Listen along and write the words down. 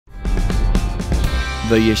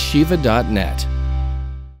theyeshiva.net.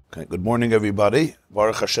 Okay, good morning, everybody.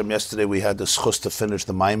 Baruch Hashem, yesterday we had the Sichos to finish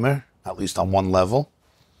the Maimer, at least on one level,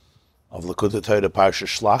 of Likkutei, the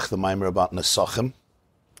Parshas Shlach, the Maimer about Nesachim,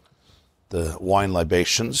 the wine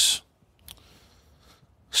libations.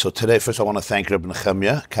 So today, first I want to thank Rebbe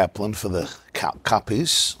Nehemiah Kaplan for the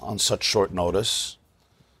copies on such short notice,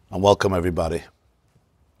 and welcome everybody.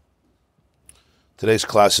 Today's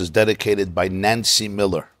class is dedicated by Nancy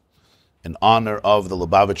Miller in honor of the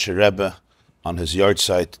Lubavitcher Rebbe on his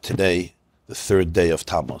yahrzeit today, the third day of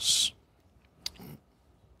Tamuz.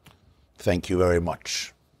 Thank you very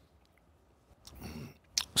much.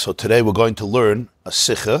 So today we're going to learn a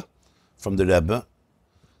Sicha from the Rebbe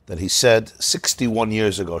that he said 61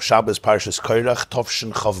 years ago, Shabbos Parshas Korach,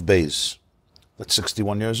 Tovshin Chav Bais. That's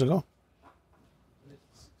 61 years ago?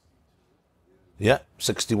 Yeah,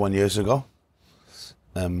 61 years ago.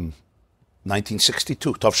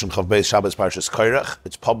 1962, Tovshin Chav Bais, Shabbos Parshas Korach.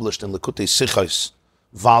 It's published in Likkutei Sichos,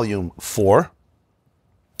 Volume 4,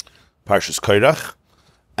 Parshas Korach.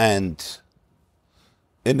 And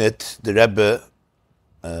in it, the Rebbe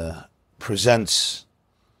presents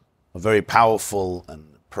a very powerful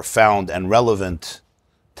and profound and relevant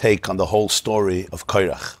take on the whole story of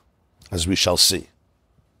Korach, as we shall see.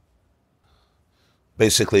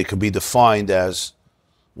 Basically, it can be defined as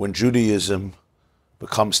when Judaism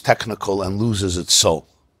becomes technical and loses its soul,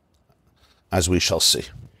 as we shall see.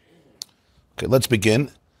 Okay, let's begin.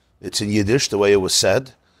 It's in Yiddish, the way it was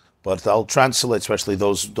said, but I'll translate, especially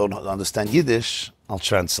those who don't understand Yiddish. I'll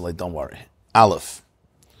translate, don't worry. Aleph.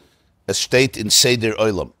 Es steht in Seder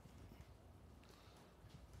Olam.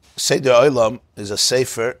 Seder Olam is a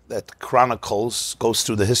sefer that chronicles, goes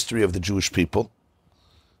through the history of the Jewish people.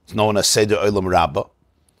 It's known as Seder Olam Rabbah.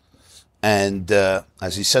 And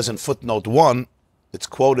as he says in footnote 1, it's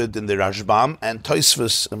quoted in the Rashbam and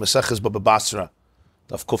Tosfos in Maseches Baba Basra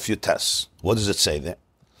of Kuf Yutes. What does it say there?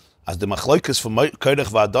 As the Machloikes from Korach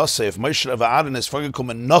v'Hadassah, if Moshe and Aaron is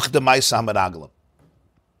vorgekommen noch the Ma'aseh HaMeraglim.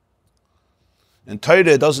 In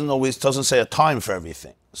Torah, it doesn't say a time for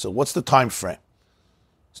everything. So what's the time frame?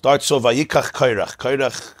 Starts so Vayikach Korach.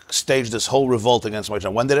 Korach staged this whole revolt against Moshe.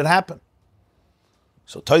 When did it happen?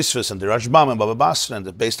 So Tosfos and the Rashbam and Baba Basra,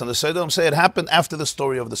 and based on the Seder, say it happened after the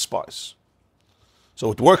story of the spies. So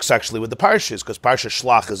it works actually with the Parshas, because Parshas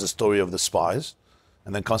Shlach is the story of the spies,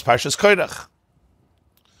 and then comes Parshas Korach.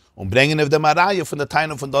 Bringen of the Maraya from the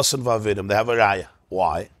Tainum von Dossen Vavidim. They have a Raya.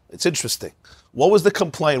 Why? It's interesting. What was the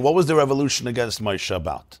complaint? What was the revolution against Moshe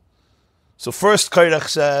about? So first Korach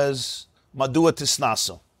says, Madua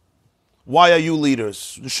Tisnaso. Why are you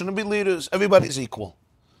leaders? You shouldn't be leaders. Everybody's equal.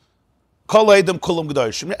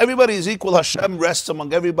 Everybody is equal. Hashem rests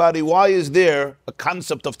among everybody. Why is there a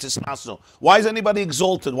concept of tisnasu? Why is anybody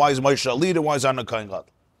exalted? Why is Moshe a leader? Why is Aaron a kohen gadol?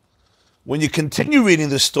 When you continue reading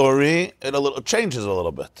the story, it changes a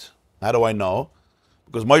little bit. How do I know?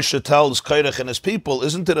 Because Moshe tells Korach and his people,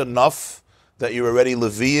 isn't it enough that you're already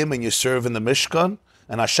Leviim and you serve in the Mishkan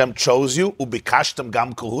and Hashem chose you? Ubikashtem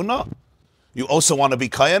gam kahuna. You also want to be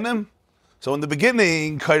kohenim? So in the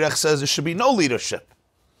beginning, Korach says there should be no leadership.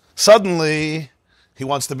 Suddenly, he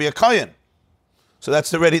wants to be a kohen. So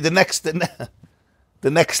that's already the next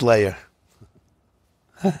layer.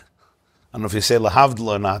 I don't know if you say lahavdil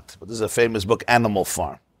or not, but this is a famous book, Animal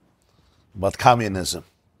Farm, about communism.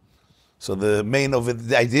 So the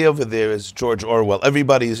idea over there is George Orwell.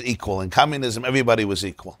 Everybody is equal. In communism, everybody was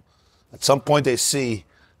equal. At some point, they see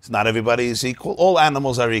it's not everybody is equal. All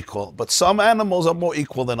animals are equal, but some animals are more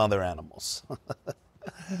equal than other animals.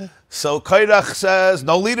 So Korach says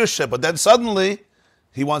no leadership, but then suddenly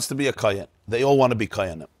he wants to be a kohen. They all want to be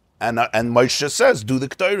kohenim, and Moshe says do the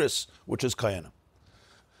Ketores, which is kohenim.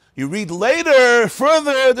 You read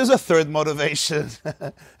further, there's a third motivation,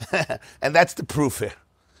 and that's the proof here.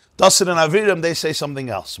 Dasan and Aviram, they say something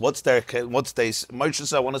else. Moshe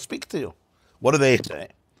says, I want to speak to you. What do they say?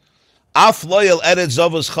 Af loyal eretz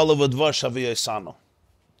zavos chalav udvash haviyasano.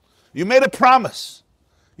 You made a promise.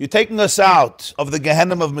 You're taking us out of the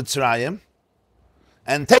Gehenna of Mitzrayim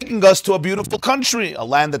and taking us to a beautiful country, a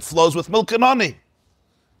land that flows with milk and honey.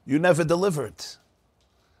 You never delivered.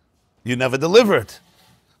 Moshe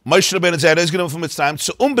Rabbeinu zei, is genommen von Mitzrayim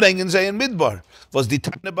zu umbringen sie in Midbar. Was die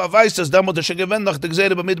Tane beweist, dass damals der gewend nach der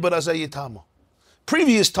Gseide bei Midbar as yitamo.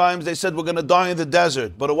 Previous times they said we're going to die in the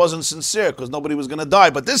desert, but it wasn't sincere because nobody was going to die.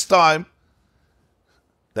 But this time,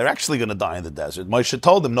 they're actually going to die in the desert. Moshe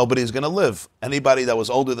told them nobody's going to live. Anybody that was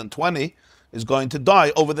older than 20 is going to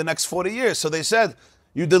die over the next 40 years. So they said,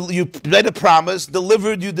 you made a promise,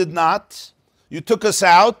 delivered, you did not. You took us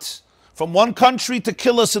out from one country to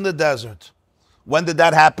kill us in the desert. When did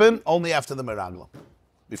that happen? Only after the Meraglim.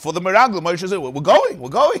 Before the Meraglim, Moshe said, we're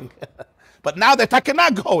going. But now they're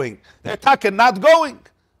not going. Not going.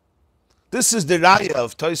 This is the raya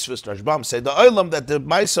of Tosfos Rashbam say the olam that the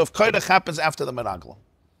Bais of Korach happens after the Meraglim.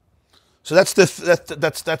 So that's their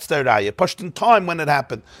raya. Pushed in time when it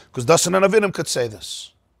happened, because Dasan and Avinim could say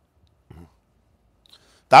this.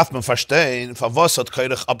 Darf man verstehen, was hat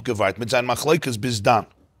Korach abgewahrt mit seinen Machlokes bis dann.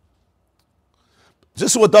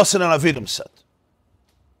 This is what Dasan and Avinim said.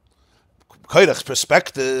 Korach's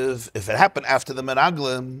perspective, if it happened after the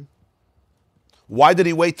Meraglim, why did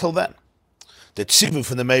he wait till then? The Tzivim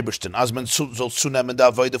von dem Ebersten, als man soll zunehmen der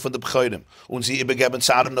Avoide von der Becheurim, und sie übergeben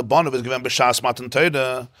zu Aaron der Bonne, wird gewinn beschaß Matan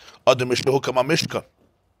Teure, oder Mishlohukam am Mishkan.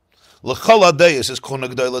 L'chol Adeyes ist Kona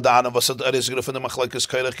G'doyle da Aaron, was hat Erisgere von der Machlokes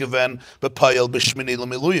Korach gewinn, bepeil b'shmini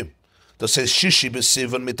l'miluyim. Das heißt, Shishi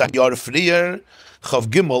b'Sivan mit ein Jahr früher, Chav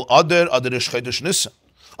Gimel, oder Yiddishkeit Nissen.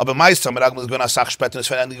 Aber meist haben wir eigentlich gewinn als Sach später, es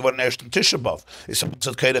war endlich geworden erst ein Tischabov. Es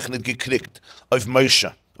hat Korach nicht gekriegt, auf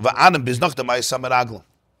Moshe. Weil Aaron bis noch der meist haben wir eigentlich.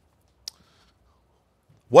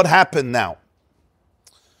 What happened now?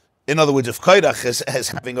 In other words, if Korach is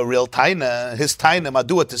having a real taina, his taina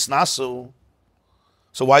madua tisnasu,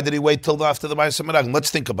 so why did he wait till after the Ma'aseh Meraglim? Let's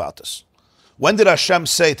think about this. When did Hashem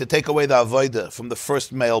say to take away the avodah from the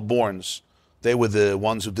first male borns? They were the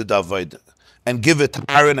ones who did the avodah, and give it to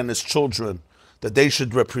Aaron and his children that they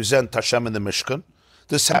should represent Hashem in the Mishkan.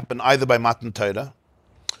 This happened either by Matan Torah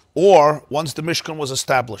or once the Mishkan was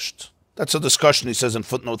established. That's a discussion, he says in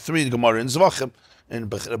footnote 3, the Gemara in Zvachim, in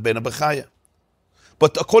Bena Bechaya.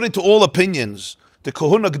 But according to all opinions, the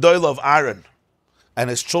Kohuna G'doyle of Aaron and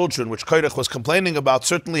his children, which Korach was complaining about,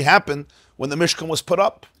 certainly happened when the Mishkan was put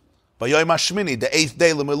up. By Yom HaShmini, the 8th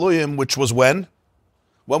day, L'Meluyim, which was when?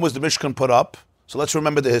 When was the Mishkan put up? So let's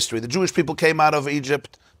remember the history. The Jewish people came out of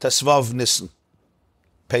Egypt, Tesvav Nisan,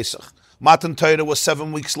 Pesach. Matan Torah was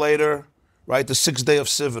 7 weeks later, right? The 6th day of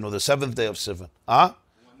Sivan, or the 7th day of Sivan.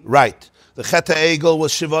 Right. The Chet HaEgel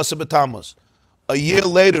was Shivasa B'Tamuz. A year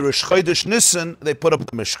later, Rosh Chodesh Nisan, they put up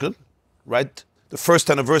the Mishkan, right? The first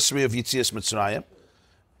anniversary of Yitzias Mitzrayim.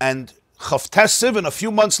 And Chavtes Sivan, a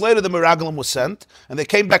few months later, the Meraglim was sent, and they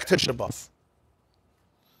came back Tisha B'Av.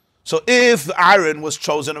 So if Aaron was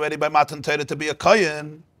chosen already by Matan Torah to be a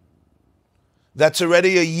Kohen, that's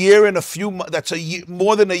already a year and a few months, that's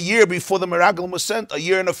more than a year before the Meraglim was sent, a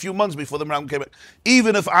year and a few months before the Meraglim came back.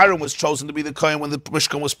 Even if Aaron was chosen to be the Kohen when the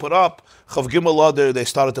Mishkan was put up, Chav Gimel Adar, they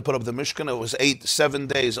started to put up the Mishkan, it was 7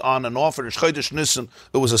 days on and off, and Chodesh Nisan,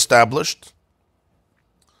 it was established.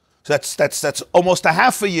 So that's almost a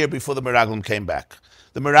half a year before the Meraglim came back.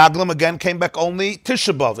 The Meraglim again came back only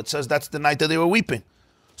Tisha B'Av. It says that's the night that they were weeping.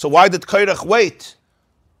 So why did Korach wait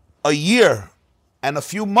a year and a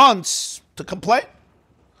few months to complain?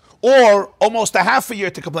 Or almost a half a year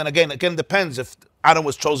to complain? Again, depends if Aaron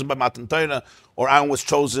was chosen by Matan Torah or Aaron was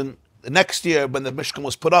chosen the next year when the Mishkan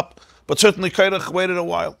was put up. But certainly Korach waited a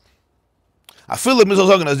while. I feel it misal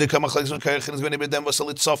sagen, as die Kamachleks von Korach is wenn bei dem was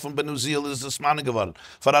Selichos ben Uziel is das Mann geworden.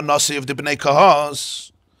 Von der Nasi of the Bnei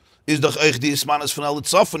Kahas ist doch euch die Mannes von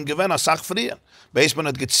Selichos gewesen als Sach frier. Bais man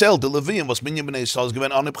hat gezählt, die Levien, was Minyan Bnei Yisrael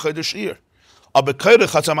gewesen an Chodesh Iyar. Aber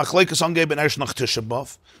Korach hat Machlokes angegeben erst nach Tisha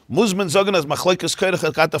B'Av. Muss man sagen, dass Machlokes Korach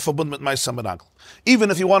hat verbunden mit Ma'aseh Meraglim. Even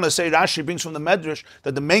if you want to say, Rashi brings from the Medrash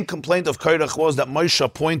that the main complaint of Korach was that Moshe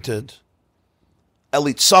appointed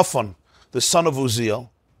Elitzafon, the son of Uziel,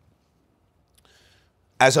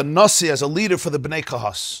 as a nasi, as a leader for the Bnei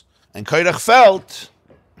Kahas. And Korach felt,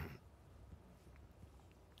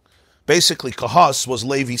 basically Kahas was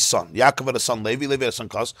Levi's son. Yaakov had a son Levi had a son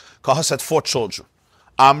Kahas. Kahas had 4 children.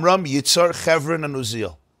 Amram, Yitzhar, Chevron, and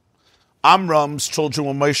Uziel. Amram's children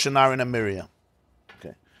were Moshe, Aaron, and Miriam.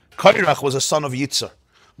 Okay. Korach was a son of Yitzhar.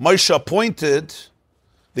 Moshe appointed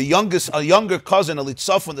a younger cousin,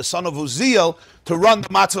 Elitzafon, the son of Uziel, to run the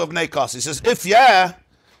matzah of Bnei Kahas. He says,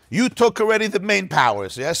 you took already the main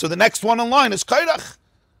powers. Yeah, so the next one in line is Korach.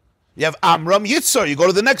 You have Amram, Yitzhar. You go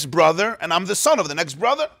to the next brother, and I'm the son of the next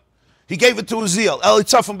brother. He gave it to Uziel,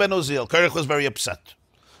 Elitzafon ben Uziel. Korach was very upset.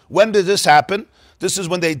 When did this happen? This is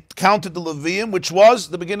when they counted the Levium, which was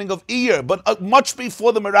the beginning of Iyar, but much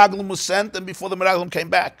before the Meraglim was sent and before the Meraglim came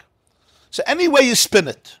back. So any way you spin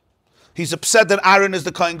it, he's upset that Aaron is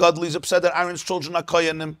the Kohen Gadol. He's upset that Aaron's children are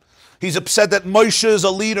Kohenim. He's upset that Moshe is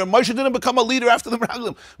a leader. Moshe didn't become a leader after the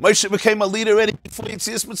Meraglim. Moshe became a leader already before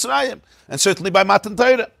Yitzias Mitzrayim, and certainly by Matan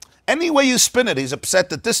Torah. Any way you spin it, he's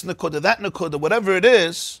upset that this Nekuda, that Nekuda, whatever it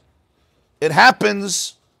is, it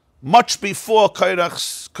happens much before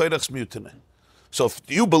Korach's mutiny. So if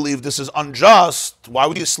you believe this is unjust, why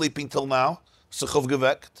were you sleeping till now? Sichos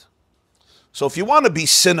geweckt. So if you want to be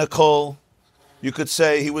cynical, you could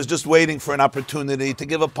say he was just waiting for an opportunity to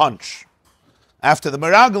give a punch. After the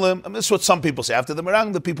Meraglim, and this is what some people say, after the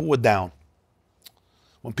Meraglim, the people were down.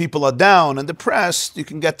 When people are down and depressed, you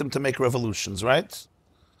can get them to make revolutions, right?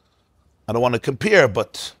 I don't want to compare,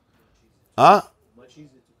 but...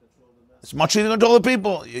 It's much easier to control the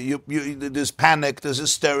people. There's panic, there's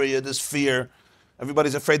hysteria, there's fear.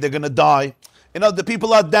 Everybody's afraid they're going to die. The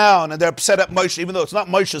people are down and they're upset at Moshe, even though it's not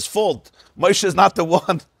Moshe's fault. Moshe is not the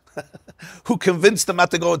one who convinced them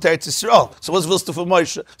not to go into Eretz Yisrael. So what's willst du for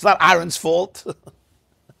Moshe? It's not Aaron's fault.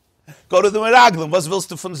 Go to the Meraglim, what's willst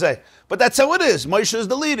du von say? But that's how it is. Moshe is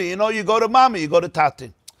the leader. You go to Mami, you go to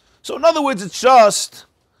Tati. So in other words, it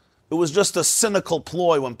was just a cynical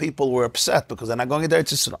ploy when people were upset because they're not going into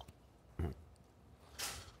Eretz Yisrael.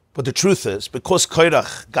 But the truth is, because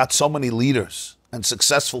Korach got so many leaders and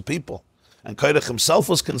successful people, and Korach himself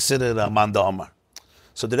was considered a man da'amar.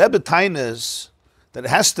 So the Rebbe tain is that it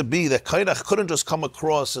has to be that Korach couldn't just come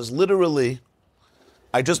across as literally,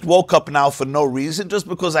 I just woke up now for no reason, just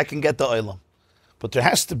because I can get the olam. But there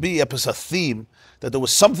has to be a theme that there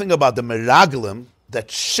was something about the Meraglim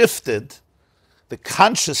that shifted the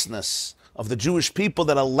consciousness of the Jewish people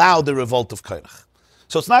that allowed the revolt of Korach.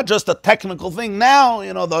 So it's not just a technical thing. Now,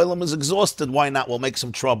 the olam is exhausted. Why not? We'll make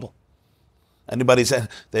some trouble. Anybody say,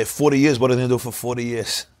 they have 40 years, what are they going to do for 40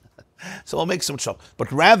 years? So we'll make some trouble.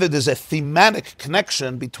 But rather, there's a thematic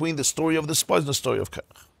connection between the story of the spies and the story of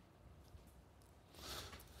Korach.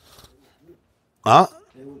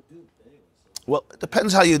 Well, it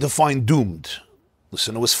depends how you define doomed.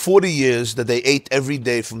 Listen, it was 40 years that they ate every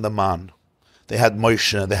day from the man. They had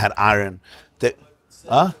Moshe, they had Aaron.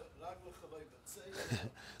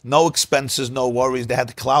 No expenses, no worries. They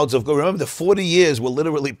had clouds of gold. Remember, the 40 years were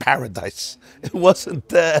literally paradise. It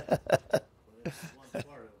wasn't...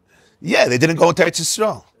 Yeah, they didn't go into Eretz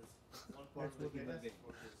Yisrael.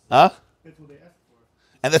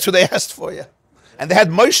 And that's what they asked for, yeah. And they had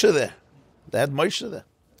Moshe there.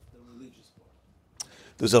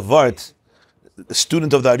 There's a word. The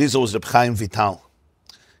student of the Arizal was Reb Chaim Vital.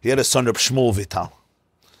 He had a son, Reb Shmuel Vital.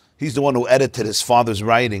 He's the one who edited his father's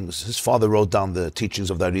writings. His father wrote down the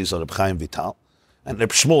teachings of the Arizal, Reb Chaim Vital, and Reb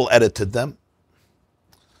Shmuel edited them.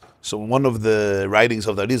 So in one of the writings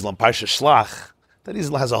of the Arizal, in Parshas Shlach, the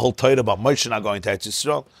Arizal has a whole Torah about Moshe not going to Eretz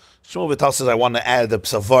Yisrael. Shmuel Vital says, I want to add a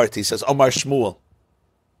psavart. He says, Omar Shmuel,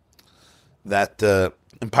 that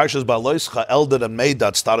in Parshas Baloischa, Eldad and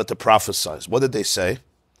Medad started to prophesy. What did they say?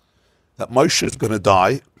 That Moshe is going to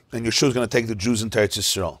die, and Yeshua is going to take the Jews into Eretz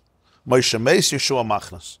Yisrael. Moshe Meis, Yeshua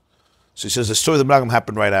Machnas. So he says the story of the Meraglim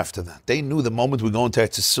happened right after that. They knew the moment we go into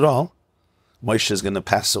Eretz Yisrael, Moshe is going to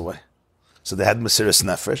pass away. So they had Mesiras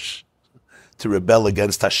Nefesh to rebel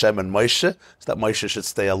against Hashem and Moshe, so that Moshe should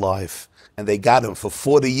stay alive. And they got him for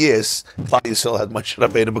 40 years. Klal Yisrael had Moshe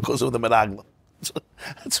Rabbeinu because of the Meraglim.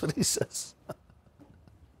 That's what he says.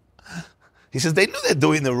 He says they knew they're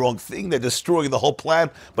doing the wrong thing. They're destroying the whole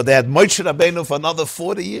plan. But they had Moshe Rabbeinu for another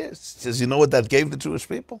 40 years. He says, you know what that gave the Jewish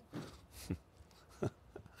people?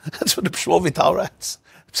 That's what the Shmuel Vital writes.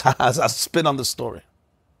 Has a spin on the story.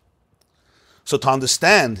 So to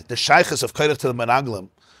understand the Sichos of Korach to the Meraglim,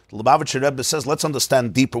 the Lubavitcher Rebbe says, let's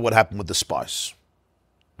understand deeper what happened with the spies.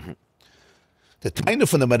 The Taina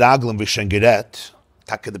from the Meraglim V'Shengeret,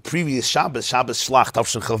 the previous Shabbos Shlach,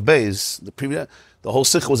 Tavshin Chav Bais, the whole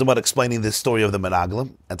Sicha was about explaining the story of the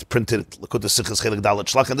Meraglim, and to print it, Likkutei Sichos Chelik Dalet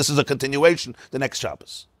Shlach, and this is a continuation, the next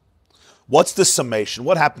Shabbos. What's the summation?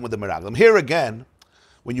 What happened with the Meraglim? Here again,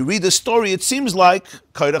 when you read the story, it seems like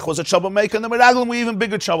Korach was a troublemaker, and the Meraglim were even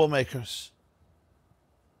bigger troublemakers.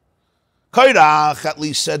 Korach at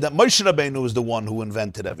least said that Moshe Rabbeinu was the one who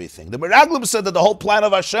invented everything. The Meraglim said that the whole plan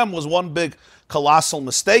of Hashem was one big colossal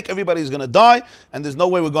mistake. Everybody's going to die, and there's no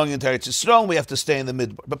way we're going into Eretz Yisrael, and we have to stay in the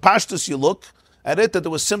Midbar. But Parshas, you look at it, that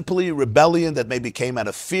there was simply rebellion that maybe came out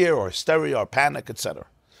of fear or hysteria or panic, etc.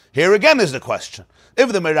 Here again is the question.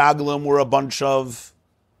 If the Meraglim were a bunch of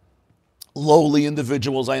lowly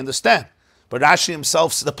individuals, I understand. But Rashi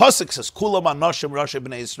himself, the pasuk says, "Kulam anoshim Rashi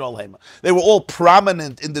b'nei Yisrael hema." They were all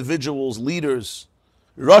prominent individuals, leaders.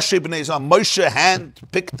 Rashi b'nei Yisrael, Moshe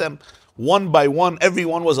hand-picked them one by one.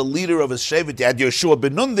 Everyone was a leader of his shevet. You had Yeshua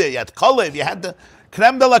ben Nun there, you had Kalev, you had the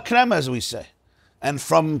creme de la creme, as we say. And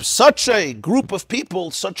from such a group of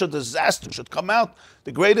people, such a disaster should come out,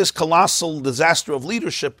 the greatest colossal disaster of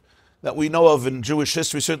leadership that we know of in Jewish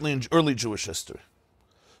history, certainly in early Jewish history.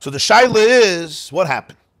 So the shaila is, what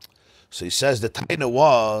happened? So he says the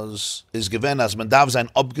taina is given as man darf sein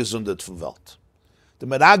abgesundet vom Welt. The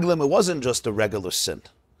Meraglim, it wasn't just a regular sin.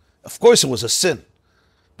 Of course it was a sin,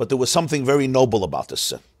 but there was something very noble about the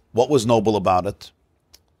sin. What was noble about it?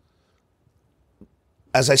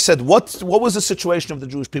 As I said, what was the situation of the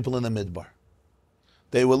Jewish people in the Midbar?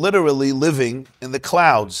 They were literally living in the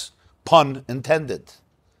clouds, pun intended.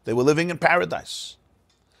 They were living in paradise.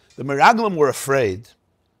 The Meraglim were afraid.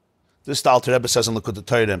 This the Alter Rebbe says in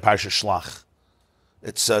Likkutei in Parshas Shlach.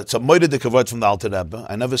 It's a moededik word from the Alter Rebbe.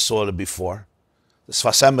 I never saw it before. The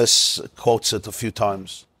Sfas Emes quotes it a few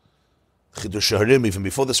times. Chidush Harim, even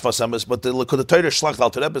before the Sfas Emes. But the Likkutei Shlach, the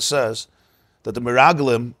Alter Rebbe says that the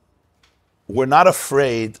Meraglim were not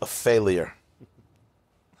afraid of failure.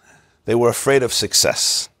 They were afraid of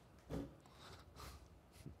success.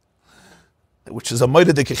 Which is a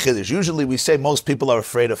moededik chiddush. Usually we say most people are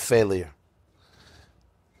afraid of failure.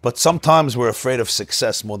 But sometimes we're afraid of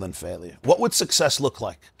success more than failure. What would success look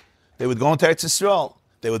like? They would go into Eretz Yisrael.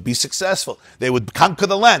 They would be successful. They would conquer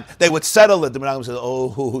the land. They would settle it. The Meraglim said,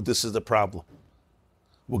 oh, this is the problem.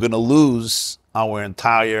 We're going to lose our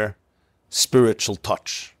entire spiritual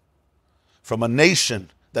touch. From a nation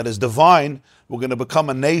that is divine, we're going to become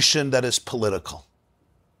a nation that is political.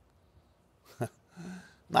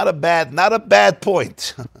 Not a bad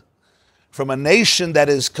point. From a nation that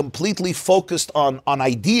is completely focused on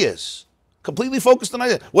ideas. Completely focused on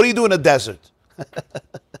ideas. What do you do in a desert?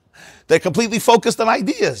 They're completely focused on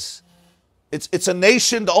ideas. It's a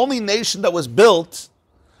nation, the only nation that was built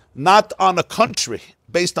not on a country,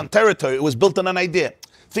 based on territory. It was built on an idea.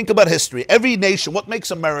 Think about history. Every nation, what makes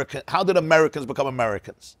America? How did Americans become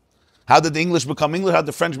Americans? How did the English become English? How did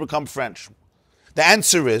the French become French? The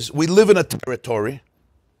answer is, we live in a territory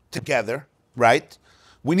together, right?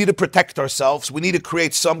 We need to protect ourselves. We need to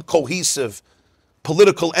create some cohesive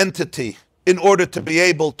political entity in order to be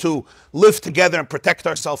able to live together and protect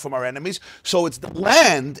ourselves from our enemies. So it's the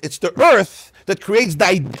land, it's the earth that creates the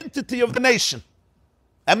identity of the nation.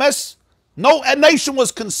 MS? No nation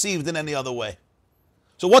was conceived in any other way.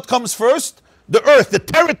 So what comes first? The earth, the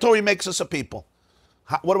territory makes us a people.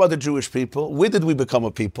 What about the Jewish people? Where did we become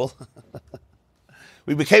a people?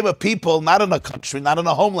 We became a people not in a country, not in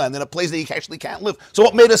a homeland, in a place that you actually can't live. So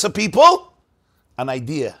what made us a people? An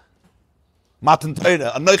idea. Matan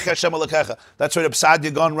Torah, Anochi Hashem Elokecha. That's what Reb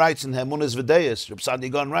Sadia Gaon writes in Hemunas V'Deis. Reb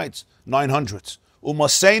Sadia Gaon writes, 900s.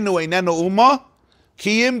 Umaseinu einenu uma,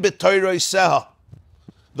 kiyim b'Torah Seha.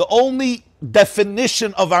 The only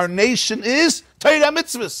definition of our nation is Torah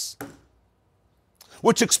mitzvahs.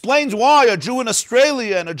 Which explains why a Jew in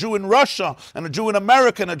Australia and a Jew in Russia and a Jew in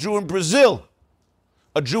America and a Jew in Brazil,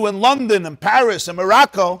 a Jew in London and Paris and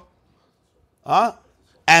Morocco,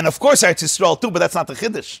 and of course Eretz Yisrael too, but that's not the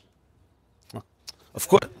Chiddush. Of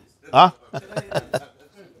course.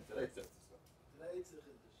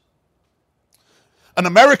 An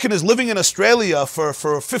American is living in Australia for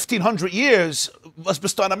 1,500 years, must be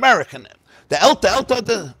still an American.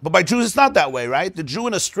 But by Jews it's not that way, right? The Jew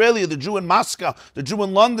in Australia, the Jew in Moscow, the Jew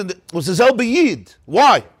in London was a Zel B'Yid.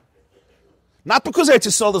 Why? Not because Eretz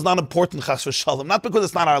Yisrael is not important, Chas v'Shalom, not because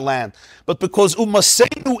it's not our land, but because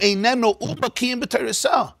Umaseinu einenu uma kiyim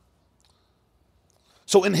b'Torah.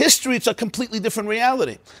 So in history, it's a completely different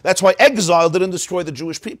reality. That's why exile didn't destroy the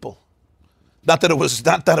Jewish people. Not that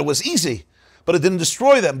it was easy, but it didn't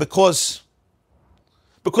destroy them because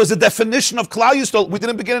the definition of Klal Yisrael, we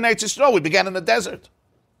didn't begin in Eretz Yisrael, we began in the desert.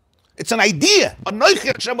 It's an idea.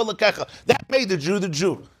 That made the Jew the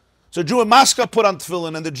Jew. So the Jew in Moscow put on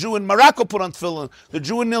tefillin, and the Jew in Morocco put on tefillin, the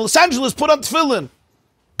Jew in Los Angeles put on tefillin.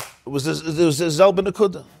 It was the Zel Ben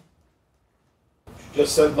Nekuda.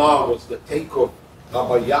 Just said now was the take of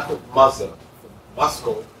Rabbi Yaakov Mazer from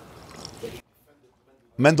Moscow.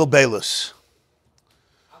 Mendel Bayless.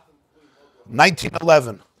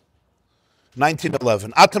 1911.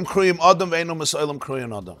 Atam kriyim adam ve'enu mis'olam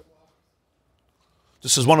kriyim adam.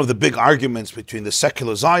 This is one of the big arguments between the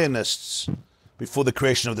secular Zionists before the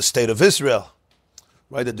creation of the State of Israel.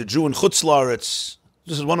 Right, that the Jew in Chutz La'aretz.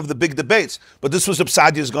 This is one of the big debates. But this was Reb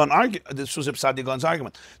Sadia Gaon's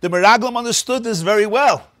argument. The Meraglim understood this very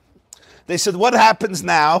well. They said, what happens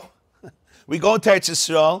now? We go into Eretz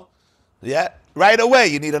Yisrael. Yeah, right away.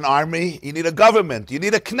 You need an army. You need a government. You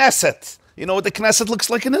need a Knesset. You know what the Knesset looks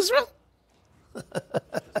like in Israel?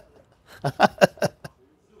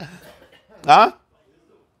 Huh?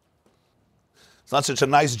 It's not such a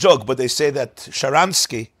nice joke, but they say that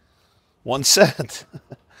Sharansky once said,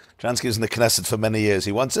 Sharansky was in the Knesset for many years,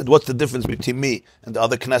 he once said, what's the difference between me and the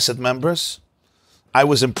other Knesset members? I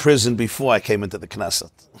was in prison before I came into the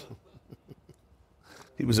Knesset.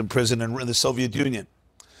 He was in prison in the Soviet Union.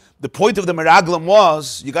 The point of the Meraglim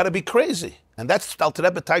was, you got to be crazy. And that's Alter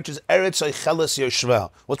Rebbe teaches Eretz Eicheles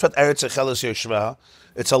Yoshveh. What's what Eretz Eicheles Yoshveh?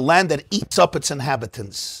 It's a land that eats up its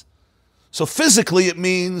inhabitants. So physically it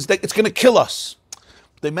means that it's going to kill us.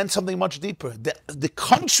 They meant something much deeper. The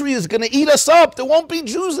country is going to eat us up. There won't be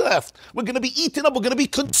Jews left. We're going to be eaten up. We're going to be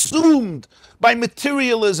consumed by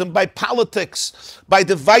materialism, by politics, by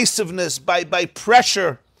divisiveness, by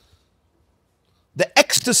pressure. The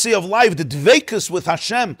ecstasy of life, the dveikus with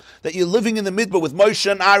Hashem, that you're living in the midbar with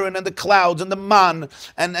Moshe and Aaron and the clouds and the man,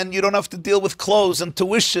 and you don't have to deal with clothes and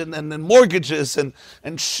tuition and mortgages and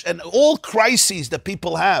all crises that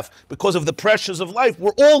people have because of the pressures of life.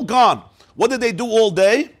 We're all gone. What did they do all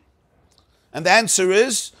day? And the answer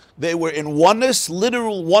is, they were in oneness,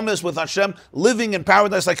 literal oneness with Hashem, living in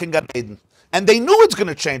paradise like in Gan Eden. And they knew it's going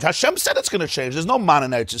to change. Hashem said it's going to change. There's no man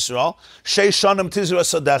in Eretz Yisrael.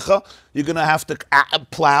 You're going to have to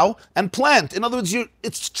plow and plant. In other words,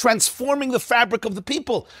 it's transforming the fabric of the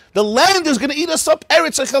people. The land is going to eat us up.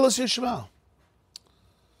 Eretz Yisrael.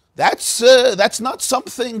 That's not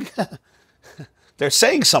something. They're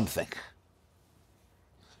saying something.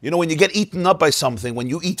 You know, when you get eaten up by something, when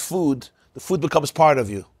you eat food, the food becomes part of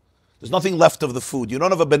you. There's nothing left of the food. You don't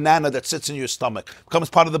have a banana that sits in your stomach. It becomes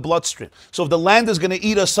part of the bloodstream. So if the land is going to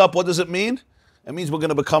eat us up, what does it mean? It means we're going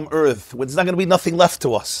to become earth. There's not going to be nothing left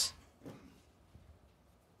to us.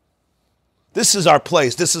 This is our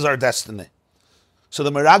place. This is our destiny. So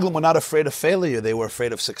the Meraglim were not afraid of failure. They were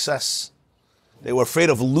afraid of success. They were afraid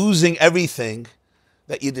of losing everything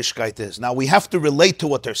that Yiddishkeit is. Now we have to relate to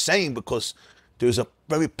what they're saying because there's a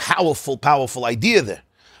very powerful idea there.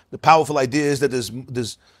 The powerful idea is that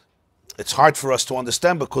it's hard for us to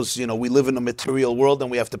understand because, you know, we live in a material world and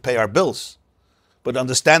we have to pay our bills. But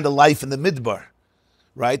understand the life in the midbar,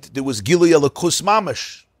 right? There was Gilui Elokus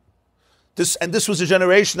Mamash. This was a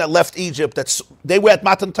generation that left Egypt. They were at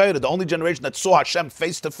Matan Torah. The only generation that saw Hashem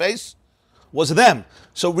face to face was them.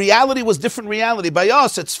 So reality was different reality. By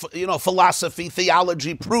us, it's, you know, philosophy,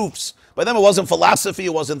 theology, proofs. By them, it wasn't philosophy,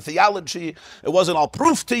 it wasn't theology, it wasn't all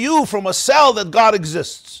proof to you from a cell that God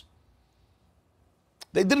exists.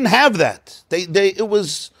 They didn't have that. They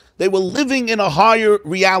were living in a higher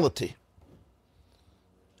reality.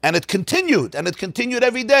 And it continued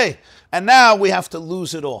every day. And now we have to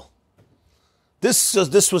lose it all. This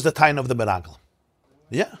was the time of the Meraglim.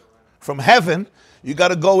 Yeah. From heaven, you got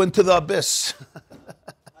to go into the abyss.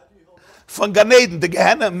 From Gan Eden to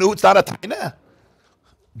Gehenna, no, it's not a taina.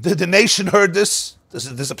 The nation heard this. There's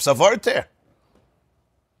a psavar there.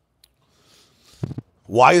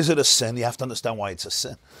 Why is it a sin? You have to understand why it's a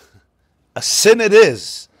sin. A sin it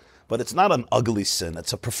is, but it's not an ugly sin.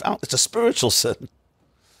 It's a spiritual sin.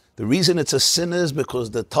 The reason it's a sin is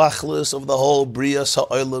because the tachlis of the whole Brias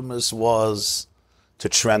HaOlamus was to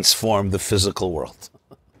transform the physical world.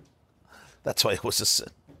 That's why it was a sin.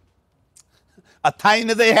 A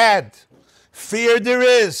taina they had. Fear there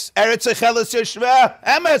is. Eretz Echeles Yeshveh,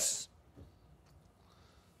 Emes.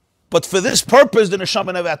 But for this purpose, the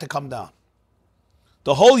neshama never had to come down.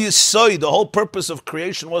 The whole Yisoy, the whole purpose of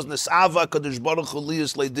creation was Nesava Kadosh Baruch Hu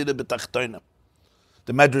Liyas Leidira B'Tachtoinim.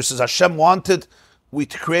 The Medrash says Hashem wanted we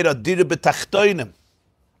to create a Dira B'Tachtoinim.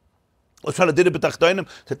 Let's try to Dira B'Tachtoinim,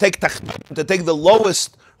 to take the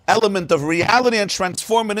lowest element of reality and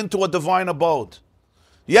transform it into a divine abode.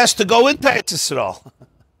 Yes, to go into Eretz Yisrael.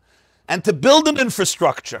 And to build an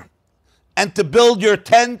infrastructure, and to build your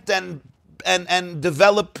tent and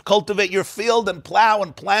develop, cultivate your field and plow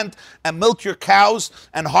and plant and milk your cows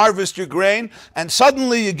and harvest your grain, and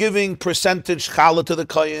suddenly you're giving percentage challah to the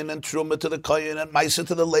kohen and truma to the kohen and maisa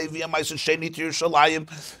to the Levi and maisa sheni to Yerushalayim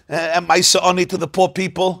and maisa oni to the poor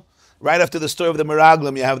people. Right after the story of the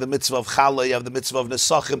Meraglim, you have the mitzvah of challah, you have the mitzvah of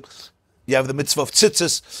nesachim. You have the mitzvah of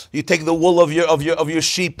tzitzis. You take the wool of your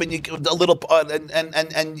sheep, and you give a little,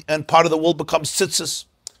 and part of the wool becomes tzitzis.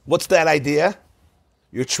 What's that idea?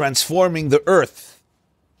 You're transforming the earth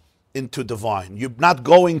into divine. You're not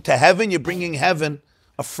going to heaven. You're bringing heaven,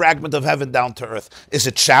 a fragment of heaven, down to earth. Is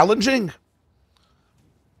it challenging?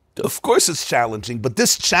 Of course, it's challenging. But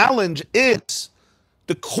this challenge is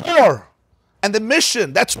the core and the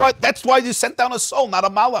mission. That's why you sent down a soul, not a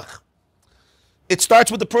malach. It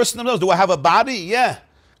starts with the person who knows. Do I have a body? Yeah.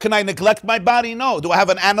 Can I neglect my body? No. Do I have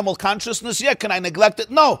an animal consciousness? Yeah. Can I neglect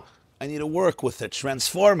it? No. I need to work with it,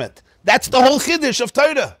 transform it. That's the whole chiddush of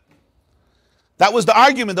Torah. That was the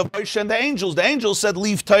argument of Moshe and the angels. The angels said,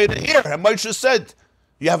 leave Torah here. And Moshe said,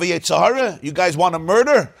 you have a Yetzirah? You guys want to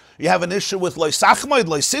murder? You have an issue with Loi Sachmoid,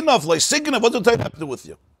 Loi Sinov, Loi Signav? What does Torah have to do with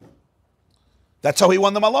you? That's how he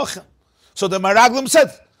won the Malachim. So the Meraglim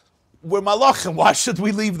said, we're malachim. Why should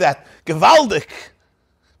we leave that? Gewaldig.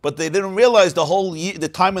 But they didn't realize the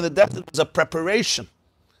time in the desert was a preparation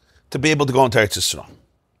to be able to go into Eretz Yisrael.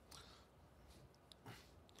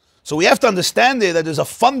 So we have to understand there that there's a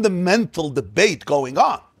fundamental debate going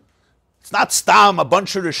on. It's not stam, a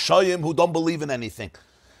bunch of Rishoyim who don't believe in anything.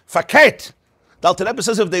 Faket. The Alter Rebbe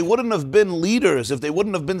says if they wouldn't have been leaders, if they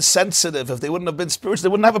wouldn't have been sensitive, if they wouldn't have been spiritual, they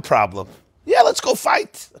wouldn't have a problem. Yeah, let's go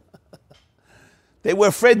fight. They were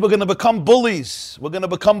afraid we're going to become bullies. We're going to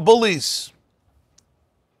become bullies.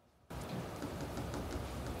 I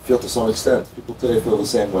feel to some extent, people today feel the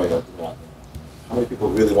same way. How many people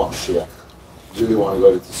really want Mashiach? Really want to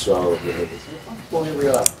go to Israel?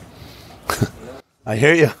 I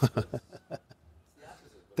hear you.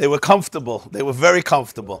 They were comfortable. They were very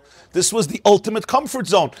comfortable. This was the ultimate comfort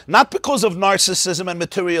zone. Not because of narcissism and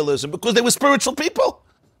materialism, because they were spiritual people.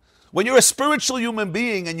 When you're a spiritual human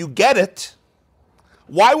being and you get it,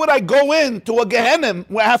 why would I go into a Gehenna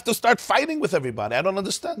where I have to start fighting with everybody? I don't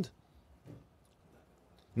understand.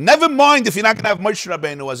 Never mind if you're not going to have Moshe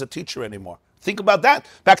Rabbeinu as a teacher anymore. Think about that.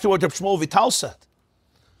 Back to what Reb Shmuel Vital said.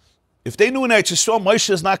 If they knew in Eretz Yisrael Moshe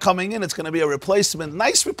is not coming in, it's going to be a replacement.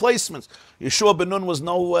 Nice replacements. Yeshua ben Nun was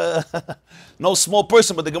no small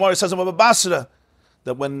person, but the Gemara says about Basra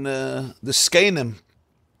that when the Skenim,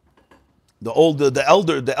 the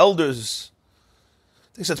elders,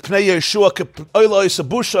 they said Pnei Yeshua Oila Isa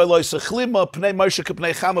Busha Oila Isa Chlima Pnei Moshe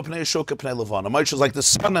Pnei Chama Pnei Yeshua Pnei Levana. Moshe is like the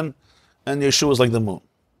sun and Yeshua is like the moon.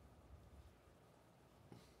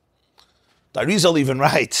 The Arizal even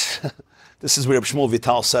writes. This is where Reb Shmuel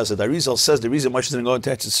Vital says it. Arizal says the reason Moshe didn't go into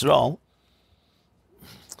Eretz Yisrael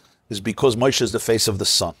is because Moshe is the face of the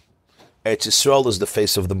sun. Eretz Yisrael is the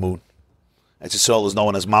face of the moon. Eretz Yisrael is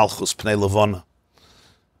known as Malchus Pnei Levana.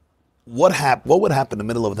 What would happen in the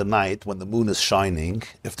middle of the night when the moon is shining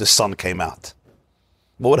if the sun came out?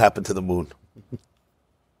 What would happen to the moon?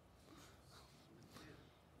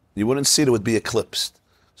 You wouldn't see it, it would be eclipsed.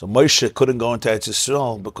 So Moshe couldn't go into Eretz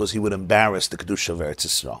Yisrael because he would embarrass the Kedusha of Eretz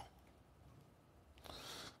Yisrael.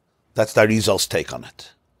 That's the Arizal's take on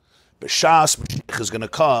it. B'shas Mashiach is going to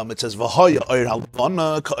come. It says V'hoya oir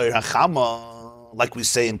halvana ka'oir hachama, like we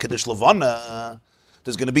say in Kiddush Levana.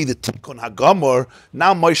 There's going to be the Tikkun Hagamor.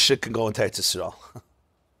 Now Moshe can go into Eretz Yisrael.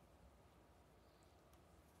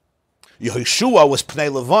 Yehoshua was Pnei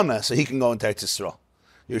Levana, so he can go into Eretz Yisrael.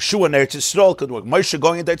 Yeshua and Eretz Yisrael could work. Moshe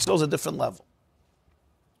going into Eretz Yisrael is a different level.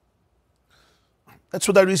 That's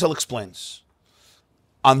what the Arizal explains.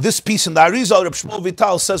 On this piece in the Arizal, Reb Shmuel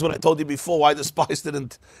Vital says what I told you before, why the spies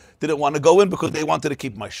didn't want to go in, because they wanted to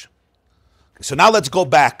keep Moshe. Okay, so now let's go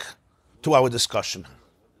back to our discussion.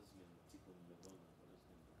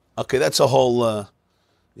 Okay, that's a whole,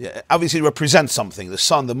 obviously it represents something, the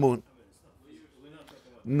sun, the moon.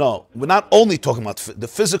 No, we're not only talking about, the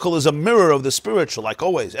physical is a mirror of the spiritual, like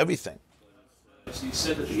always, everything. So you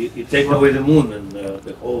said that you take away the moon and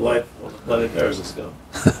the whole life of the planet Earth is gone.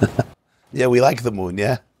 Yeah, we like the moon,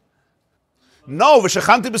 yeah? No,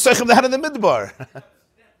 v'shachanti b'seichem, they had in the midbar.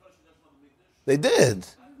 They did.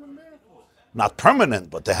 Not permanent,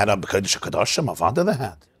 but they had a Kodesh HaKadoshim, Avada they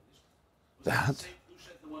had. They had.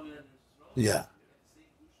 Yeah.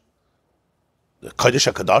 The Kodesh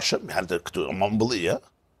HaKadoshim had the Mambali, yeah?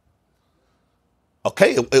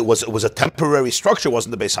 Okay, it was a temporary structure, it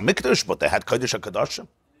wasn't the Beis HaMikdash, but they had Kodesh HaKadoshim.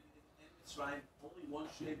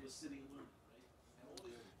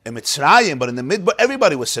 In Mitzrayim, but in the Midbar,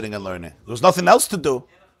 everybody was sitting and learning. There was nothing else to do.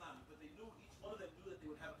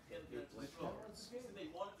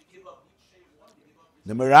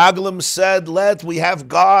 The Meraglim said, we have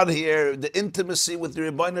God here, the intimacy with the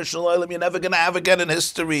Rebbeinu Shalom, you're never going to have again in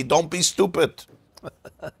history. Don't be stupid.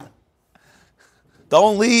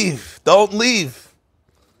 Don't leave.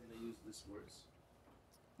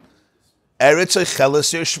 Eretz Echeles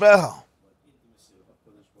Yeshveha.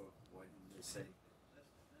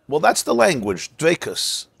 Well, that's the language,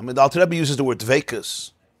 dvekas. I mean, the Alter Rebbe uses the word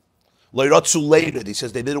dvekas. Loirotzu later, he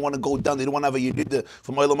says they didn't want to go down, they didn't want to have a yirida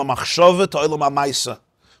from Olam HaMachshava to Olam HaMaisa.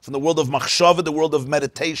 From the world of Machshava, the world of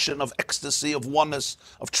meditation, of ecstasy, of oneness,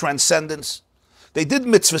 of transcendence. They did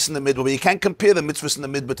mitzvahs in the midbar, but you can't compare the mitzvahs in the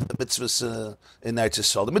midbar to the mitzvahs in Eretz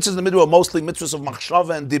Yisrael. The mitzvahs in the midbar are mostly mitzvahs of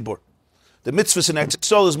Machshava and Dibur. The mitzvahs in Eretz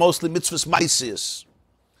Yisrael is mostly mitzvahs Maisius.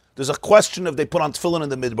 There's a question if they put on tefillin in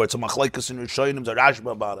the midbar. It's a machlaikas in Rishonim, there's a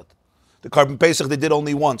Rashba about it. The Carbon Pesach they did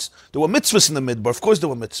only once. There were mitzvahs in the midbar. Of course there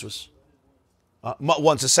were mitzvahs.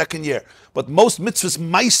 Once, a second year. But most mitzvahs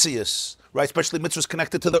maisius, right? Especially mitzvahs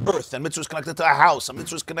connected to the earth, and mitzvahs connected to a house, and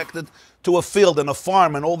mitzvahs connected to a field and a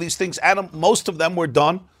farm, and all these things. And most of them were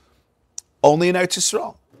done only in Eretz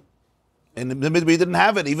Yisrael. In the midbar, we didn't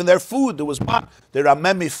have it. Even their food, there was man. The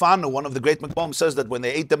Rameh Mifanu, one of the great Mekbom, says that when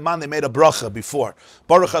they ate the man, they made a bracha before.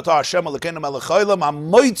 Baruch atah Hashem Elokeinu melech haolam,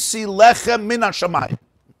 hamoitzi lechem min hashamayim.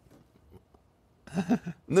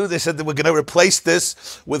 No, they said that we're going to replace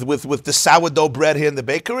this with the sourdough bread here in the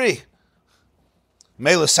bakery.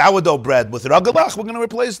 Mela sourdough bread with ragalach, we're going to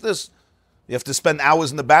replace this. You have to spend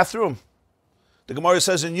hours in the bathroom. The Gemara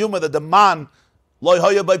says in Yuma that the man, loy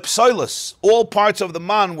hoya by psoilus, all parts of the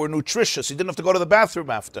man were nutritious. He didn't have to go to the bathroom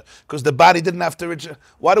after, because the body didn't have to reject.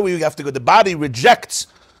 Why do we have to go? The body rejects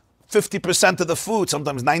 50% of the food,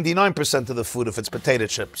 sometimes 99% of the food if it's potato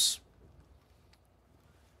chips.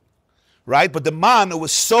 Right? But the man, it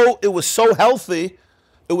was so healthy,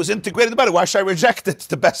 it was integrated in the body. Why should I reject it? It's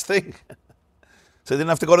the best thing. So they didn't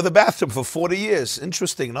have to go to the bathroom for 40 years.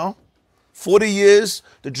 Interesting, no? 40 years,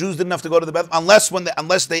 the Jews didn't have to go to the bathroom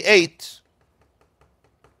unless they ate.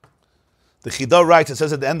 The Chidah writes, it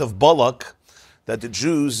says at the end of Balak, that the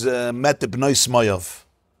Jews met the Bnei Smoyov,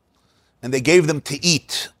 and they gave them to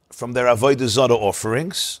eat from their Avodah Zarah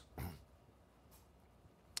offerings,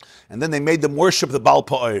 and then they made them worship the Baal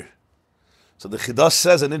Pa'or. So the Chidah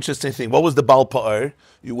says an interesting thing. What was the Baal Pa'or?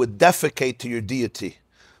 You would defecate to your deity.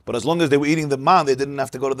 But as long as they were eating the man, they didn't have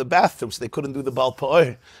to go to the bathroom, so they couldn't do the Baal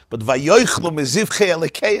Pa'or. But vayoichlu mezivchei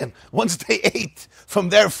alekeim, once they ate from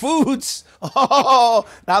their foods,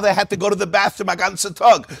 now they had to go to the bathroom, agan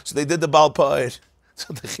satog. So they did the Baal Pa'or.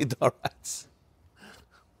 So the Chidah writes.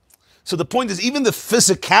 So the point is, even the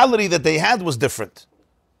physicality that they had was different.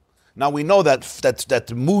 Now we know that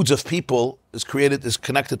the moods of people is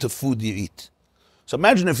connected to food you eat. So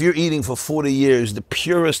imagine if you're eating for 40 years the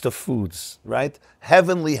purest of foods, right?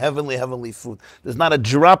 Heavenly, heavenly, heavenly food. There's not a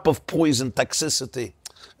drop of poison, toxicity.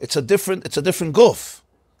 It's a different guf.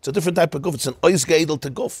 It's a different type of guf. It's an ois geidel to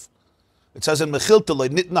guf. It says in Mechilta,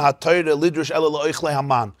 nitna ha-Torah lidrush ela la'oichle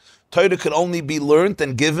haman. Torah could only be learned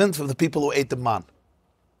and given for the people who ate the man.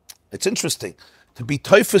 It's interesting. To be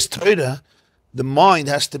toifus Torah, the mind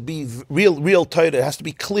has to be real Torah. It has to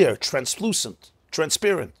be clear, translucent,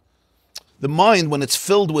 transparent. The mind, when it's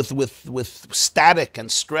filled with static and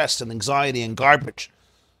stress and anxiety and garbage,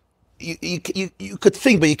 you could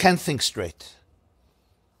think, but you can't think straight.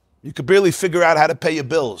 You could barely figure out how to pay your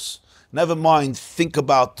bills. Never mind think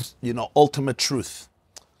about, ultimate truth.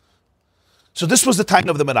 So this was the time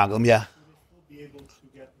of the Meraglim, yeah. Be able to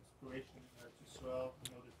get inspiration to swell, the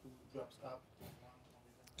food drops out.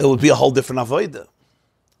 It would be a whole different avodah.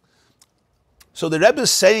 So the Rebbe is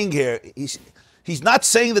saying here, he's not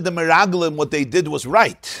saying that the Meraglim, what they did was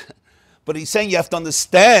right, but he's saying you have to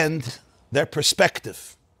understand their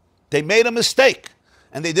perspective. They made a mistake,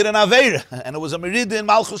 and they did an Aveira, and it was a Merida in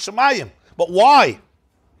Malchus Shemayim. But why?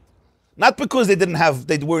 Not because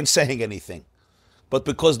they weren't saying anything, but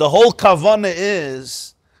because the whole kavanah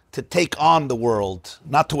is to take on the world,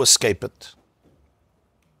 not to escape it.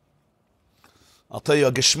 I'll tell you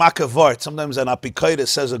a geschmack of vart. Sometimes an apikoida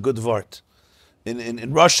says a good vart.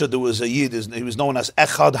 In Russia, there was a Yid, he was known as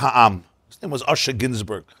Echad Ha'am. His name was Asher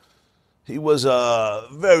Ginsburg. He was a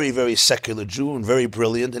very, very secular Jew and very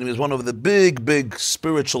brilliant, and he was one of the big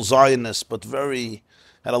spiritual Zionists, but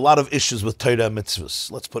had a lot of issues with Torah and mitzvahs.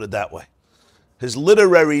 Let's put it that way. His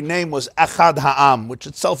literary name was Echad Ha'am, which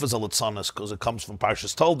itself is a litzanis, because it comes from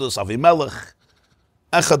Parshas Toldos, Avimelech,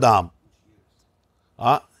 Echad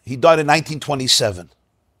Ha'am. He died in 1927.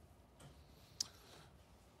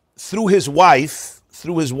 Through his wife,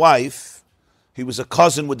 he was a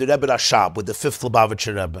cousin with the Rebbe Rashab, with the 5th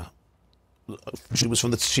Lubavitcher Rebbe.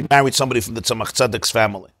 She married somebody from the Tzemach Tzedek's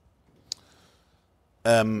family.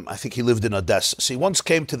 I think he lived in Odessa. So he once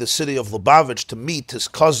came to the city of Lubavitch to meet his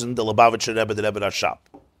cousin, the Lubavitcher Rebbe, the Rebbe Rashab.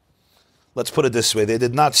 Let's put it this way, they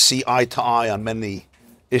did not see eye to eye on many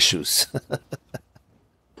issues.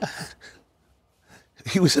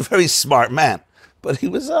 He was a very smart man, but he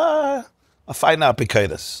was a fine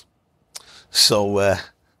apikaitis. So,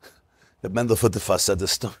 the Mendel Futefas said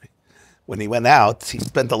this story. When he went out, he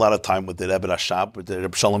spent a lot of time with the Rebbe Rashab, with the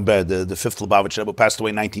Rebbe Shalom Ber, the 5th Lubavitch Rebbe, who passed away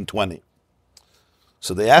in 1920.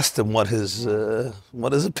 So they asked him what his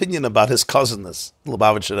opinion about his cousin is,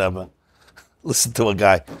 Lubavitch Rebbe. Listen to a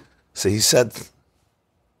guy. So he said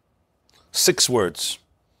 6 words.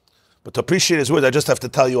 But to appreciate his words, I just have to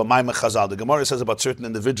tell you a Maimah Chazal. The Gemara says about certain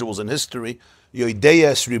individuals in history,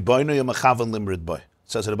 Yoideyes Riboino Yomachavan Limrid Boy.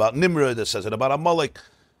 It says it about Nimrod, it says it about Amalek.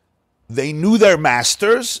 They knew their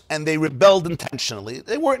masters and they rebelled intentionally.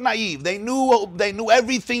 They weren't naive. They knew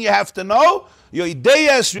everything you have to know.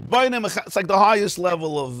 Yoideyes Riboino, it's like the highest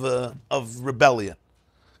level of rebellion.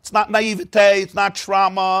 It's not naivete, it's not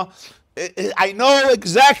trauma. I know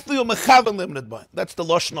exactly Yomachavan Limrid Boy. That's the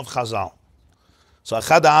Lashon of Chazal. So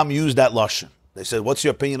Achad Ha'am used that lashon. They said, "What's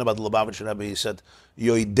your opinion about the Lubavitcher Rebbe?" He said,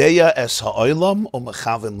 "Yoideya es ha'olam o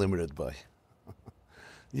mechaven limrid by."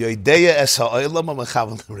 Yoideya es ha'olam o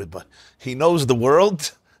mechaven limrid by. He knows the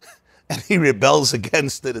world, and he rebels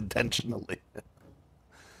against it intentionally.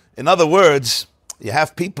 In other words, you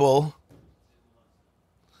have people.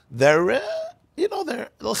 They're they're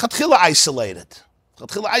l'chatchila isolated.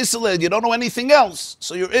 L'chatchila isolated. You don't know anything else,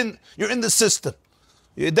 so you're in the system.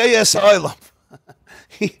 Yidayes ha'olam.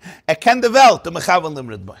 Ken the Welt, the mechavan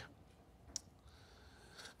limrid by.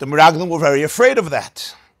 The Meraglim were very afraid of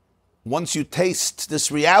that. Once you taste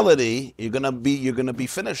this reality, you're gonna be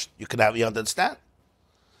finished. You understand.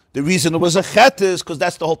 The reason it was a chet is because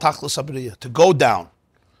that's the whole tachlis habriyah, to go down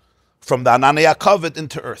from the Ananei HaKavod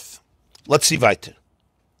into earth. Let's see weiter.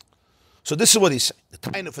 So this is what he said. The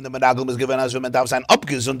Taine von der Meraglim is given as wenn man darf sein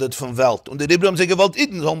abgesundet vom Welt. Und die Rebbe haben sie gewollt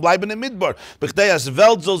iden, sollen bleiben im Midbar. Bechdei as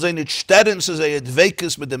Welt soll sie nicht sterren, so sie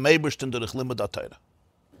dweikes mit dem Ebersten durch Limud HaTorah.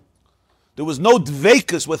 There was no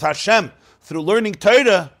dvekus with Hashem through learning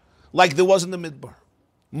Torah like there was in the Midbar.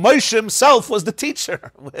 Moshe himself was the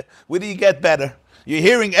teacher. Where do you get better? You're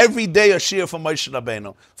hearing every day a shiur from Moshe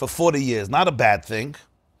Rabbeinu for 40 years. Not a bad thing.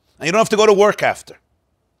 And you don't have to go to work after.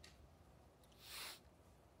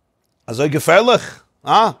 Also gefährlich.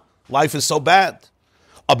 Life is so bad.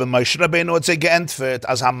 Aber Moshe Rabbeinu hat sich geantwortet,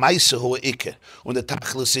 als ha meise hohe Ikke. Und der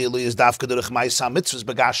Tachlis ist dafke durch meise ha mitzvahs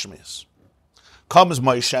begashmias. Comes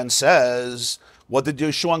Moshe and says, what did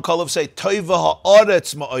Yeshua and Kalev say? Toiva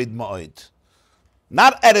ha'aretz ma'od ma'od.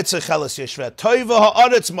 Not eretz echeles yeshvet. Toiva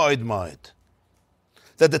ha'aretz ma'od ma'od.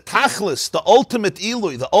 That the tachlis, the ultimate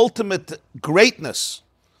ilui, the ultimate greatness,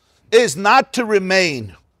 is not to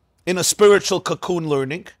remain in a spiritual cocoon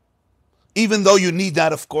learning, even though you need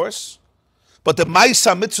that, of course. But the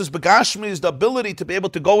ma'isa mitzvahs begashmi is the ability to be able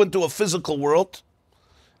to go into a physical world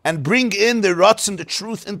and bring in the ruts and the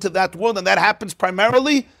truth into that world. And that happens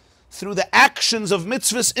primarily through the actions of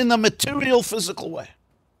mitzvahs in a material, physical way.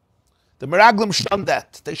 The Meraglim shunned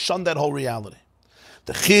that. They shunned that whole reality.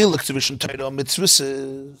 The chiluk tzivishon Torah mitzvahs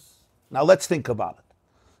is... Now let's think about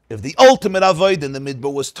it. If the ultimate avodah in the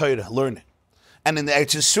midbar was Torah, learning, and in the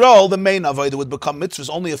Eretz Yisrael, the main avodah would become mitzvahs,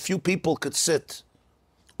 only a few people could sit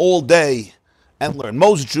all day and learn.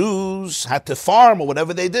 Most Jews had to farm or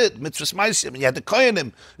whatever they did, mitzvahs ma'asim, and you had to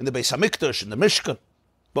koyanim in the Beis HaMikdash, in the Mishkan.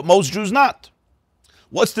 But most Jews not.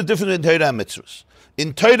 What's the difference in Torah and mitzvahs?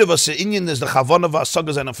 In Torah, was the Inyan is the Chavana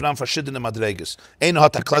v'asaga zijn von verschiedene Madreges. Einer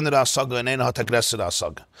hat a kleinere Asaga und einer hat a größere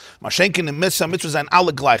Asaga. Maschenken in mitzvahs zijn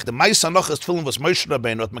alle gleich. Der Meisa noch ist Tfilin, was Moshe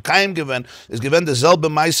Rabbeinu hat mit Chaim gewinnt, ist gewinnt derselbe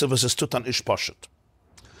Meisa, was es tut an Ish Poshet.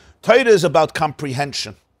 Torah is about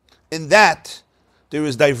comprehension. In that, there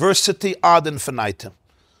is diversity ad infinitum.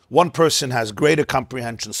 One person has greater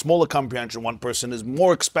comprehension, smaller comprehension. One person is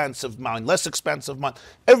more expansive mind, less expansive mind.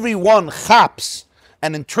 Everyone chaps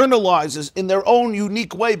and internalizes in their own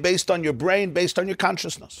unique way based on your brain, based on your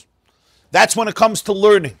consciousness. That's when it comes to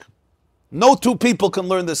learning. No two people can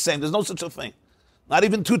learn the same. There's no such a thing. Not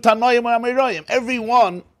even two Tanoim or Amirayim.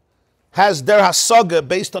 Everyone has their hasaga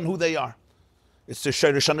based on who they are. It's the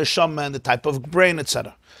Sherish Haneshama and the type of brain,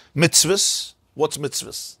 etc. Mitzvahs. What's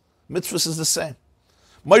mitzvahs? Mitzvahs is the same.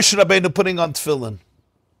 Moshe Rabbeinu putting on tefillin,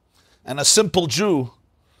 and a simple Jew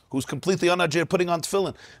who's completely uneducated putting on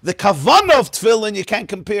tefillin. The kavanah of tefillin you can't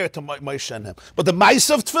compare to Moshe and him. But the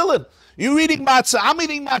ma'aseh of tefillin, you're eating matzah, I'm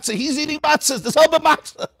eating matzah, he's eating matzah, there's all the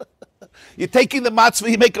matzah. You're taking the matzah,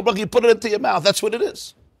 you make a bracha, you put it into your mouth. That's what it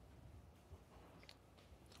is.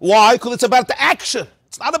 Why? Because it's about the action.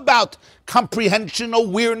 It's not about comprehension,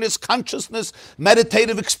 awareness, consciousness,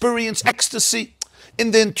 meditative experience, ecstasy.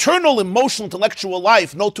 In the internal, emotional, intellectual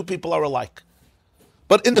life, no two people are alike.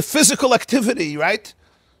 But in the physical activity, right?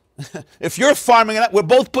 If you're farming, we're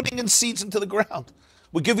both putting in seeds into the ground.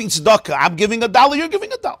 We're giving tzedakah. I'm giving $1, you're giving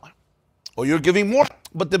 $1. Or you're giving more.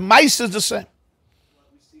 But the mice is the same.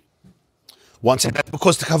 Once again,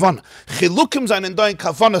 because the kavanah. Chilukim seinen da in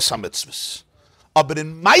kavanah mitzvahs. Aber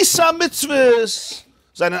in Maisa mitzvahs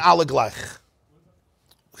seinen alle gleich.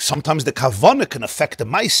 Sometimes the kavanah can affect the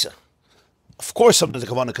Maisa. Of course, sometimes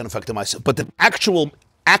the kavanah can affect the Maisa. But the actual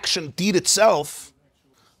action, deed itself.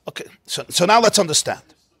 Okay, so now let's understand.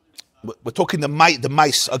 We're talking the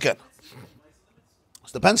mice again.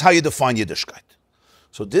 It depends how you define Yiddishkeit.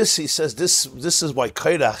 So this, he says, this is why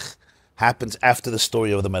Korach happens after the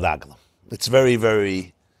story of the Meraglim. It's very,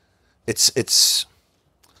 very, it's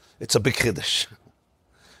a big chiddush.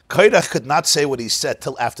 Korach could not say what he said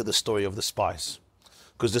till after the story of the spies.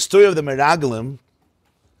 Because the story of the Meraglim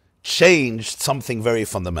changed something very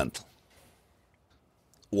fundamental.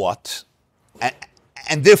 What?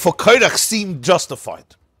 And therefore Korach seemed justified.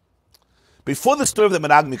 Before the story of the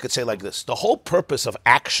Meraglim, you could say like this. The whole purpose of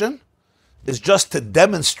action is just to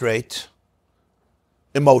demonstrate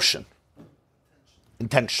emotion,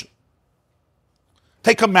 intention.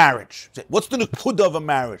 Take a marriage. What's the nekuda of a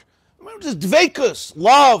marriage? Marriage is dveikus,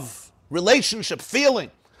 love, relationship, feeling.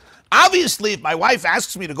 Obviously, if my wife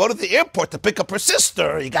asks me to go to the airport to pick up her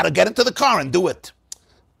sister, you got to get into the car and do it.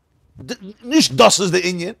 Nicht das is the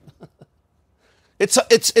Indian. It's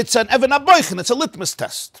an Even HaBoichen, it's a litmus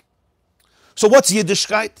test. So what's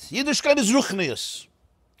Yiddishkeit? Yiddishkeit is Ruchnius.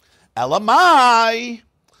 Elamai.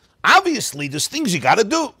 Obviously, there's things you got to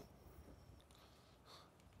do.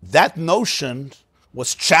 That notion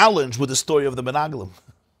was challenged with the story of the Menaglim.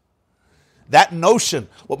 That notion,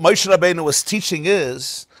 what Moshe Rabbeinu was teaching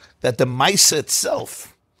is that the Maisa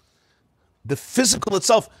itself, the physical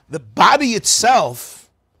itself, the body itself,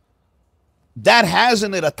 that has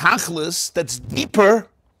in it a tachlis that's deeper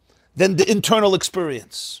than the internal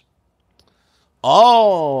experience.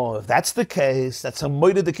 Oh, if that's the case, that's a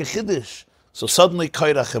moide de Chassidus. So suddenly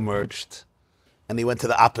Korach emerged, and he went to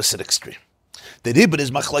the opposite extreme. The Rebbe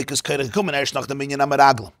is machlekes Korach gekommen erst nach dem Minyan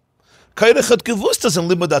HaMeraglim. Korach hat gewusst, dass in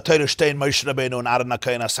Limud HaTorah stehen Moshe Rabbeinu und Aaron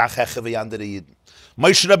HaKohen Asacheche wie andere Jiden.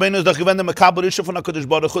 Moshe Rabbeinu ist doch gewähnt der Mekaberische von HaKadosh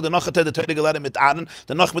Baruch Hu, danach hat der Torah gelehrt mit Aaron,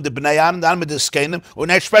 danach mit den Bnei Aaron, dann mit den Skenim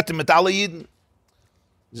und später mit allen Jiden.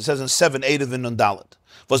 It says in 7, 8 of in Dalet.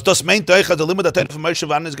 Was das meint euch, als der Limud HaTorah von Moshe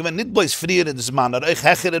Rabbeinu ist gewähnt, nicht bloß früher in das Mann, aber euch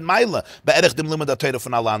hecher in Meile, beerdigt dem Limud HaTorah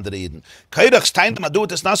von allen anderen Jiden. Korach stein dem Adu,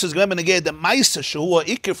 das Nass ist gewähnt, wenn er geht, der Meister, Shehua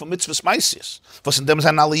Iker von Mitzvahs Meisies, was in dem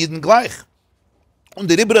sind alle Jiden gleich. Und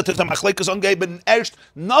die Rebbe hat sich am Achlekes angegeben, erst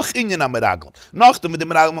nach Inyan HaMeraglim. Nach dem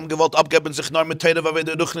Meraglim haben gewollt abgeben, sich nur mit Teire, weil wir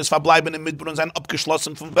der Ruchnis verbleiben im Mitbrunn sein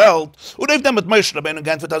abgeschlossen vom Welt. Und auf dem mit Moshe Rabbeinu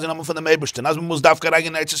gehen, wird das in Namen von dem Ebersten. Also man muss darf gar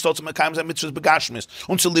eigen Erzes stolz, man kann sein Mitzvahs Begashmis.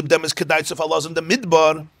 Und so lieb dem ist Kedai zu verlassen, der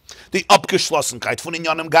Midbar, die Abgeschlossenkeit von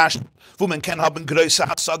Inyan im Gashen, wo man kann haben größer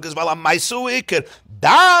Hassages, weil am Meisu Iker.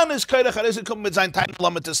 Dann ist Korach gekommen mit seinen Teilen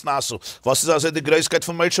Lametes Nasu. Was ist also die Größkeit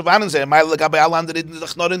von Moshe Rabbeinu? Meile gab bei allen anderen, die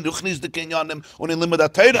sich nur in Ruchnis, die Kinyanim und in Limud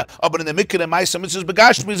HaTorah, aber in der Mikre, der Meister, Mitzvahs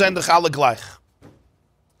Begashmis sind doch alle gleich.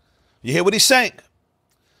 You hear what he's saying?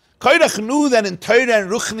 Korach knew that in Torah and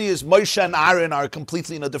Ruchnis, Moshe and Aaron are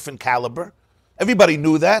completely in a different caliber. Everybody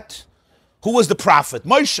knew that. Who was the prophet?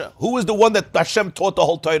 Moshe. Who was the one that Hashem taught the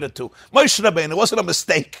whole Torah to? Moshe Rabbeinu. It wasn't a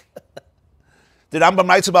mistake. The Rambam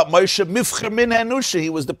writes about Moshe, Mifcher min Enusha. He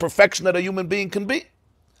was the perfection that a human being can be.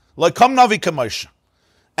 Like Kam Navi Ka Moshe.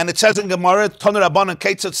 And it says in Gemara, Toner Rabban and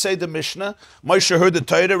Ketzat say the Mishnah, Moshe heard the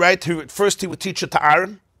Torah, right? First he would teach it to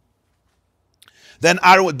Aaron. Then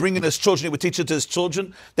Aaron would bring in his children, he would teach it to his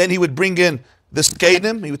children. Then he would bring in the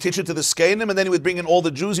Skenim, he would teach it to the Skenim, and then he would bring in all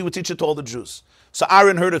the Jews, he would teach it to all the Jews. So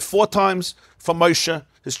Aaron heard it 4 times from Moshe,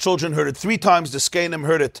 his children heard it 3 times, the Skenim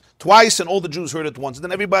heard it twice, and all the Jews heard it once. And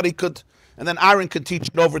then everybody could, and then Aaron could teach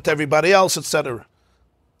it over to everybody else, etc.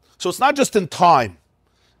 So it's not just in time,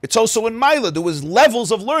 it's also in Maila. There was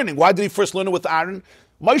levels of learning. Why did he first learn it with Aaron?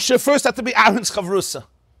 Moshe first had to be Aaron's Chavrusa.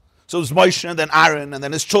 So it was Moshe, and then Aaron, and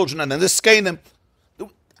then his children, and then the Skenim.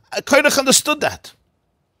 Korach understood that.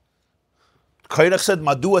 Korach said,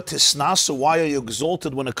 Madua tisnasu, why are you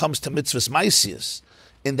exalted when it comes to mitzvahs maisias?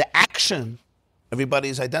 In the action, everybody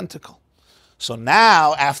is identical. So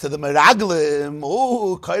now, after the Meraglim,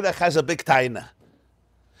 Korach has a big taina.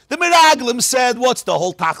 The Meraglim said, what's the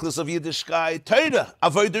whole tachlis of Yiddishkeit? Torah,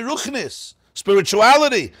 avodah ruchnis,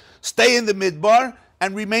 spirituality. Stay in the midbar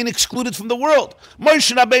and remain excluded from the world.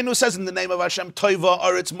 Moshe Rabbeinu says, in the name of Hashem, Toiva,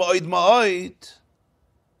 Aretz Ma'od Ma'od.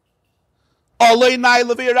 So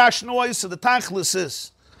the tachlis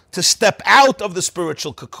is to step out of the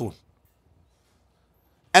spiritual cocoon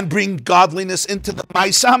and bring godliness into the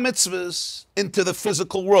Maisa mitzvahs, into the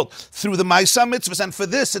physical world, through the Maisa mitzvahs. And for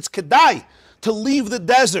this, it's kedai to leave the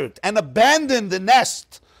desert and abandon the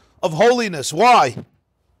nest of holiness. Why?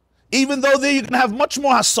 Even though there you're going to have much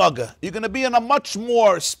more hasaga, you're going to be on a much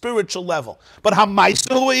more spiritual level. But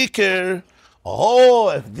hamaisa huikir,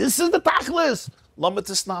 if this is the tachlis,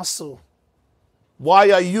 lamatis nasu.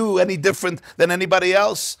 Why are you any different than anybody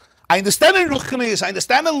else? I understand in Ruchnis, I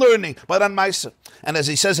understand in learning, but on Maisa. And as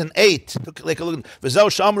he says in 8, like a look, V'zeu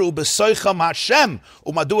shamru b'soicham Hashem,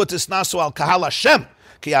 u'madua tisnasu al kahal Hashem,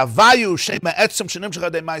 ki avayu shema etzem shenim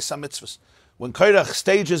shechadei Maisa mitzvahs. When Korach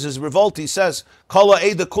stages his revolt, he says, Kala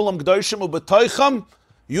eida kulam g'doishim u'b'toicham,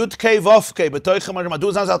 yudkei vofkei, b'toicham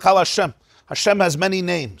madua tisnasu al kahal Hashem. Hashem has many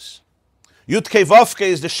names. Yudkei vofkei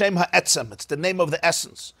is the shem ha'etzem, it's the name of the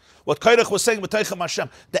essence. What Korach was saying, B'toicham Hashem.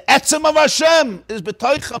 The etzem of Hashem is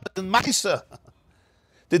B'toicham in Maisa.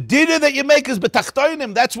 The dira that you make is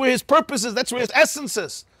B'tachtoinim. That's where his purpose is. That's where his essence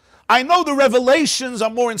is. I know the revelations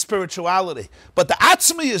are more in spirituality, but the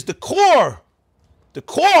atzmi is the core. The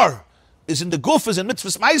core is in the guf, is in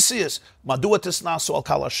mitzvahs maisiyas. Madua tisnasu al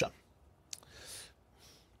kal Hashem.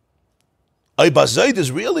 Oibazayid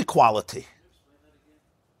is real equality.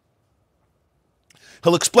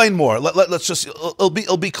 He'll explain more. Let's just,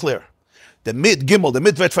 it'll be clear. The mit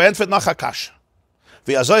wird verantwortet nach Akash.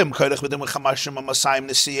 Wie im Korach mit dem Chamashim am Masayim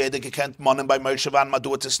Nesiye, der gekannt Mannen bei Moshe waren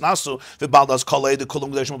Madua Tisnasu, wie bald als Kolede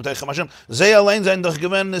Kulum Gdeish mit Chamashim. Sie allein sind doch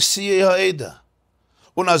gewähnt Nesiye Ha'eda.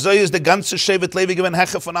 Und also ist der ganze Shevet Levi gewähnt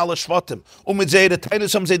Heche von allen Schwatten. Und mit seiner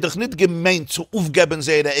Teilus haben sie doch nicht gemeint zu aufgeben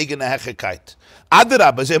ihre eigene Hechigkeit.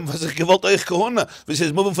 Adrab, sie haben sich gewollt euch gehonnen. Wie sie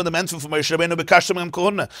es Muben von den Menschen von Moshe Rabbeinu bekascht haben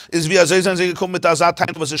gehonnen. Ist wie also sind sie gekommen mit der Saat,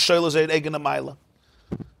 was ist Schöle ihre eigene Meile.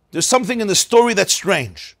 There's something in the story that's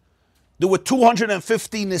strange. There were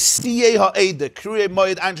 250 Nesiyei Ha'eda, Kriyei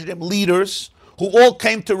Moed Anjim leaders, who all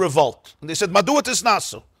came to revolt. And they said, Madua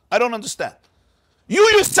Tisnasu. I don't understand. You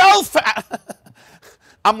yourself...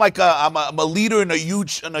 I'm a leader in a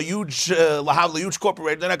huge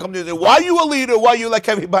corporation. Then I come to you and say, why are you a leader? Why are you like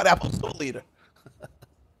everybody else a leader?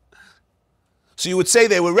 So you would say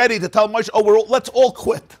they were ready to tell Moshe, let's all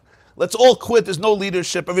quit. Let's all quit. There's no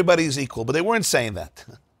leadership. Everybody is equal. But they weren't saying that.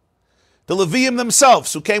 The Levium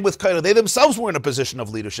themselves, who came with Korach, they themselves were in a position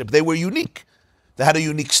of leadership. They were unique. They had a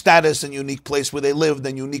unique status and unique place where they lived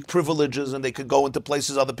and unique privileges, and they could go into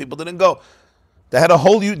places other people didn't go. They had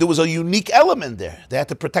there was a unique element there. They had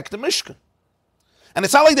to protect the Mishkan. And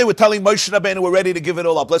it's not like they were telling Moshe Rabbeinu, we're ready to give it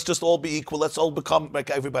all up. Let's just all be equal. Let's all become like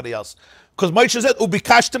everybody else. Because Moshe said,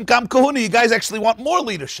 Ubikashtem kam kahuna. You guys actually want more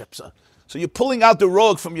leadership. So you're pulling out the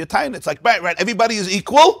rogue from your time. It's like, right, everybody is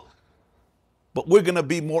equal, but we're going to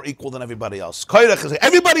be more equal than everybody else. Korach is like,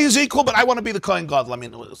 everybody is equal, but I want to be the Kohen Gadol. I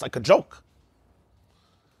mean, it's like a joke.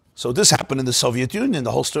 So this happened in the Soviet Union.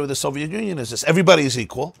 The whole story of the Soviet Union is this. Everybody is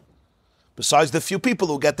equal. Besides the few people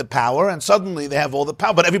who get the power, and suddenly they have all the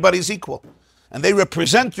power, but everybody's equal. And they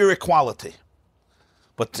represent your equality.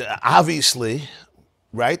 But obviously,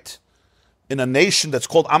 right, in a nation that's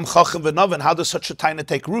called Am Chacham V'Noven, how does such a taina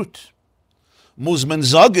take root? Muzmen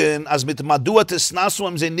sagen, as mit Madua Tisnasu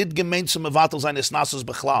haben sie nicht gemeint zu mevatel sein Tisnasus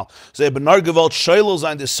bechlal. Sie haben nur gewollt Scheulel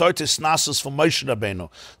sein des Sort Tisnasus von Moshe Rabbeinu.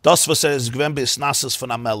 Das, was ist gewähnt bei Tisnasus von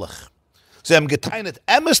Amelech. Sie haben geteinet,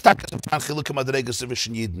 Takas auf Anchiluke Madrege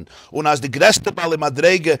zwischen Jiden. Und als die größte Bale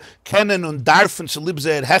Madrege kennen und darfen zu lieb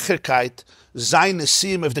seiner Hecherkeit, seine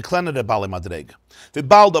Siem auf die kleinere Bale Madrege. Wie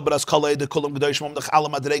bald aber als Kolede Kolum Gdeish, doch alle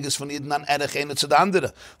Madreges von Jiden an Erech eine zu der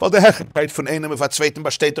andere. Weil die Hecherkeit von einem auf der zweiten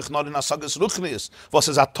besteht doch noch in Asagas Ruchni ist. Was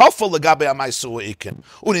ist a Toffel, gabe am Eisu Iken.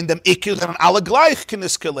 Und in dem Iken sind alle gleich,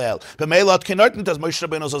 Kinnis Kilel. Bei Mela hat kein Ort, dass Moshe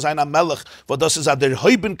Rabbeinu so sein am Melech, weil das ist a der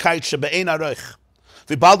Heubenkeit, bei einer Reich.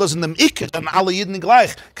 Wie bald das in dem Iker, dann alle Jeden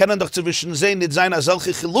gleich, können doch zwischen sehen, nicht sein als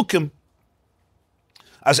solche Chilukim,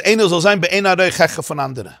 als einer soll sein, bei einer Reicheche von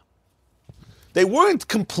anderen. They weren't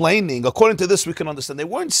complaining, according to this we can understand, they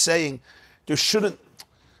weren't saying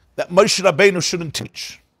that Moshe Rabbeinu shouldn't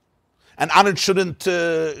teach, and Aaron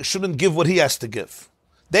shouldn't give what he has to give.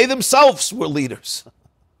 They themselves were leaders.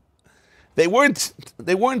 They weren't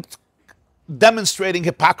demonstrating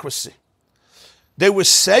hypocrisy. They were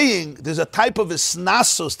saying there's a type of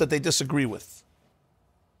isnasos that they disagree with.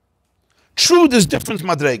 True, there's different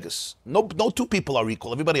madregas. No two people are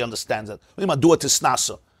equal. Everybody understands that.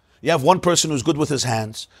 You have one person who's good with his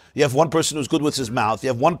hands. You have one person who's good with his mouth. You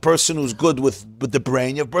have one person who's good with the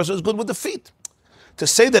brain. You have a person who's good with the feet. To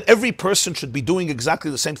say that every person should be doing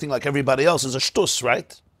exactly the same thing like everybody else is a shtus,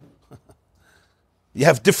 right? You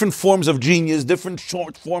have different forms of genius, different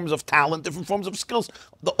forms of talent, different forms of skills.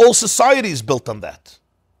 The whole society is built on that.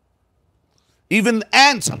 Even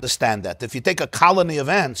ants understand that. If you take a colony of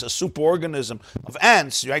ants, a superorganism of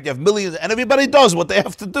ants, right, you have millions, and everybody does what they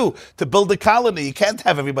have to do to build a colony. You can't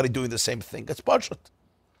have everybody doing the same thing. It's Parshas.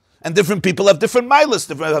 And different people have different milas,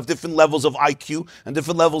 have different levels of IQ and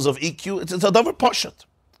different levels of EQ. It's a davar Parshas.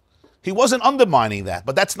 He wasn't undermining that,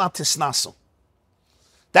 but that's not tisnasu.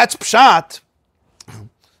 That's pshat.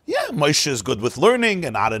 Yeah, Moshe is good with learning,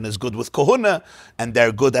 and Aaron is good with kohuna, and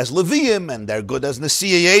they're good as Leviim, and they're good as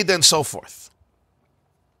Nesiyei, and so forth.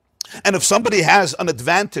 And if somebody has an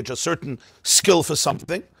advantage, a certain skill for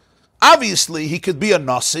something, obviously he could be a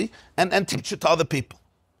Nasi and teach it to other people.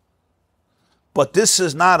 But this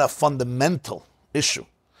is not a fundamental issue.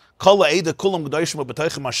 Because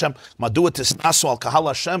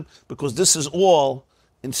this is all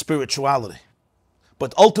in spirituality.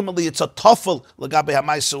 But ultimately, it's a tafel l'gabe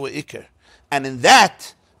ha'maisu iker, and in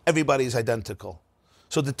that everybody is identical.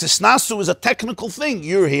 So the tisnasu is a technical thing.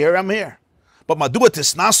 You're here, I'm here. But madua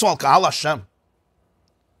tisnasu al kahal Hashem.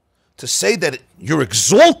 To say that you're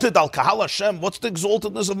exalted al kahal Hashem, what's the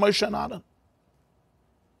exaltedness of Moshe and Aaron?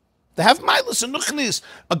 They have mailas and nuchnis.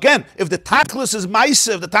 Again, if the tachlis is maise,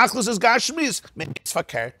 if the tachlis is gashmis, maybe it's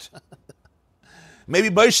fakert. Maybe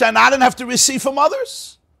Moshe and Aaron have to receive from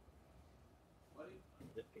others.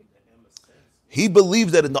 He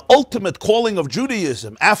believed that in the ultimate calling of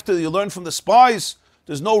Judaism, after you learn from the spies,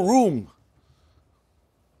 there's no room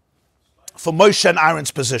for Moshe and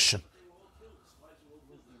Aaron's position.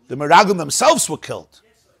 The Meraglim themselves were killed.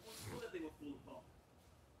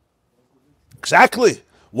 Exactly.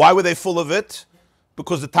 Why were they full of it?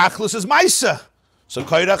 Because the Tachlis is Maisa. So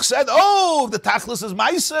Korach said, oh, the Tachlis is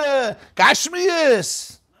Maisa,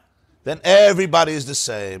 Gashmius. Then everybody is the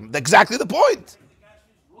same. Exactly the point.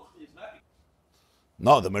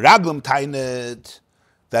 No, the Meraglim tained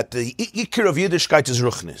that the Iker of Yiddishkeit is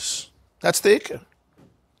Ruchnis. That's the Iker.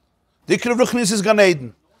 The Iker of Ruchnis is Gan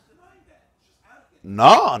Eden.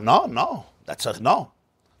 No. That's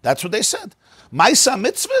what they said. Maisa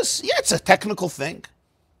mitzvahs, yeah, it's a technical thing.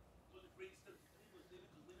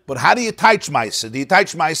 But how do you teach Maisa? Do you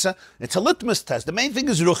teach Maisa? It's a litmus test. The main thing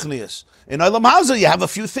is Ruchnius. In Olam Hazeh, you have a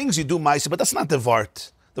few things you do Maisa, but that's not the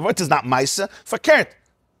Vart. The Vart is not Maisa. Fakert.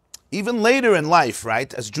 Even later in life,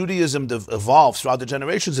 right, as Judaism evolves throughout the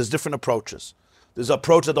generations, there's different approaches. There's an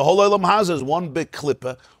approach that the whole Olam Hazeh is one big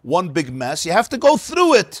klippa, one big mess. You have to go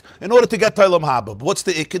through it in order to get to Olam Haba. But what's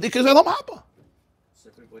the Iker? The Iker is Olam Haba. So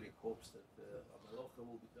everybody hopes that Amalocha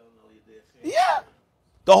will be done al Yidei. Yeah.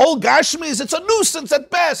 The whole Gashmi is, it's a nuisance at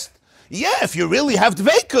best. Yeah, if you really have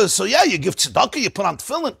dveikas, so yeah, you give tzedakah, you put on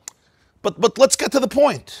tefillin. But let's get to the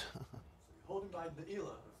point. Holding by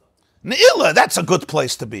Ne'ilah. Ne'ilah, that's a good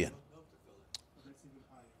place to be in.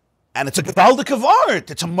 And it's a Gevaldik of art.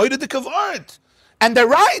 It's a Moededik of art. And they're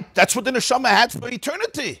right. That's what the Neshama had for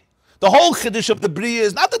eternity. The whole Chiddush of the Bria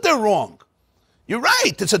is not that they're wrong. You're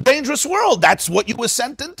right. It's a dangerous world. That's what you were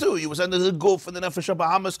sent into. You were sent into the Guf and the Nefesh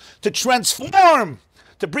Bahamas to transform,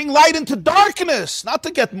 to bring light into darkness, not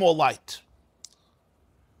to get more light.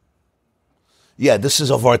 Yeah, this is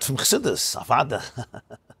a word from Chassidus, Avada.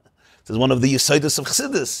 This is one of the Yisaidus of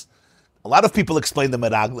Chassidus. A lot of people explain the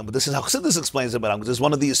Meraglim, but this is how Chassidus explains the Meraglim. This is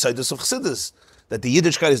one of the Yisaidus of Chassidus, that the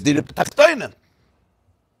Yiddishkeit is Dirib Taktoinen.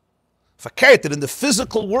 Fakert, that in the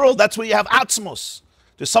physical world, that's where you have Atzmos.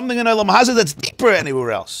 There's something in Olam Hazeh that's deeper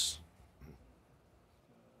anywhere else.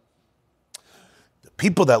 The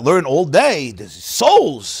people that learn all day, the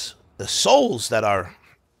souls that are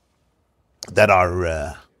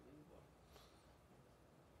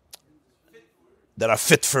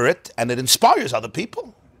fit for it, and it inspires other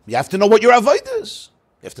people. You have to know what your avodah is.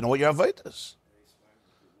 But isn't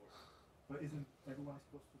everyone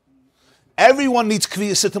supposed to be... Everyone needs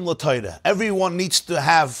Kviyas Sitim L'Torah. Everyone needs to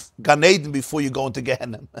have Gan Eden before you go into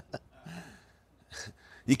Gehenna.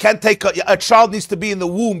 You can't take a child needs to be in the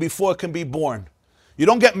womb before it can be born. You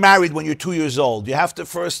don't get married when you're 2 years old. You have to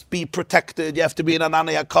first be protected. You have to be in an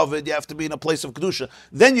Anaya covered. You have to be in a place of Kedusha.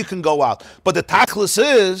 Then you can go out. But the tachlis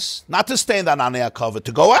is not to stay in that Anaya covered,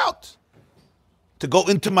 to go out. To go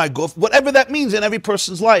into my guf, whatever that means in every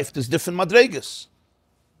person's life. There's different madregas.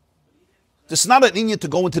 This is not an inyan to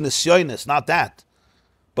go into nisyonis, it's not that.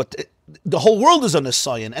 But the whole world is a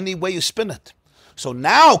nisyon, any way you spin it. So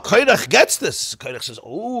now Korach gets this. Korach says,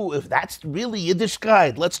 oh, if that's really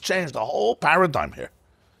Yiddishkeit, let's change the whole paradigm here.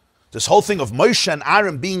 This whole thing of Moshe and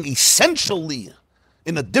Aaron being essentially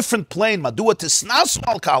in a different plane, Madua tisnasu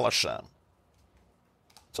al kal Hashem.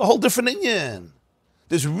 It's a whole different inyan.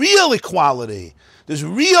 There's real equality. There's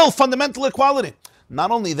real fundamental equality.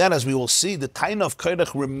 Not only that, as we will see, the taina of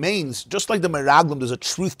Korach remains, just like the Meraglim, there's a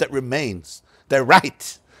truth that remains. They're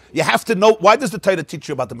right. You have to know, why does the Torah teach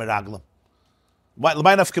you about the Meraglim? Why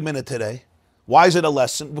nafka today? Why is it a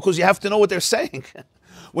lesson? Because you have to know what they're saying.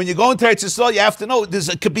 When you go into Eretz Yisrael, you have to know,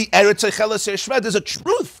 it could be Eretz Echeles Yeshved, there's a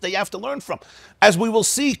truth that you have to learn from. As we will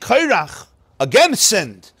see, Korach, again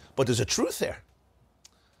sinned, but there's a truth there.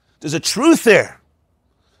 There's a truth there.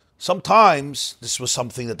 Sometimes, this was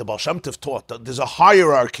something that the Baal Shem Tov taught, that there's a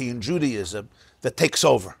hierarchy in Judaism that takes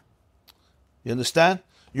over. You understand?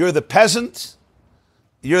 You're the peasant,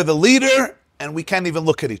 you're the leader, and we can't even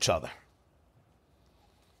look at each other.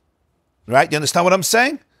 Right? You understand what I'm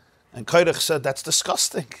saying? And Korach said, that's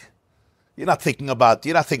disgusting. You're not thinking about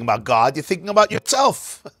God, you're thinking about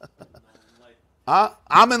yourself. Huh?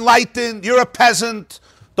 I'm enlightened, you're a peasant,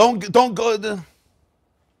 don't go...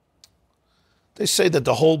 They say that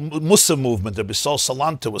the whole Musa movement, the Bisol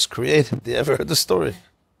Salanta, was created. You ever heard the story?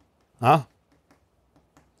 Huh?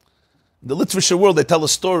 In the Litvisher world, they tell a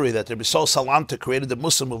story that the Bisol Salanta created the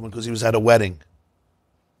Musa movement because he was at a wedding.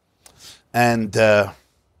 And there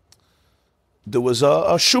was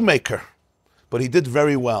a shoemaker, but he did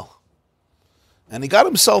very well. And he got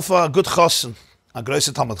himself a good chassan, a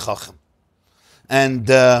große Talmid Chacham. And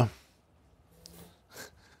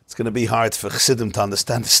it's going to be hard for Chassidim to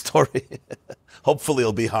understand the story. Hopefully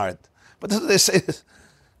it'll be hard. But that's what they say.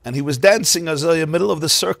 And he was dancing as in the middle of the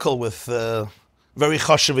circle with very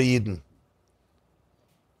chashuv Yidden.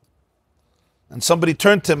 And somebody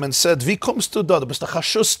turned to him and said, "Wie kommst du da? Du bist a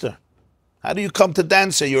chashuster. How do you come to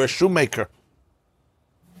dance here? You're a shoemaker."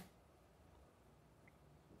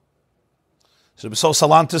 So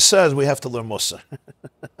Salantis says we have to learn Musar.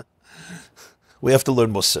 We have to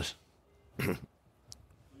learn Musar.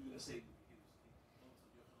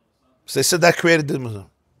 So they said that created the Musar.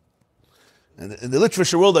 And in the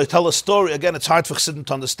literature world, they tell a story. Again, it's hard for Chassidim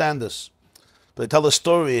to understand this. But they tell a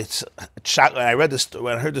story. It shocked, when I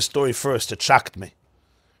heard the story first, it shocked me.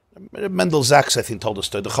 Mendel Zaks, I think, told the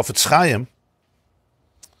story. The Chafetz Chaim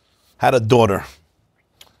had a daughter.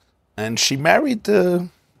 And she married,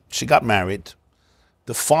 she got married.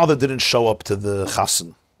 The father didn't show up to the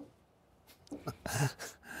chassan.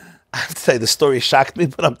 I have to say, the story shocked me,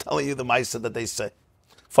 but I'm telling you the ma'aseh that they say.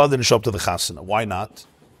 Father didn't show up to the chassan. Why not?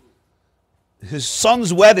 His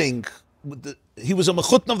son's wedding, he was a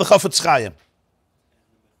mechutn of the Chafetz Chaim.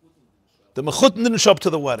 The mechutn didn't show up to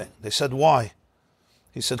the wedding. They said, why?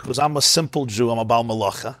 He said, because I'm a simple Jew, I'm a Baal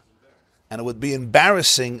Malacha, and it would be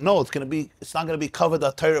embarrassing. No, it's not going to be covered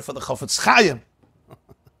a Torah for the Chafetz Chaim.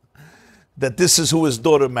 That this is who his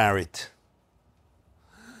daughter married.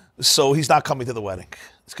 So he's not coming to the wedding.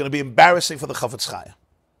 It's going to be embarrassing for the Chafetz Chaim.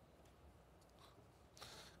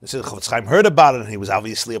 They said the Chafetz Chaim heard about it and he was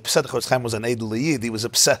obviously upset. The Chafetz Chaim was an Eidul Yid, he was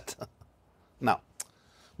upset. Now,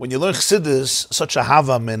 when you learn Chassidus, such a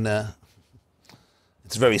Havam,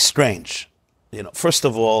 it's very strange. You know, first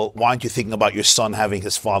of all, why aren't you thinking about your son having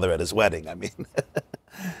his father at his wedding? I mean,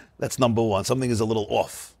 that's number one. Something is a little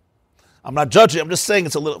off. I'm not judging, I'm just saying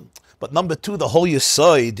it's a little... But number two, the whole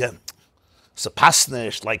Yesod, it's a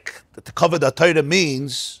pasnish, like to cover the Torah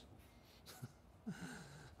means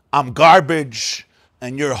I'm garbage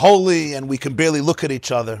and you're holy and we can barely look at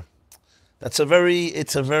each other. It's very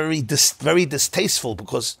distasteful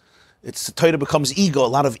because the Torah becomes ego, a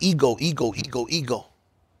lot of ego.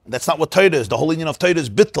 And that's not what Torah is. The whole union of Torah is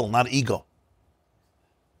bittul, not ego.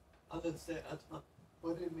 What do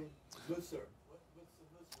you mean, Musar?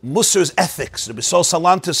 Musar is ethics. Rabbi Sol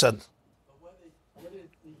Salanta said.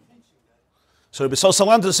 So Rabbi Sol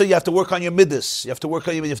Salanta said you have to work on your midas. You have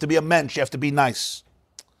to be a mensch. You have to be nice.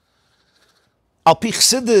 Al pi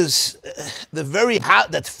Chassidus,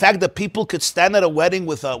 that fact that people could stand at a wedding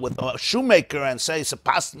with a shoemaker and say, "It's a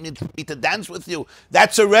pass me to dance with you,"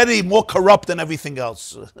 that's already more corrupt than everything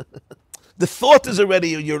else. The thought is already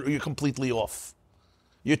you're completely off.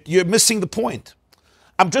 You're missing the point.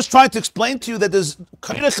 I'm just trying to explain to you that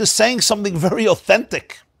Korach is saying something very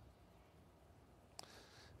authentic.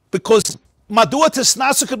 Because Madua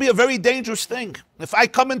Tisnasa could be a very dangerous thing. If I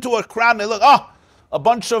come into a crowd and they look, a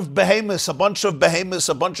bunch of behemoths, a bunch of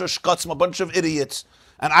shkotzim, a bunch of idiots,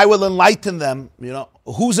 and I will enlighten them,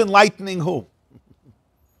 who's enlightening who?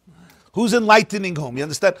 Who's enlightening whom? You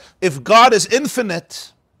understand? If God is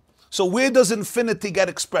infinite, so where does infinity get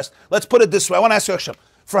expressed? Let's put it this way. I want to ask you, Hashem.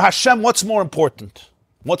 For Hashem, what's more important?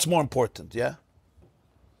 What's more important, yeah?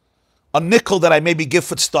 A nickel that I maybe give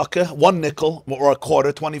for tzedakah, 1 nickel, or a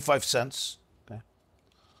quarter, 25 cents. Okay.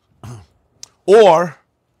 Or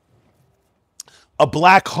a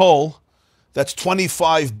black hole that's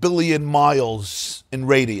 25 billion miles in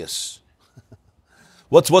radius.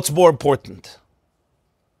 What's more important?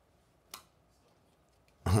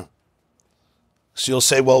 So you'll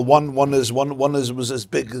say, well, one was as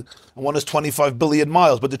big, and one is 25 billion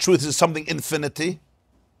miles. But the truth is something infinity.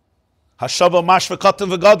 Hashava mashva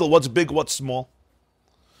katan v'gadol. What's big, what's small?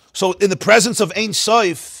 So in the presence of Ein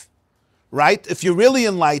Sof, right? If you're really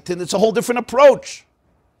enlightened, it's a whole different approach.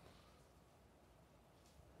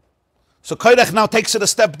 So Korach now takes it a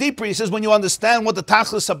step deeper. He says, when you understand what the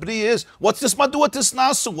Tachlis Sabri is, what's this Madua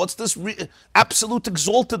Tisnasu? What's this absolute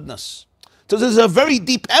exaltedness? So there's a very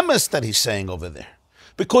deep emes that he's saying over there.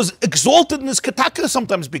 Because exaltedness can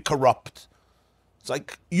sometimes be corrupt. It's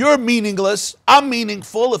like, you're meaningless, I'm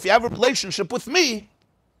meaningful. If you have a relationship with me,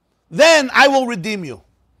 then I will redeem you.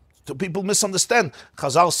 So people misunderstand.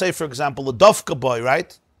 Chazal say, for example, a dovka boy,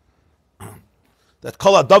 right? That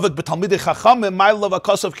kol ha-davek b'talmidei chachamim ma'il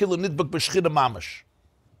v'akasav kilu nidbek b'shchina mamash.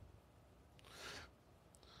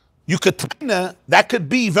 That could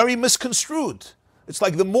be very misconstrued. It's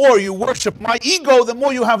like the more you worship my ego, the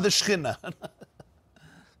more you have the shchina.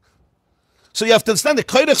 So you have to understand the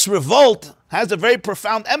Korach's revolt has a very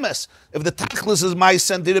profound emes. If the tachlis is my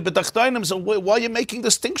sendiri b'tachtainim, so why are you making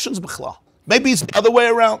distinctions b'chla? Maybe it's the other way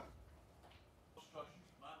around.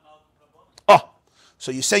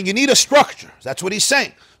 So you're saying you need a structure. That's what he's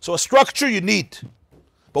saying. So a structure you need.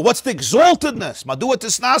 But what's the exaltedness? Madua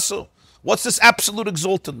tisnasu. What's this absolute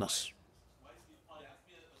exaltedness?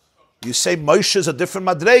 You say Moshe is a different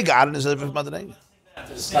madrega, Aaron is a different madrega.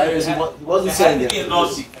 He wasn't saying it. It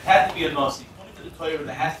had to be a Nasi. According to the Torah,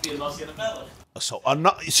 there has to be a Nasi and a Melech.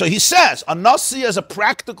 So he says, a Nasi as a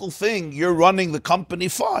practical thing, you're running the company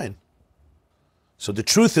fine. So the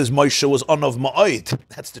truth is Moshe was Anav Ma'od.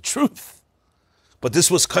 That's the truth. But this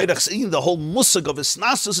was Korach's the whole musig of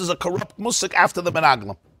Isnasus is a corrupt musig after the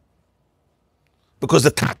Menaglim. Because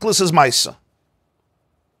the Taklis is Maisa.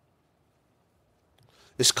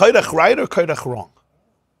 Is Korach right or Korach wrong?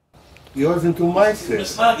 He wasn't too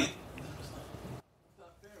Meiser.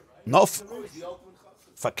 No,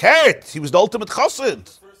 Fakert. He was the ultimate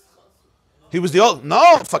chassid. He was the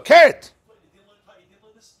no Fakert.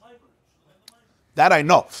 That I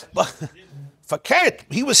know, but Fakert.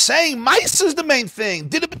 He was saying Maisa is the main thing.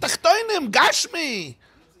 Did it betachtoinim Gashmi.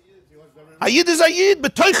 Ayid is Ayid.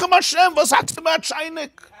 Betoichem Hashem. Was sagst du mit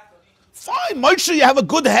Scheinik? Fine, Moshe, you have a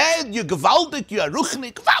good head. You're gewaldig. You're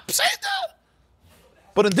ruchnik.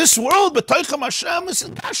 But in this world, Betoichem Hashem is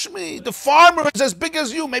in Gashmi. The farmer is as big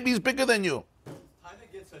as you. Maybe he's bigger than you.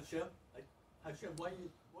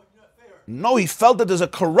 No, he felt that there's a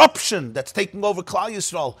corruption that's taking over Klal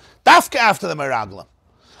Yisrael. Dafka after the Meraglim.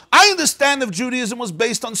 I understand if Judaism was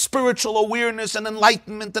based on spiritual awareness and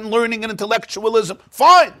enlightenment and learning and intellectualism.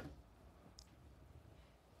 Fine.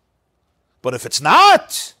 But if it's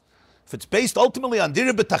not, if it's based ultimately on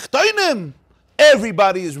Dir B'Tachtoinim,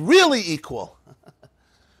 everybody is really equal.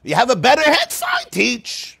 You have a better head, fine,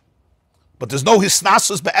 teach. But there's no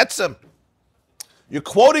Hisnasus Be'etzem. You're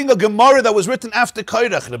quoting a Gemara that was written after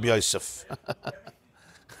Korach, Rabbi Yosef.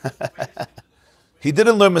 He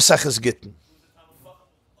didn't learn Maseches Gittin.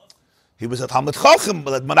 He was a Talmid Chacham,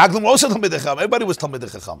 but Meraglim was a Talmid Chacham. Everybody was Talmid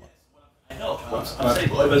Chacham. I know. I'm saying,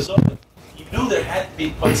 you knew there had to be.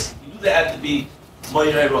 You knew there had to be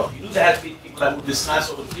Moirei Roch. You knew there had to be people that would discuss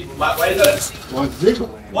over the people. Why is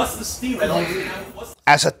that? What's the steam?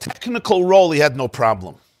 As a technical role, he had no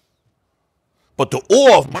problem. But the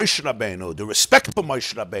awe of Moshe Rabbeinu, the respect for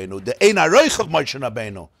Moshe Rabbeinu, the Ein Aroich of Moshe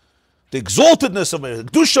Rabbeinu, the exaltedness of the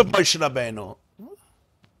Dush of Moshe Rabbeinu.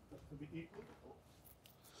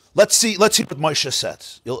 Let's see what Moshe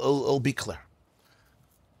says. It'll be clear.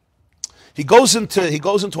 He goes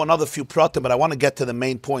into another few pratim, but I want to get to the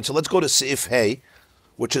main point. So let's go to Seif Hey,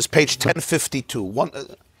 which is page 1052.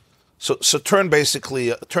 So turn basically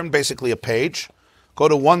a page. Go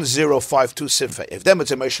to 1052 Seif Hey. If them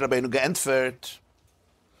it's a Moshe Rabbeinu geentfert.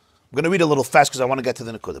 I'm going to read a little fast because I want to get to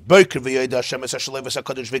the Nekuda. Boiker v'yoyda Hashem es hashalev es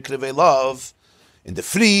hakadosh v'ikre v'elav. In the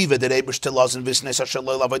free v'derei b'shtelaz and v'snes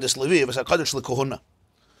hashalev avodas levi v'es hakadosh l'kohuna.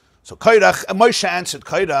 So Korach, Moshe answered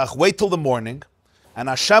Korach, wait till the morning, and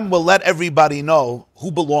Hashem will let everybody know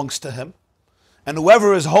who belongs to him, and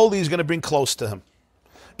whoever is holy is going to bring close to him.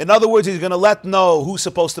 In other words, he's going to let know who's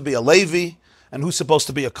supposed to be a Levi and who's supposed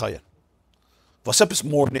to be a Kohen. Vasep is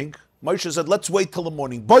morning. Moshe said, let's wait till the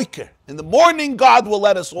morning. Boiker. In the morning, God will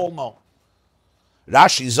let us all know.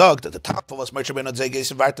 Rashi sagt, at the top of us, Moshe Rabbeinu zei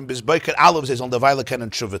geisen warten bis Boiker, alle sie sollen der Weile kennen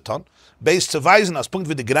Tshuveton. Beis zu weisen, als Punkt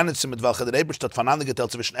wie die Grenze, mit welcher der Eberstadt voneinander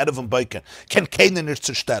geteilt zwischen Erev und Boiker, kann keiner nicht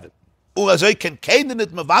zerstören. Und also kann keiner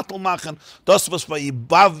nicht mehr Wattel machen, das was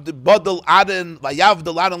Bodel Aren,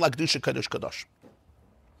 Vayavdel Aren, like Dusha Kadosh Kadosh.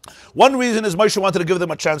 One reason is Moshe wanted to give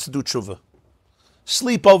them a chance to do tshuva.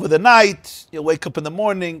 Sleep over the night, you'll wake up in the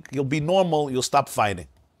morning, you'll be normal, you'll stop fighting.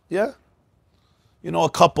 Yeah? You know, a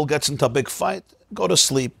couple gets into a big fight, go to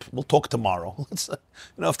sleep, we'll talk tomorrow. You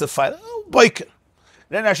don't have to fight. Oh, boiker.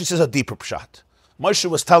 Then actually says a deeper pshat. Moshe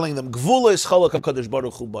was telling them, Gvula is chalak HaKadosh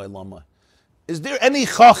Baruch Hu ba'ilama. Is there any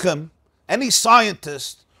chacham, any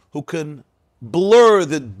scientist who can blur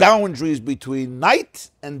the boundaries between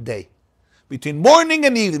night and day? Between morning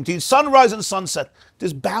and evening, between sunrise and sunset.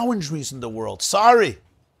 There's boundaries in the world. Sorry.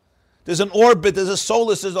 There's an orbit, there's a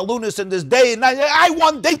solus, there's a lunar, and there's day and night. I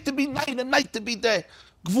want day to be night and night to be day.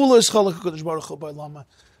 There's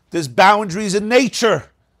boundaries in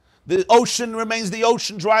nature. The ocean remains the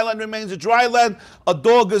ocean, dry land remains a dry land. A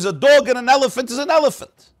dog is a dog, and an elephant is an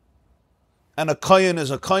elephant. And a Kohen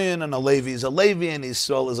is a Kohen, and a Levi is a Levi, and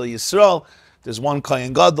Yisrael is a Yisrael. There's one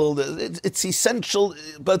Kohen Gadol. It's essential,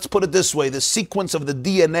 but let's put it this way. The sequence of the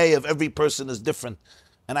DNA of every person is different.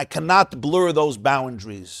 And I cannot blur those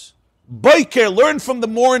boundaries. Boiker, learn from the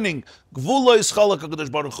morning. Gvula is chalak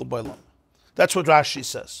HaKadosh Baruch Hu ba'olam. That's what Rashi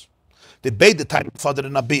says. They bade the time Vater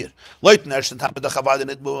in Abir. Leuten erst haben der Chavade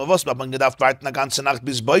nicht mehr was, aber man gedacht warten eine ganze Nacht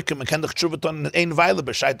bis Boiker. Man kann doch Tshuvaton in eine Weile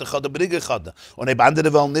bescheid der Chade Brigge Chade. Und die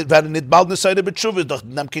anderen werden nicht bald eine Seite mit Tshuva, doch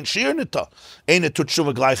nehmen kein Schier nicht da. Eine tut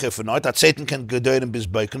Tshuva gleich für heute, hat Zeiten kann gedauern bis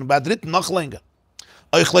Boiker und bei der dritten noch länger.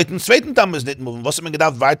 Euch leuten zweiten Tamuz nicht mehr. Was hat man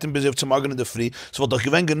gedacht warten bis auf zum Morgen in der Früh? Es wird doch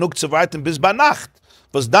gewinn genug zu warten bis bei Nacht.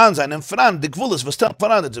 was dann sein in Fran, die Gwulis, was dann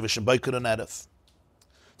Fran, zwischen Beiker und Erev.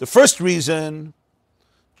 The first reason,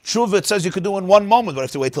 Tshuva, it says you could do in one moment, but you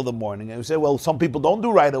have to wait till the morning. And you say, well, some people don't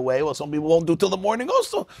do right away, well, some people won't do till the morning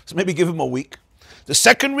also, so maybe give him a week. The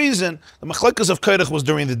second reason, the Machlekas of Korach was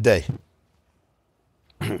during the day.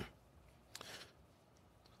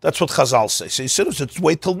 That's what Chazal say. So you said, just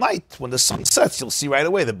wait till night. When the sun sets, you'll see right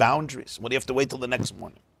away the boundaries. What do you have to wait till the next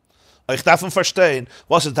morning? Ich darf verstehen,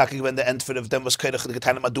 was ist eigentlich, wenn der Entfer of dem, was Korach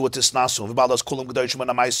getan hat, du es nasu, wie bald das Kulam gedeutscht, wenn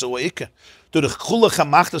am so ikke. Durch Kulam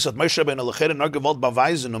macht es, hat Moshe Rabbeinu Lecheren nur gewollt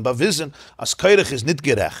beweisen und bewiesen, als Korach ist nicht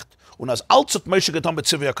gerecht. Und als alles hat Moshe getan bei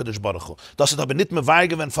Zivya Kadosh Baruch Hu. Das hat aber nicht mehr wahr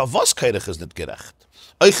gewesen, für was Korach ist nicht gerecht.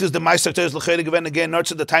 Euch ist der Meister Teres Lecheren gewesen, gehen nur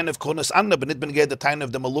zu der Teine of Kunis an, aber nicht mehr der Teine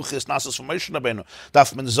of der Maluch ist nasus von Moshe Rabbeinu.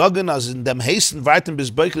 Darf man sagen, als in dem heißen Warten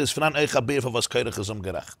bis Beukel ist von an euch abir, für was Korach ist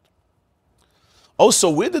gerecht.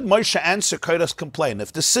 Also, where did Moshe answer Korach's complaint?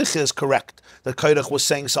 If the Sicha is correct, that Korach was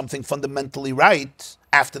saying something fundamentally right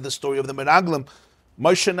after the story of the Meraglim,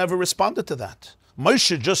 Moshe never responded to that.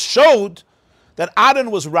 Moshe just showed that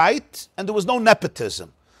Aaron was right and there was no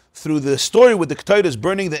nepotism. Through the story with the Ketores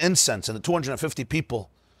burning the incense and the 250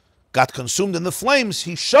 people got consumed in the flames,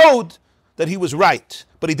 he showed that he was right.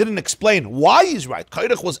 But he didn't explain why he's right.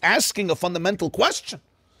 Korach was asking a fundamental question.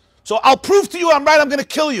 So I'll prove to you I'm right, I'm going to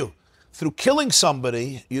kill you. Through killing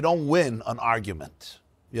somebody, you don't win an argument.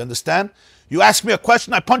 You understand? You ask me a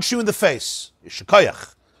question, I punch you in the face.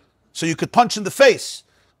 Yiddishkeit. So you could punch in the face,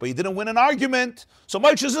 but you didn't win an argument. So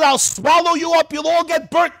Moshe says, I'll swallow you up, you'll all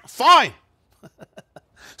get burnt. Fine.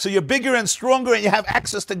 So you're bigger and stronger and you have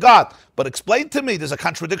access to God. But explain to me, there's a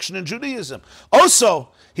contradiction in Judaism. Also,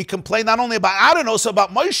 he complained not only about Aaron, also about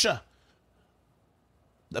Moshe.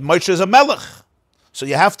 That Moshe is a melech. So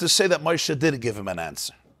you have to say that Moshe did give him an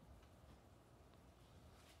answer.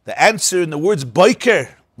 The answer in the words Boiker,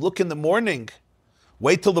 look in the morning,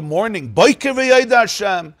 wait till the morning. Boiker v'yayda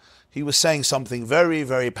Hashem. He was saying something very,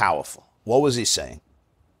 very powerful. What was he saying?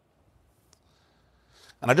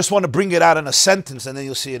 And I just want to bring it out in a sentence and then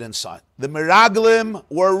you'll see it inside. The Meraglim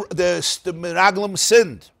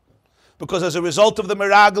sinned. Because as a result of the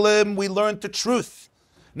Meraglim, we learned the truth.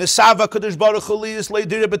 Nesava Kadosh Baruch Hu liyis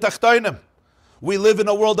leidira b'tachtonim. We live in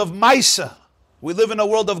a world of Maisa. We live in a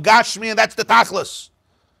world of Gashmi, and that's the Tachlis.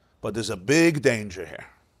 But there's a big danger here.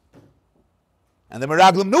 And the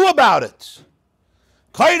Meraglim knew about it.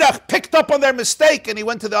 Korach picked up on their mistake and he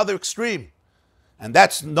went to the other extreme. And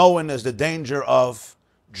that's known as the danger of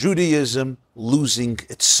Judaism losing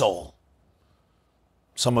its soul.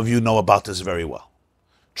 Some of you know about this very well.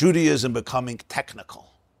 Judaism becoming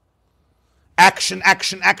technical. Action,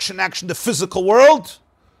 action, action, action, the physical world.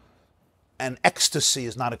 And ecstasy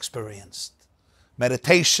is not experienced.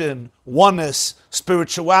 Meditation, oneness,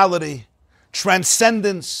 spirituality,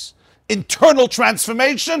 transcendence, internal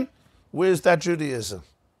transformation. Where's that Judaism?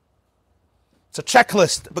 It's a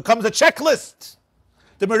checklist. It becomes a checklist.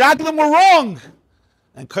 The Meraglim were wrong.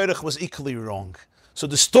 And Korach was equally wrong. So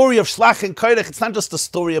the story of Shlach and Korach, it's not just a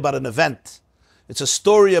story about an event. It's a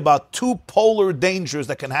story about two polar dangers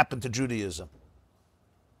that can happen to Judaism.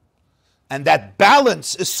 And that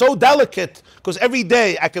balance is so delicate because every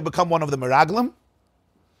day I could become one of the Meraglim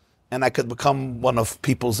and I could become one of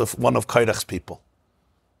Korach's people.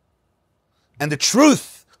 And the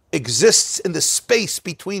truth exists in the space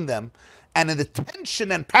between them and in the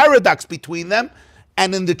tension and paradox between them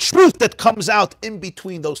and in the truth that comes out in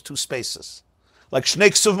between those two spaces. Like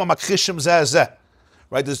Shnei Ksuvim Makchishim Zeh Zeh.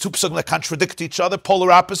 Right, there's two psukim that contradict each other,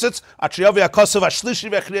 polar opposites.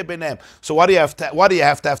 So why do you have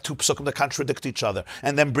to have two psukim that contradict each other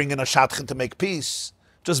and then bring in a shadchan to make peace?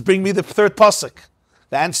 Just bring me the third pasuk.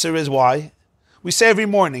 The answer is why. We say every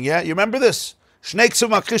morning, yeah? You remember this?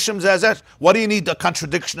 What do you need a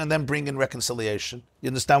contradiction and then bring in reconciliation? You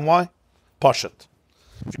understand why? Pashat.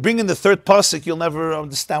 If you bring in the third pasuk, you'll never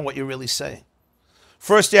understand what you're really saying.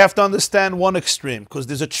 First, you have to understand one extreme because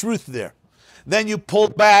there's a truth there. Then you pull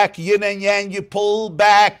back, yin and yang, you pull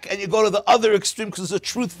back, and you go to the other extreme because there's a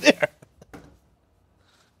truth there.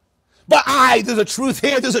 But there's a truth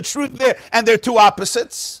here, there's a truth there, and they're two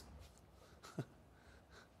opposites.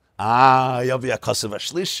 Yavi akasav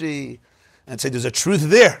ashlishi, and say there's a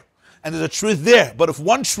truth there, and there's a truth there. But if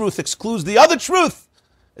one truth excludes the other truth,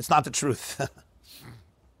 it's not the truth.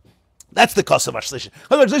 That's the kasav ashlishi.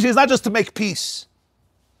 Kasav ashlishi is not just to make peace.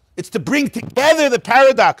 It's to bring together the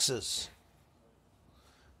paradoxes.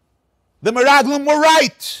 The Meraglim were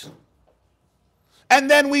right. And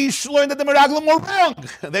then we learned that the Meraglim were wrong.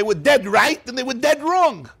 They were dead right and they were dead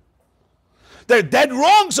wrong. They're dead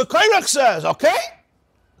wrong, so Korach says, okay?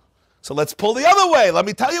 So let's pull the other way. Let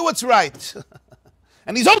me tell you what's right.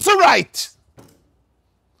 And he's also right.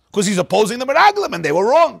 because he's opposing the Meraglim, and they were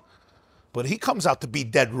wrong. But he comes out to be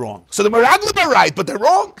dead wrong. So the Meraglim are right, but they're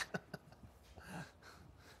wrong.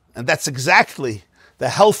 And that's exactly the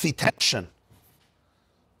healthy tension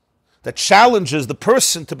that challenges the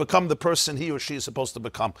person to become the person he or she is supposed to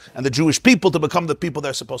become, and the Jewish people to become the people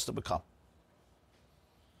they're supposed to become.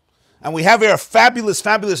 And we have here a fabulous,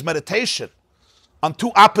 fabulous meditation on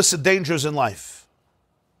two opposite dangers in life.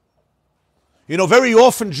 You know, very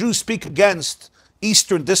often Jews speak against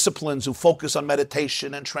Eastern disciplines who focus on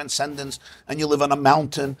meditation and transcendence, and you live on a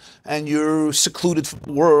mountain, and you're secluded from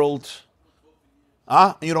the world,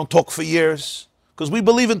 and you don't talk for years, because we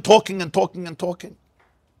believe in talking and talking and talking.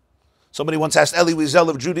 Somebody once asked Eli Wiesel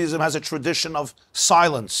if Judaism has a tradition of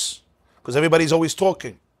silence, because everybody's always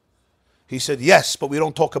talking. He said, yes, but we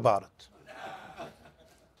don't talk about it.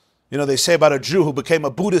 You know, they say about a Jew who became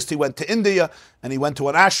a Buddhist, he went to India, and he went to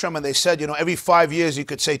an ashram, and they said, you know, every 5 years you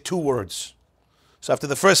could say 2 words. So after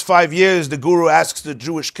the first 5 years, the guru asks the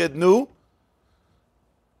Jewish kid, "Nu,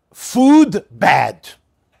 food bad."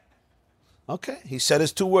 Okay, he said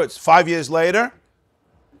his 2 words. 5 years later,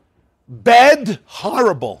 bed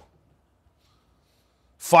horrible.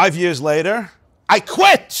 5 years later, I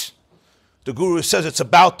quit. The guru says it's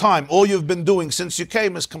about time. All you've been doing since you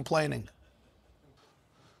came is complaining.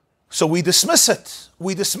 So we dismiss it.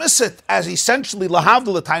 We dismiss it as essentially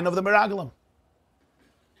lahavdil, the time of the Meraglim.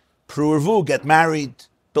 Pru'ervu, get married,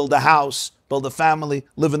 build a house, build a family,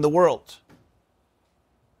 live in the world.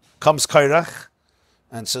 Comes Korach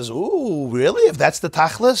and says, ooh, really? If that's the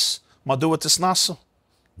tachlis, madu it tisnasu.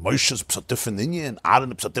 Moshe's a different Indian,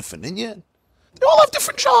 Aaron is a different Indian. They all have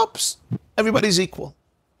different jobs. Everybody's equal.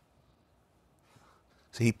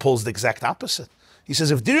 So he pulls the exact opposite. He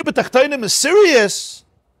says, if Dira B'Tachtainim is serious,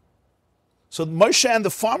 so Moshe and the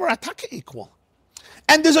farmer are taka equal.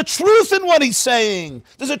 And there's a truth in what he's saying.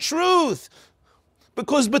 There's a truth.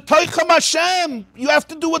 Because B'Toicham Hashem, you have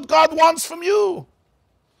to do what God wants from you.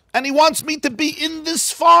 And he wants me to be in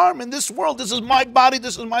this farm, in this world. This is my body,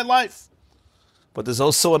 this is my life. But there's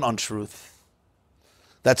also an untruth.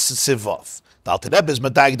 That's the Sivov. The Alter Rebbe is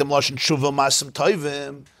medayik dem lashon tshuva masim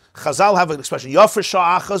tovim. Chazal have an expression, Yofer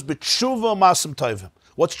sha'achas b'tshuva masim tovim.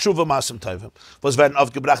 What's tshuva masim tovim? Was werden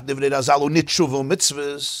aufgebracht divrei Razal und nicht tshuva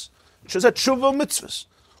mitzvahs. She said tshuva mitzvahs.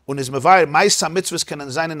 Und es mevair, meisa mitzvahs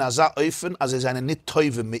können seine Nazal öffnen, als seine nicht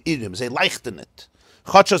tovim meirim. Sie leichten nicht.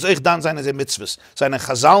 Chotschas euch dann seine mitzvahs. Seine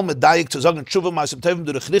Chazal medayik zu sagen, tshuva masim tovim,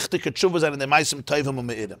 durch richtige tshuva seine de meisim tovim und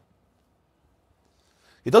meirim.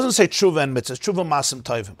 He doesn't say tshuva and mitzvahs, tshuva masim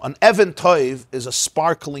tovim. An even tov is a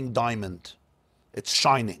sparkling diamond. It's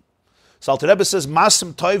shining. So Alter Rebbe says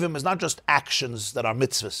masim tovim is not just actions that are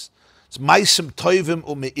mitzvahs. It's maisim tovim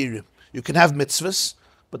u'meirim. You can have mitzvahs,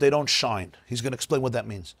 but they don't shine. He's going to explain what that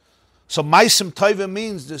means. So maisim tovim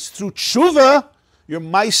means this through tshuva, your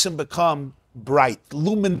maisim become bright,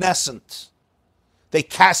 luminescent. They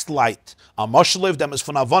cast light. Amashlev dem is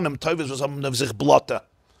von avonim tovim was am sich blotte.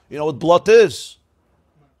 You know what blot is?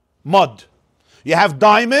 Mud. You have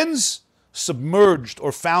diamonds submerged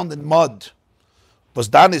or found in mud. Was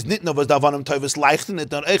dann ist nicht nur, was da von einem Teufels leichten,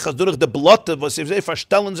 nicht nur euch, als durch die Blotte, was sie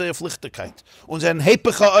verstellen, sie auf Lichtigkeit. Und sie haben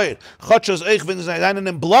heppige Eier. Gott schaus euch, wenn sie einen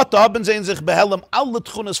in Blotte haben, sie sich behelmen alle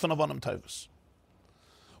Tchunes von einem Teufels.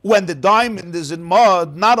 When the diamond is in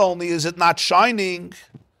mud, not only is it not shining,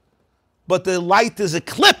 but the light is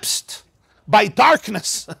eclipsed by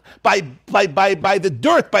darkness, by the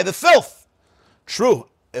dirt, by the filth. True.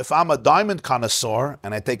 If I'm a diamond connoisseur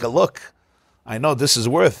and I take a look, I know this is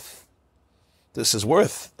worth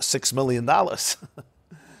 $6 million.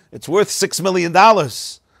 It's worth $6 million.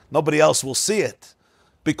 Nobody else will see it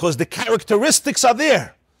because the characteristics are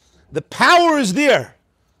there. The power is there,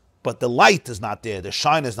 but the light is not there. The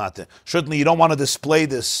shine is not there. Certainly you don't want to display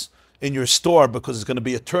this in your store because it's going to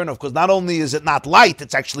be a turnoff, because not only is it not light,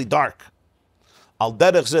 it's actually dark. Al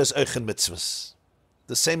derech zeh eichen mitzvahs.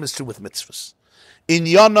 The same is true with mitzvahs. In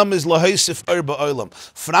Yonam is lahaisif erba olam.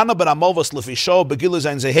 Frana ben amovas lefisho begilu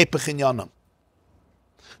zayin ze hepech in Yonam.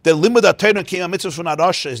 Der limud atayron kiyam mitzvahs von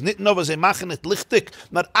Arasha is nicht nur, ze machen it lichtig,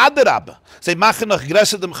 maar aderabbe. Ze machen noch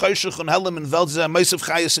gresse dem chayshich und hellem in Welt, ze meisef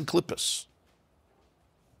chayes in Klippes.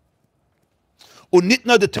 Und nicht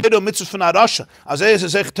nur der Teiro mitzvahs von Arasha, als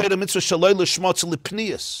es sich Teiro mitzvahs shaloi l'shmotz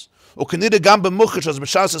l'pnias. Und kenide gam bemuchisch, als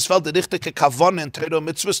beschas es fällt die richtige Kavonne in Teiro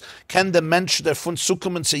mitzvahs, kennt der Mensch, der von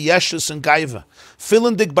zukommen zu Jesches und Geive.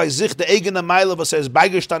 Füllendig bei sich der eigene Meile, was ist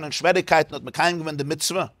beigestanden in Schwierigkeiten, hat man keinem gewinnt der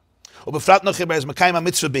Mitzvah. Und befragt noch immer, es man kein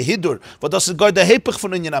Mitzvah behidur, weil das ist gar der Hepech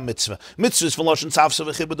von ihnen am Mitzvah. Mitzvah ist von Loschen Zafse,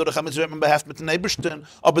 wie Chibbe durch ein Mitzvah wird man beheft mit den Ebersten,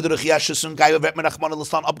 aber durch Jesches und Geive wird man nach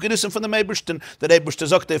Mannelistan abgerissen von dem Ebersten. Der Eberste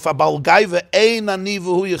sagt, der Verbal Geive, ein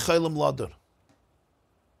Anivu hu yechelem lader.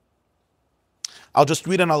 I'll just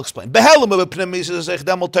read and I'll explain. Behelem of Pnimis is a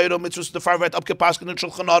Demel Teiro mitzvahs the far right abgepasken in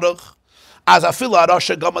Shulchan Aruch. As a fila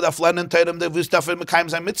Rasha Gamad Aflenen Teirem de Vistafel Mekayim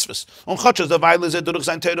sein mitzvahs. Und Chotschas der Weile ist durch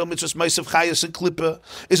sein Teiro mitzvahs Meisev Chayes in Klippe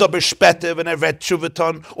ist aber später, wenn wird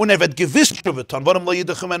Tshuveton und wird gewiss Tshuveton. Warum lo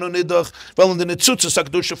Yiddichem und Nidach? Weil in der Netzutze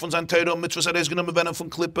sagt Dusche von sein Teiro mitzvahs ist genommen werden von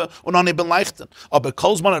Klippe und auch nicht beleichten. Aber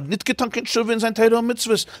Kolsmann hat nicht getan kein Tshuve in sein Teiro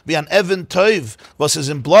mitzvahs wie ein Even Teuv, was ist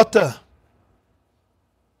im Blotte.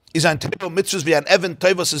 Is ein Teiro mitzvahs wie ein Even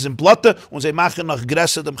Teuv, was ist im Blotte und sie machen noch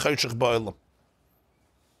Gresse dem Chayshach Beulam.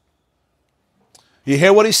 You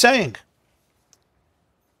hear what he's saying?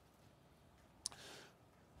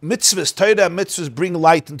 Mitzvahs, Torah mitzvahs bring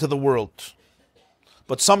light into the world.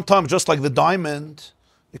 But sometimes, just like the diamond,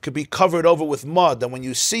 it could be covered over with mud, and when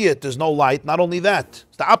you see it, there's no light. Not only that,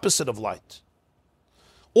 it's the opposite of light.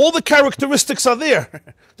 All the characteristics are there.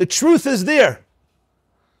 The truth is there,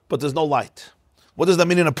 but there's no light. What does that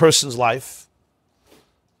mean in a person's life?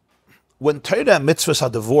 When Torah and mitzvahs are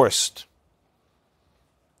divorced,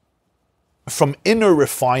 from inner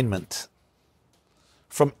refinement,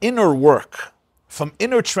 from inner work, from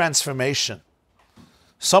inner transformation,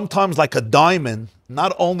 sometimes like a diamond,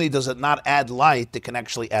 not only does it not add light, it can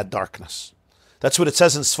actually add darkness. That's what it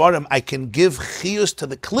says in Sfarim, I can give chiyus to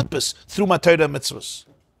the klippus through my Torah mitzvahs.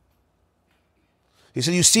 He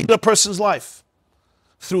said, you see the person's life.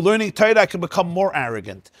 Through learning Torah, I can become more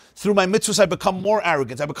arrogant. Through my mitzvahs, I become more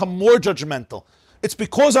arrogant. I become more judgmental. It's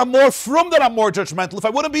because I'm more frum that I'm more judgmental. If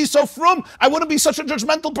I wouldn't be so frum, I wouldn't be such a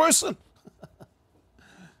judgmental person.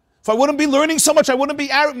 If I wouldn't be learning so much, I wouldn't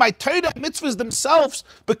be arrogant. My Torah mitzvahs themselves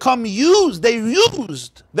become used.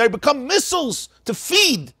 They become missiles to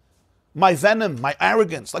feed my venom, my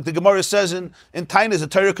arrogance. Like the Gemara says in Tainis, the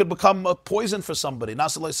Torah could become a poison for somebody. It's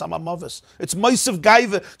Mosef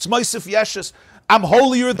Gaiva, it's Mosef Yeshes. I'm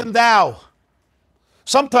holier than thou.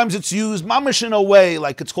 Sometimes it's used mamish in a way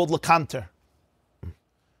like it's called Lakanter.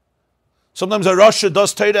 Sometimes a Russia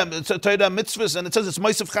does Torah mitzvahs, and it says it's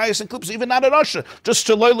Mosef Chayes and Klippus, even not a Russia, just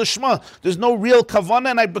Shaloi Lishma. There's no real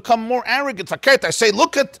kavanah, and I become more arrogant. I say,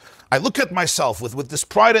 I look at myself with this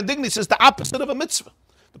pride and dignity. It says the opposite of a mitzvah.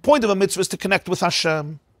 The point of a mitzvah is to connect with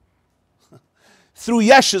Hashem. Through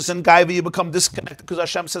Yeshes and Gaiva, you become disconnected because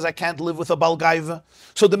Hashem says, I can't live with a Bal Gaiva.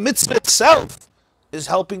 So the mitzvah itself is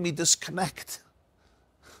helping me disconnect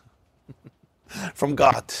from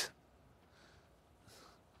God.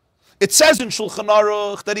 It says in Shulchan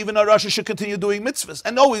Aruch that even a Rasha should continue doing mitzvahs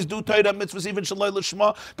and always do Torah mitzvahs, even Shaloi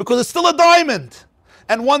Lishma, because it's still a diamond.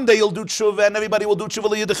 And one day you'll do tshuva, and everybody will do tshuva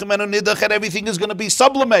l'Yiddichem and Nidach, and everything is going to be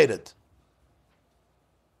sublimated.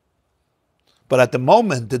 But at the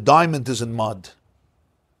moment, the diamond is in mud.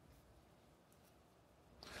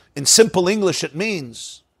 In simple English, it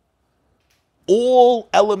means all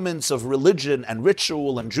elements of religion and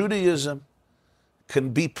ritual and Judaism can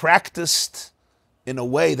be practiced in a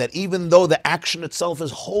way that even though the action itself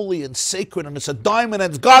is holy and sacred and it's a diamond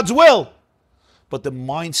and it's God's will, but the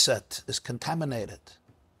mindset is contaminated.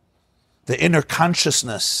 The inner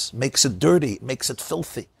consciousness makes it dirty, makes it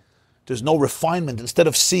filthy. There's no refinement. Instead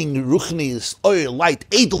of seeing ruchnis, oil, light,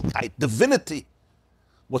 edelkeit, divinity,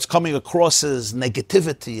 what's coming across is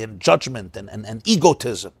negativity and judgment and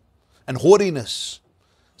egotism and haughtiness.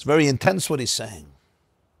 It's very intense what he's saying.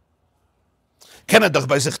 Kann doch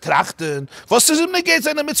bei sich trachten. Was ist ihm nicht geht,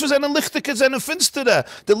 seine Mitzvah, seine Lichtigkeit, seine Finstere.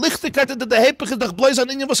 Die Lichtigkeit, der Hepech ist doch bloß an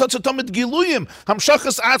ihnen, was hat zu tun mit Giluyim. Ham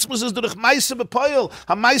Schachas Atzmus ist durch Meise bepeil,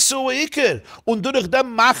 ham Meise Oeker. Und durch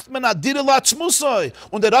dem macht man Adire Latzmusoi.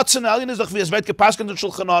 Und der Rationalien ist doch, wie es wird gepasst in den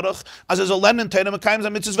Shulchan Aruch, als soll lernen, Teine mit keinem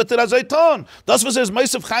sein Mitzvah, wird also tun. Das, was ist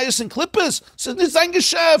Meise auf Chayes in Klippes, das ist nicht sein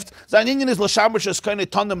Geschäft. Sein Ingen ist Lashabisch, es ist keine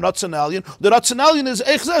Tonne im Rationalien. Und der Rationalien ist,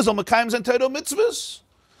 ich sage, soll mit keinem sein Teine Mitzvahs.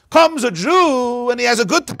 Comes a Jew and he has a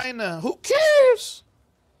good taina. Who cares?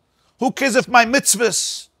 Who cares if my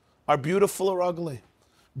mitzvahs are beautiful or ugly,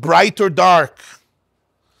 bright or dark?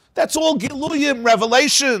 That's all Giluyim,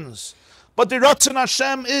 revelations. But the Ratzon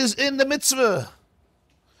Hashem is in the mitzvah.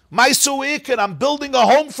 My su'ikid, I'm building a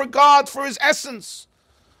home for God, for His essence.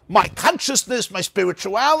 My consciousness, my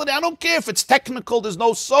spirituality, I don't care if it's technical, there's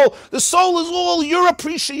no soul. The soul is all your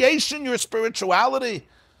appreciation, your spirituality.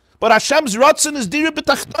 But Hashem's Ratzon is dira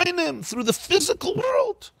b'tachtoinim, through the physical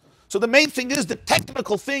world. So the main thing is the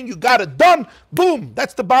technical thing, you got it done, boom,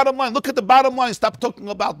 that's the bottom line. Look at the bottom line, stop talking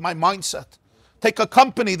about my mindset. Take a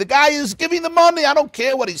company, the guy is giving the money, I don't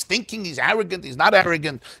care what he's thinking, he's arrogant, he's not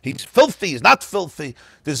arrogant, he's filthy, he's not filthy.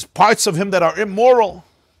 There's parts of him that are immoral.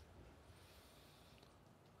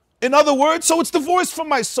 In other words, so it's divorced from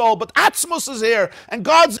my soul, but Atzmos is here, and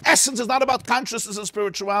God's essence is not about consciousness and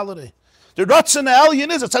spirituality. The Ratzon Elyon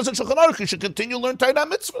is, it says in Shulchan Aruch, you should continue to learn Torah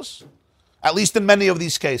mitzvahs. At least in many of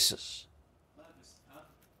these cases.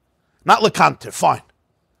 Not lekanter, fine.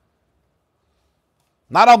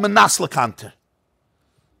 Not al menas lekanter.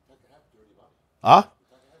 Huh?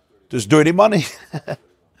 There's dirty money.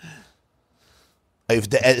 If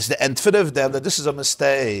it's the entfetiv, then this is a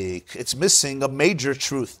mistake. It's missing a major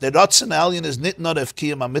truth. The Ratzon Elyon is nicht nur auf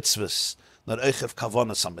Kiyam HaMitzvahs, nur euch auf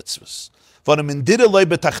Kavonas HaMitzvahs. Vor dem in Dide loi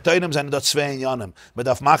betachteinem sind dort zwei Inyanim. Man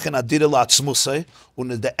darf machen a Dide la Atzmusei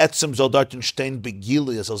und der Ätzem soll dort stehen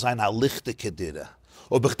Begili, es soll sein a lichtike Dide.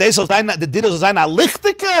 Und bei soll sein, der Dide soll sein a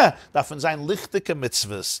lichtike, darf man sein lichtike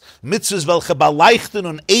Mitzvahs. Mitzvahs, welche beleichten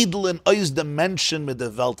und edeln aus den Menschen mit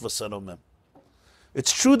der Welt, was um.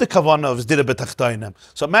 It's true the kavanah of Dide betachteinem.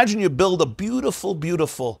 So imagine you build a beautiful,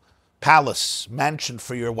 beautiful palace, mansion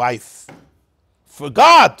for your wife, for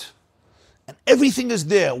God. And everything is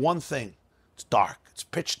there, one thing. It's dark. It's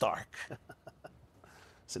pitch dark.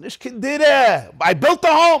 I built the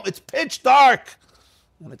home. It's pitch dark.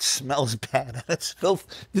 And it smells bad. And it's filth.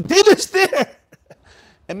 The din is there.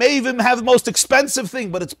 It may even have the most expensive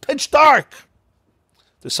thing, but it's pitch dark.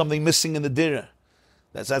 There's something missing in the dinner.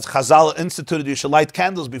 That's Chazal instituted. You should light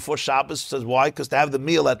candles before Shabbos. Says why? Because to have the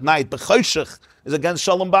meal at night, b'choshech, is against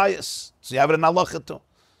shalom bayis. So you have it in halacha too.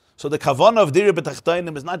 So the kavanah of Dide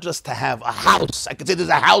betachteinem is not just to have a house. I could say there's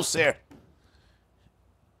a house here.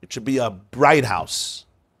 It should be a bright house.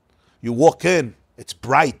 You walk in, it's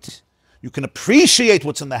bright. You can appreciate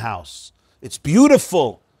what's in the house. It's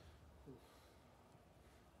beautiful.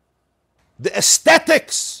 The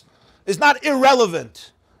aesthetics is not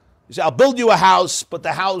irrelevant. You say, I'll build you a house, but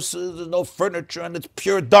the house, there's no furniture and it's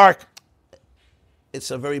pure dark. It's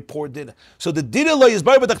a very poor dinner. So the dinner is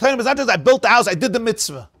not just I built the house, I did the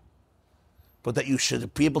mitzvah. But that you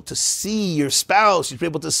should be able to see your spouse, you should be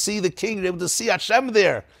able to see the king, you should be able to see Hashem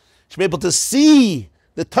there. You should be able to see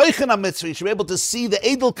the Teichen HaMitzvah, you should be able to see the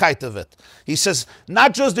edelkeit of it. He says,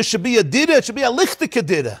 not just there should be a dira, it should be a lichtike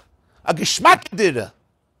dira, a geschmack dira.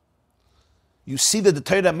 You see that the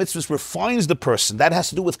Torah mitzvahs refines the person. That has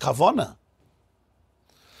to do with kavanah.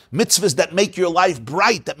 Mitzvahs that make your life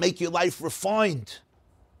bright, that make your life refined.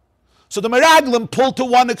 So the Meraglim pulled to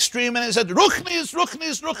one extreme and he said, Ruchnius,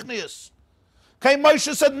 Ruchnius, Ruchnius. Okay,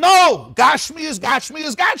 Moshe said, no, Gashmius,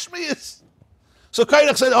 Gashmius, Gashmius. So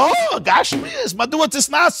Korach said, oh, Gashmius, Madua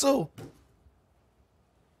Tisnasu.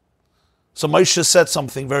 So Moshe said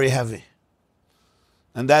something very heavy.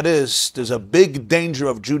 And that is, there's a big danger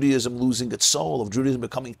of Judaism losing its soul, of Judaism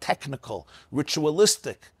becoming technical,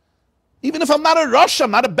 ritualistic. Even if I'm not a Rosh,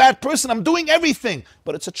 I'm not a bad person, I'm doing everything.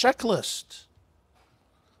 But it's a checklist.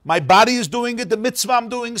 My body is doing it, the mitzvah I'm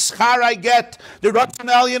doing, schar I get, the Ratzon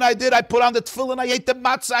Elyon I did, I put on the tefillin, I ate the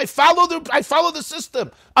matzah, I follow the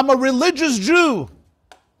system. I'm a religious Jew.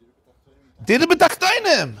 Dide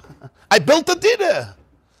betachteinem. I built a dide.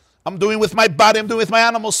 I'm doing with my body, I'm doing with my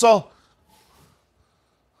animal soul.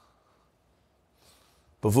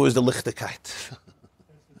 But who is the Yiddishkeit?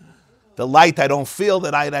 The light I don't feel,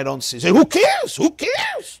 that I don't see. Say, who cares? Who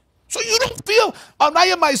cares? So you don't feel.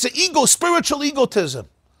 Anayamai is ego, spiritual egotism.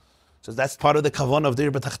 So that's part of the kavanah of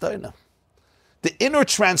Dide betachteinem. The inner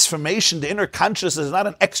transformation, the inner consciousness is not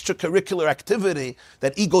an extracurricular activity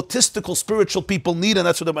that egotistical spiritual people need, and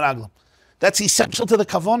that's what the Meraglim. That's essential to the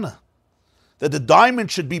kavanah. That the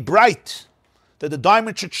diamond should be bright. That the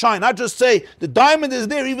diamond should shine. Not just say, the diamond is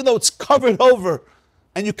there even though it's covered over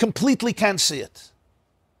and you completely can't see it.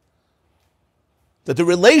 That the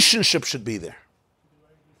relationship should be there.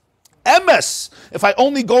 Emes, if I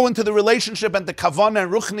only go into the relationship and the kavanah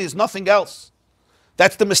and ruchni is nothing else,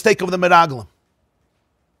 that's the mistake of the Meraglim.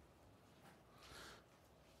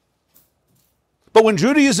 But when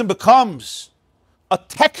Judaism becomes a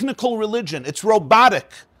technical religion, it's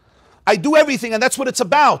robotic. I do everything and that's what it's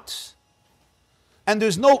about. And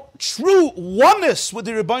there's no true oneness with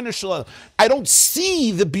the Rebbeinu Shalom. I don't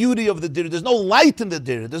see the beauty of the dir. There's no light in the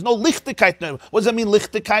dir. There's no Likkutei. What does that mean,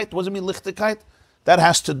 Likkutei? What does it mean, Likkutei? That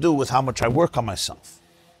has to do with how much I work on myself.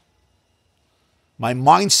 My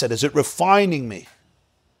mindset, is it refining me?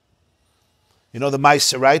 You know the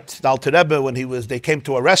Monsey, right? The Alter Rebbe, when they came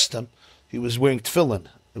to arrest him, he was wearing tefillin.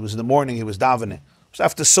 It was in the morning, he was davening. It was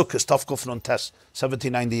after Sichos, Tov Kuf Nun Tes,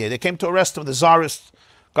 1798. They came to arrest him, the Tsarist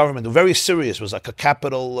government. They were very serious. It was like a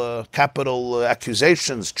capital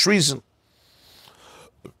accusations, treason.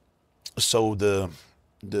 So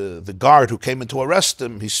the guard who came in to arrest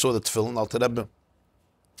him, he saw the tefillin, Alter Rebbe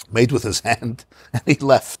made with his hand, and he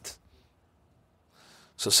left.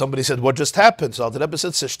 So somebody said, what just happened? So Alter Rebbe said,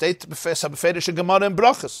 es steht befedische Gemara in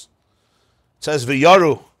Brachas. It says,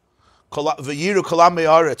 V'yaru kolam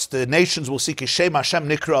me'aretz, the nations will seek Shem Hashem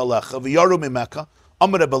nikra alecha, v'yaru mimeka,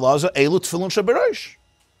 Amar Rebbe Lazar, elu tefillin shebereish.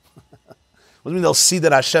 What do you mean they'll see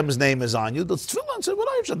that Hashem's name is on you? They'll tefillin, say, what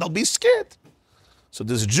are you? They'll be scared. So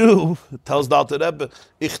this Jew tells the Alter Rebbe,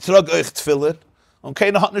 ich trage euch tefillin, und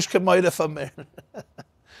keiner hat nicht gemeide von mir.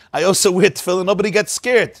 I also wear tefillin, nobody gets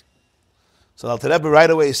scared. So the Alter Rebbe right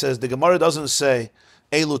away says, the Gemara doesn't say,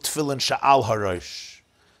 Elu tefillin sha'al harosh.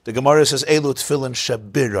 The Gemara says, Elu tefillin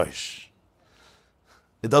shabirosh.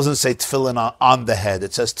 It doesn't say tefillin on the head,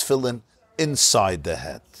 it says tefillin inside the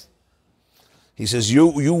head. He says, you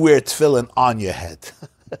wear tefillin on your head.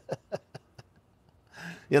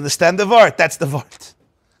 You understand the vart? That's the vart.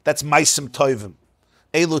 That's maisim toivim.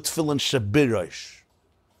 Elu tefillin shabirosh.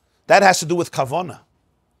 That has to do with kavana.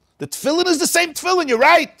 The tefillin is the same tefillin, you're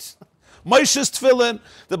right. Moshe's tefillin,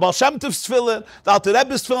 the Baal Shem Tov's tefillin, the Alter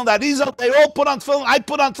Rebbe's tefillin, the Arizal, they all put on tefillin, I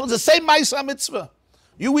put on tefillin, the same ma'isa mitzvah.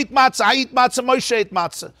 You eat matzah, I eat matzah, Moshe eat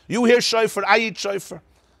matzah. You hear shofar, I eat shofar.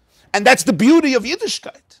 And that's the beauty of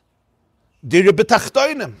Yiddishkeit. Dire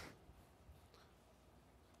betachtoinim.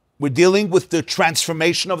 We're dealing with the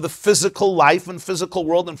transformation of the physical life and physical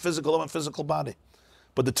world and physical body.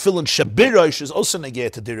 But the tefillin shabirosh is also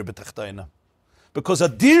negate to dire betachtoinim. Because a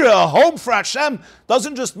dira, a home for Hashem,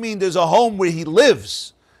 doesn't just mean there's a home where He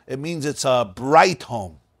lives. It means it's a bright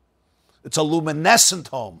home. It's a luminescent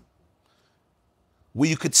home. Where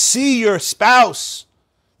you could see your spouse.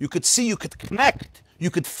 You could connect. You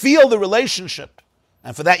could feel the relationship.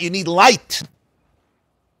 And for that you need light.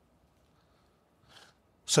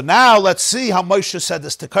 So now let's see how Moshe said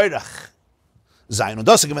this to Korach. Zayin und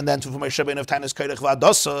das given then to Moshe ben of Tanis Korach war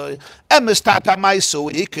das tata maiso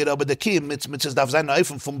ikir aber the key mitzvahs darf sein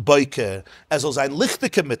öffnen vom Beuke soll sein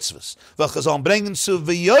lichtike mitzvahs welche sollen bringen zu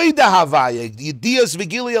v'yoide Havaya die dias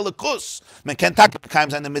vigilia lekus man kennt kein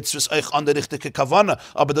seine mitzvahs euch an der richtige kavana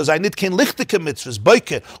aber da sei nicht kein lichtike mitzvahs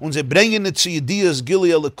Beuke und sie bringen it zu dias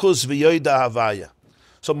gilia lekus v'yoide Havaya.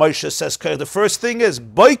 So Moshe says the first thing is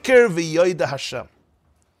Beuke v'yoide Hashem.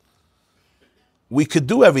 We could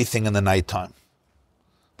do everything in the nighttime,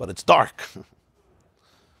 but it's dark.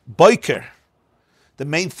 Boiker. The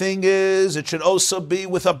main thing is it should also be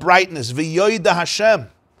with a brightness. V'yoida Hashem.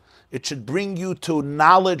 It should bring you to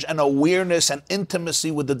knowledge and awareness and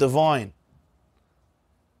intimacy with the divine.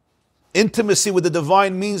 Intimacy with the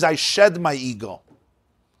divine means I shed my ego.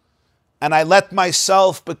 And I let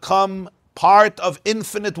myself become part of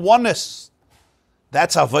infinite oneness.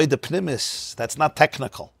 That's avodah pnimis. That's not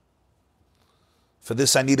technical. For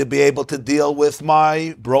this, I need to be able to deal with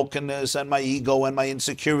my brokenness and my ego and my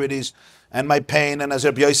insecurities and my pain, and as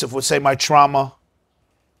Rabbi Yosef would say, my trauma.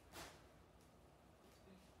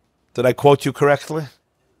 Did I quote you correctly?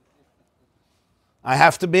 I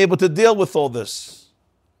have to be able to deal with all this.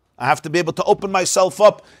 I have to be able to open myself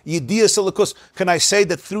up. Yediyah Selichos. Can I say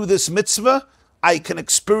that through this mitzvah, I can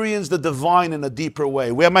experience the divine in a deeper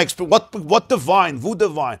way? Where am I? What divine? Vu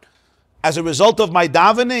divine? As a result of my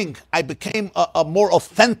davening, I became a more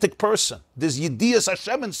authentic person. There's Yediyas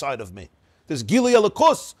Hashem inside of me. There's Gili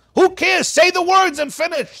Elikos. Who cares? Say the words and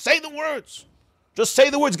finish. Say the words. Just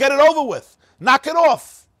say the words, get it over with. Knock it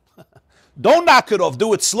off. Don't knock it off.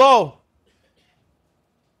 Do it slow.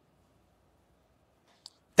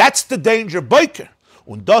 That's the danger. Boiker.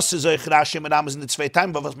 Und das ist euch Rashi mit Namen in den zwei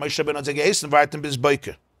Tagen, was Moshe ben uns gegessen, warten bis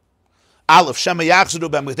Boiker. Aleph, Shema Yachzuru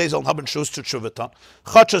beim Gdezel haben Schuss zu Tshuvetan.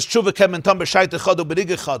 Chotschas Tshuve kemen tam bescheite Chod und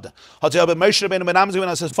berige Chod. Hat sie aber Moshe ben Namen gewinnt,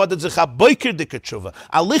 als es fordert sich a Boiker dicke Tshuve,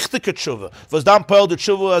 a lichtike Tshuve, was dann Paul der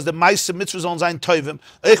Tshuve, als der meiste Mitzvah sollen sein Teuvim.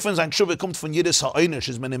 Ich wenn sein Tshuve kommt von jedes Ha'einisch,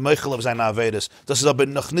 ist man im Meuchel auf seine Avedes. Das ist aber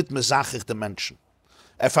noch nicht mehr sachig der Menschen.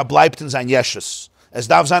 Verbleibt in sein Jeshes. Es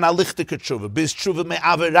darf sein a lichtike Tshuve, bis Tshuve me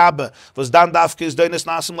Ave Rabbe, was dann darf es deines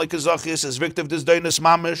Nasim like Zachis, es wirkt auf des deines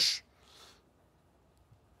Mamisch.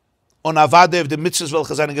 Und Avade auf die Mitzvahs,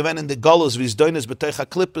 welche seine gewinnen, die Golos, wie es deines Beteicha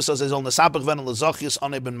Klippes, als soll Nesabach werden, Lezachias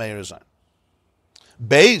an eben Meir sein.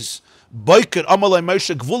 Bais, Boiker, Amalai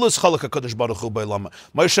Moshe, Gvulis Chalaka Kodesh Baruch Hu bei Lama.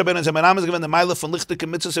 Moshe ben sein Name gewinnen, der Meile von lichtike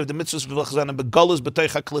Mitzvahs, auf die Mitzvahs, welche seine Golos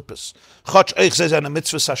Beteicha Klippes. Chatsch euch sei seine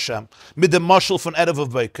Mitzvahs Hashem, mit dem Moschel von Erev of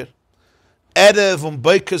Boiker. Erev und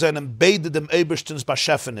Boiker seinen beide dem Eberstens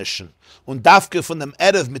Bashefenischen. Und Davke von dem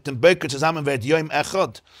Erev mit dem Boiker zusammen wird Yom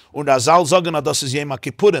Echad. Und soll sagen, dass es Yom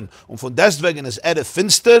Kippurim. Und von deswegen ist Erev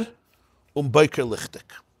finster und Boiker lichtig.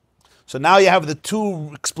 So now you have the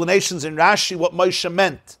two explanations in Rashi what Moshe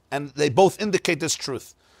meant. And they both indicate this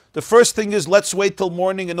truth. The first thing is, let's wait till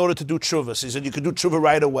morning in order to do tshuva. He said you could do tshuva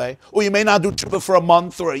right away. Or you may not do tshuva for a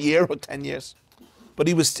month or a year or 10 years. But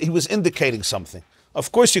he was indicating something.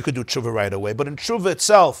 Of course you could do tshuva right away, but in tshuva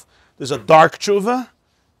itself, there's a dark tshuva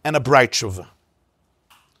and a bright tshuva.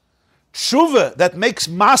 Tshuva that makes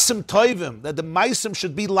masim toivim, that the maisim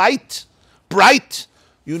should be light, bright,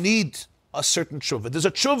 you need a certain tshuva. There's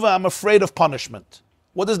a tshuva, I'm afraid of punishment.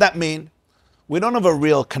 What does that mean? We don't have a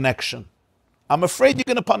real connection. I'm afraid you're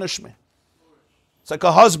going to punish me. It's like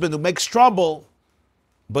a husband who makes trouble,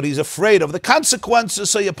 but he's afraid of the consequences,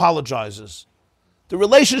 so he apologizes. The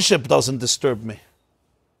relationship doesn't disturb me.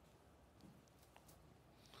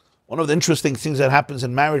 One of the interesting things that happens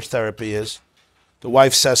in marriage therapy is the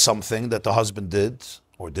wife says something that the husband did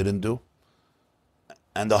or didn't do,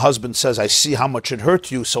 and the husband says, I see how much it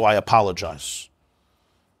hurt you, so I apologize.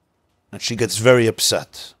 And she gets very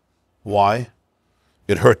upset. Why?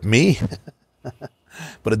 It hurt me,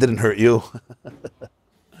 but it didn't hurt you.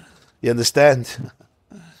 You understand?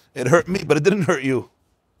 It hurt me, but it didn't hurt you.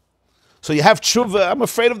 So you have tshuva, I'm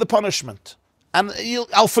afraid of the punishment. And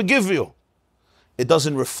I'll forgive you. It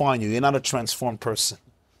doesn't refine you. You're not a transformed person.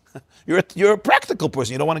 You're a practical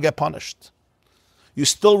person. You don't want to get punished. You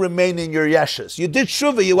still remain in your yeshes. You did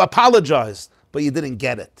tshuva, you apologized, but you didn't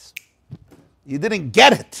get it. You didn't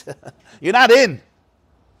get it. You're not in.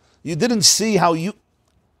 You didn't see how you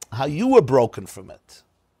were broken from it.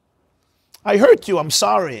 I hurt you, I'm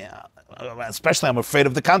sorry. Especially I'm afraid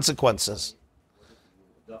of the consequences.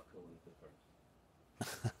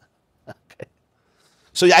 Okay.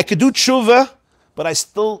 So I could do tshuva, but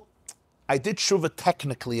I did tshuva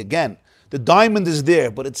technically again. The diamond is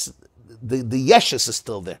there, but it's the yeshes is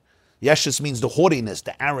still there. Yeshes means the haughtiness,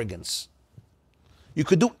 the arrogance. You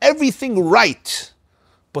could do everything right,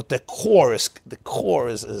 but the core is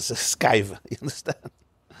a skiva. You understand?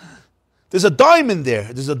 There's a diamond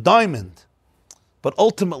there. There's a diamond. But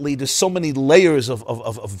ultimately, there's so many layers of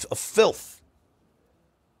filth.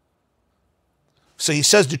 So he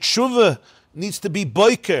says the tshuva needs to be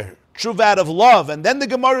boiker, tshuva out of love. And then the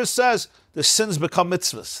Gemara says the sins become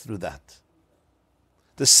mitzvahs through that.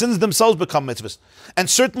 The sins themselves become mitzvahs. And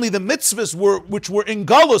certainly the mitzvahs which were in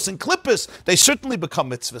galus and klippus, they certainly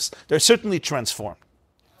become mitzvahs. They're certainly transformed.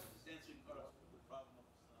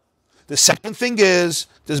 The second thing is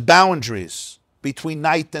there's boundaries between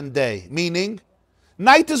night and day. Meaning,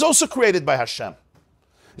 night is also created by Hashem.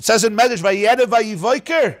 It says in Medrash, Vayerev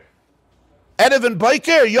vayivoiker. Erev and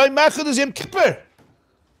Boiker, Yom Echad is Yom Kippur.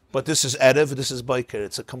 But this is Erev, this is Boiker.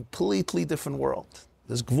 It's a completely different world.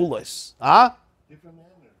 There's Gvulos.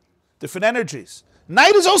 Different energies.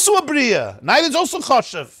 Night is also a Bria. Night is also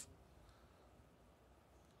Choshev.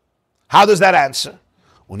 How does that answer?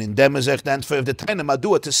 Und in dem ist the Entfer of the Tainem,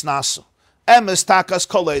 Adua Tisnasu. Emes takas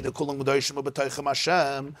kolei, the kulung Medoshim ubetoichem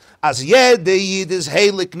Hashem, as jede Yid is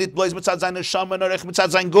heilig, nit bloß mitzad seine Neshama, nor ech mitzad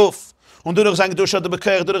sein Guf. Und durch sein Gedusha, der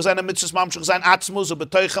Bekehr, durch seine Mitzvahs, Mamschach, sein Atzmus, und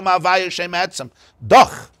betoichem Havaya, Shem Etzem.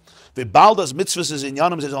 Doch, wie bald das Mitzvahs ist in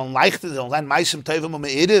Yonim, sie sollen leichter, sie sollen sein Meisem Tevim und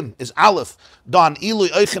Meirim, ist Aleph. Da an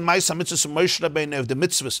Ilui, euch in Meisem Mitzvahs und Moshe Rabbeinu, auf die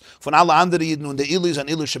Mitzvahs von alle anderen Jiden und die Ilui, sein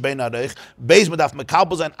Ilui, Shabbeinu Areich. Beis, man darf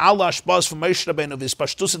mekabel sein, alle Spaß von Moshe Rabbeinu, wie es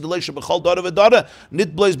Pashtus in der Leishe, bechol Dore ve Dore,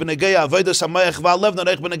 nicht bloß Benegeia, Avodas Hamayach, Valev, nur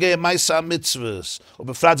euch Benegeia, Meisem Mitzvahs. Und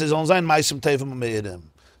befragt, sie sollen sein Meisem Tevim und Meirim.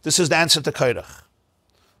 This is the answer to Korach.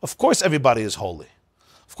 Of course everybody is holy.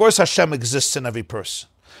 Of course Hashem exists in every person.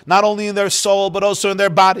 Not only in their soul, but also in their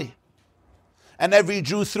body. And every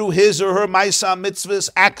Jew through his or her Maisa mitzvahs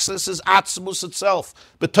accesses Atzmus itself.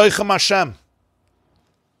 B'toichem Hashem.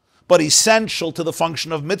 But essential to the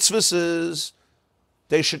function of mitzvahs is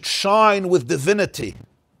they should shine with divinity.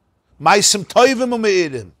 Maisim toivim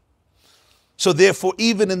u'meirim. So therefore,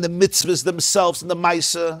 even in the mitzvahs themselves, in the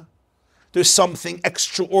Maisa, there's something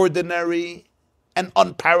extraordinary and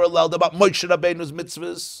unparalleled about Moshe Rabbeinu's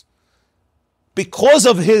mitzvahs because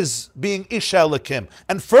of his being Ish Elokim.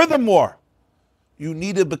 And furthermore, you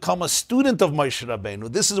need to become a student of Moshe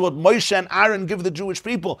Rabbeinu. This is what Moshe and Aaron give the Jewish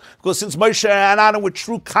people, because since Moshe and Aaron were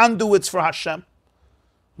true conduits for Hashem,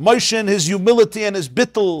 Moshe in his humility and his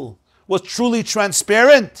bittul was truly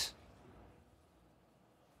transparent.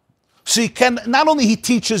 So he can, not only he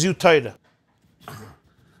teaches you Torah,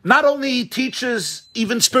 not only he teaches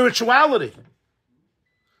even spirituality,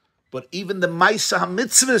 but even the Maisa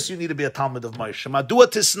HaMitzvahs, you need to be a Talmud of Moshe. Madua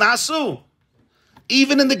Tisnasu.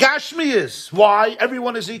 Even in the Gashmiyas. Why?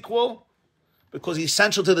 Everyone is equal. Because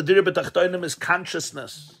essential to the Direh B'Tachtonim is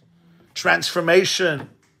consciousness, transformation,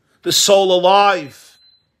 the soul alive.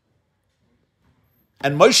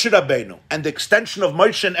 And Moshe Rabbeinu, and the extension of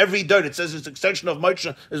Moshe in every Dor, it says its extension of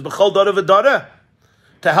Moshe is B'chol Dor V'Dorah,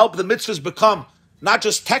 to help the mitzvahs become not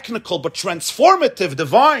just technical, but transformative,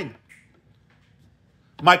 divine.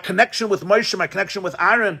 My connection with Moshe, my connection with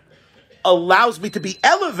Aaron, allows me to be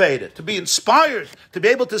elevated, to be inspired, to be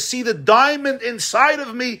able to see the diamond inside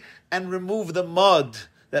of me and remove the mud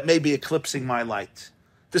that may be eclipsing my light.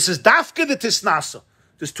 This is dafke the tisnasa.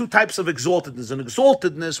 There's two types of exaltedness. An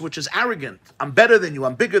exaltedness which is arrogant. I'm better than you,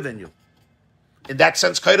 I'm bigger than you. In that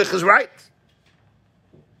sense, Korach is right.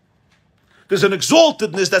 There's an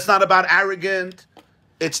exaltedness that's not about arrogant.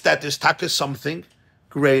 It's that there's taka something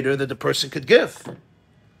greater that the person could give.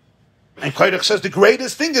 And Korach says the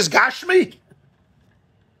greatest thing is Gashmi.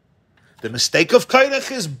 The mistake of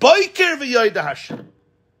Korach is Boiker v'yoyda Hashem.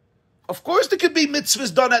 Of course there could be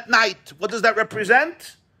mitzvahs done at night. What does that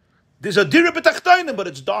represent? There's a dira b'tachtonim, but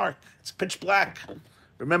it's dark. It's pitch black.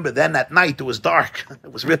 Remember, then at night it was dark.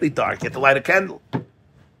 It was really dark. You had to light a candle. There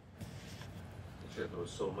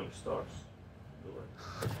was so many stars.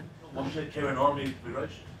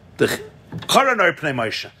 The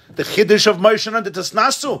Chiddush of Moshe and the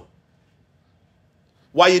Tasnasu.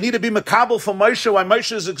 Why you need to be makabel for Moshe, why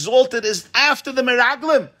Moshe is exalted, is after the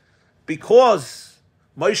Miraglim. Because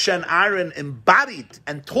Moshe and Aaron embodied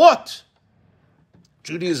and taught.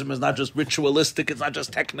 Judaism is not just ritualistic, it's not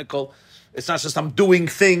just technical, it's not just I'm doing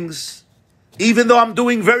things. Even though I'm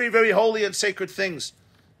doing very, very holy and sacred things,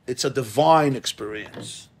 it's a divine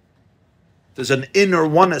experience. There's an inner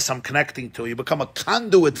oneness I'm connecting to. You become a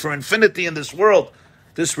conduit for infinity in this world.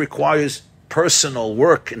 This requires personal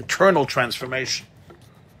work, internal transformation.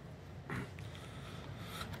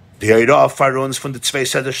 The Eirah of Faruns from the Tzvei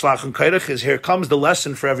Seder Shlach and Korach is here comes the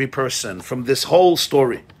lesson for every person from this whole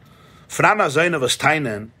story. Frana Zayin of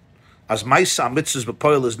Astainen, as Maisa Mitzvahs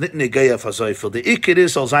B'Poil is nit negeya fazayfel. The Ikir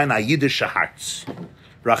is al Zayin a hearts.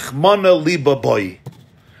 Rachmana liba boy.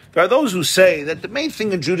 There are those who say that the main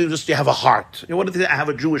thing in Judaism is you have a heart. You want to have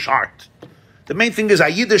a Jewish heart. The main thing is a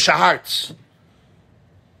Yiddish hearts.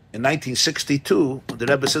 In 1962, the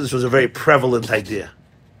Rebbe said this was a very prevalent idea.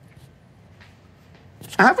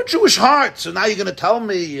 I have a Jewish heart, so now you're going to tell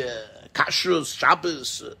me Kashrus,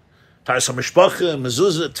 Shabbos, Taras HaMishpacha,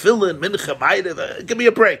 Mezuzah, Tefillin, Mincha, Ma'ariv. Give me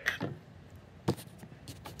a break.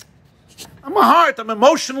 I'm a heart. I'm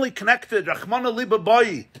emotionally connected. Rachmana liba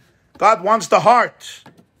boy. God wants the heart.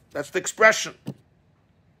 That's the expression.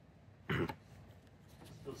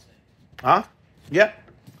 Huh? Yeah.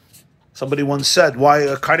 Somebody once said, a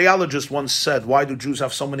cardiologist once said, why do Jews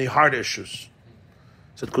have so many heart issues? He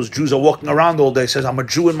said, because Jews are walking around all day. He says, I'm a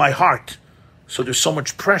Jew in my heart. So there's so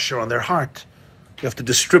much pressure on their heart. You have to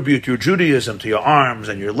distribute your Judaism to your arms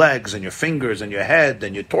and your legs and your fingers and your head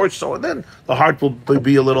and your torso, and then the heart will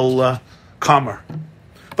be a little calmer.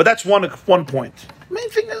 But that's one point. The main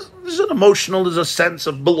thing is there's an emotional, there's a sense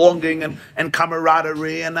of belonging and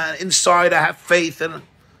camaraderie, and inside I have faith, and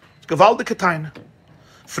it's gewaltige Taina.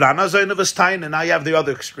 Frana Zayin of Astainen, now you have the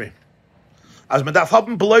other extreme. As medaf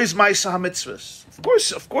haben belois Maisa HaMitzvahs.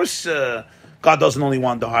 Of course, God doesn't only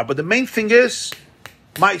want the heart, but the main thing is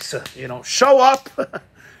Maisa.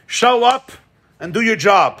 Show up, and do your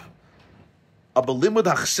job. Aber limud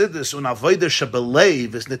Chassidus und avodah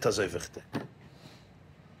shebelev is nit azay wichtig.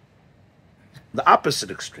 The opposite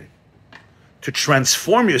extreme. To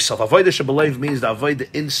transform yourself, avodah shebelev means the avodah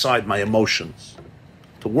inside my emotions.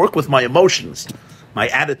 To work with my emotions, my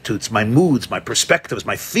attitudes, my moods, my perspectives,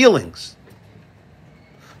 my feelings.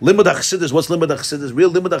 Limud HaChassidus, what's Limud HaChassidus?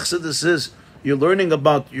 Real Limud HaChassidus is you're learning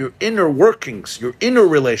about your inner workings, your inner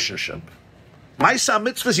relationship. Maisa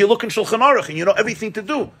mitzvahs, you look in Shulchan Aruch and you know everything to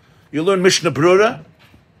do. You learn Mishnah Brura,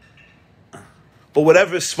 or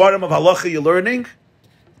whatever Svarim of Halacha you're learning,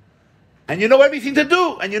 and you know everything to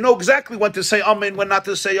do, and you know exactly when to say Amen, when not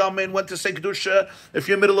to say Amen, when to say Kedusha, if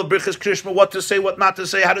you're in the middle of Birchas Krishma, what to say, what not to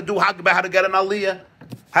say, how to do Hagbah, how to get an Aliyah,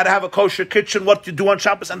 how to have a kosher kitchen, what to do on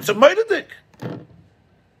Shabbos, and it's a murderdik.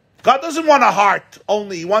 God doesn't want a heart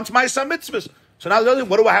only, He wants Maisa mitzvahs. So now,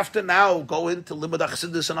 what do I have to now go into Limud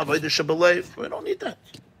HaChassidus and Avodah Shebelev? We don't need that.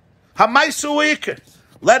 HaMaisa U'ikr.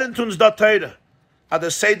 Let into uns da Teire. Hat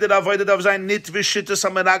Seder Avodah darf sein, nit wie Shittas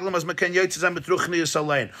am Meraglim, as man kann jetzt sein mit Ruchnius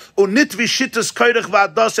allein. Und nit wie Shittas Korach war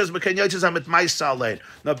das, as man kann jetzt sein mit Maisa allein.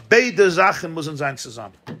 Na, beide Sachen müssen sein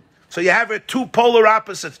zusammen. So you have two polar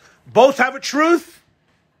opposites. Both have a truth,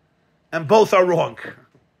 and both are wrong.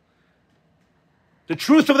 The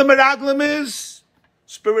truth of the Meraglim is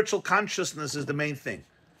spiritual consciousness is the main thing.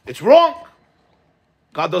 It's wrong.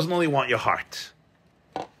 God doesn't only want your heart.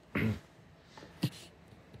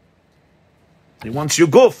 He wants your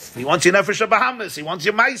guf. He wants your nefesh Bahamas. He wants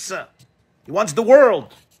your maisa. He wants the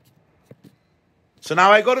world. So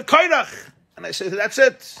now I go to Korach and I say, that's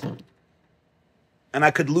it. And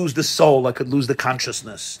I could lose the soul. I could lose the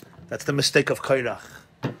consciousness. That's the mistake of Korach.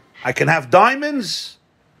 I can have diamonds,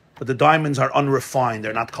 but the diamonds are unrefined.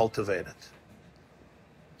 They're not cultivated.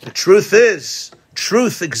 The truth is,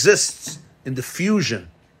 truth exists in the fusion,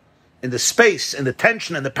 in the space, in the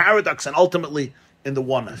tension, in the paradox, and ultimately in the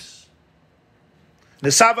oneness. I'm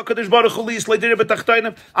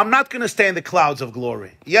not going to stay in the clouds of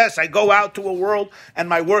glory. Yes, I go out to a world and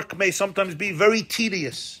my work may sometimes be very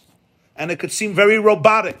tedious and it could seem very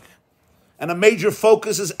robotic. And a major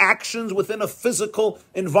focus is actions within a physical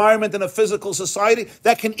environment and a physical society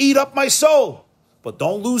that can eat up my soul. But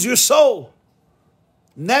don't lose your soul.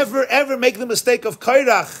 Never ever make the mistake of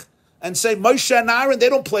Korach and say Moshe and Aaron, they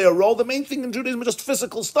don't play a role. The main thing in Judaism is just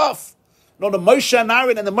physical stuff. No, the Moshe and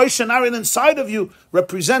the Moshe and Aaron inside of you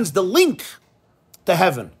represents the link to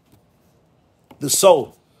heaven. The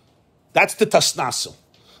soul. That's the tasnasu.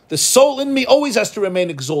 The soul in me always has to remain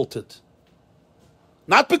exalted.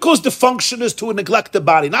 Not because the function is to neglect the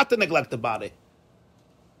body, not to neglect the body,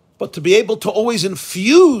 but to be able to always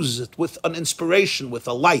infuse it with an inspiration, with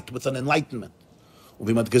a light, with an enlightenment.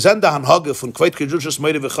 Wie man gesehen da Hanhage von Kweitgejushus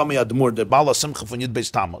Meire V'chami Admur, der Bala Simcha von Yid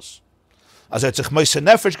Bais Tamuz. Also hat sich Meise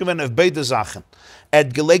Nefesh gewinnen auf beide Sachen.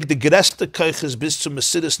 Hat gelegt die größte Keuches bis zum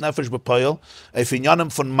Mesidus Nefesh bepeil, auf Inyanim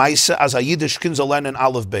von Meise, als Jiddisch Kind soll lernen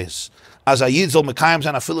Aleph Bais. Als Jid soll mekayim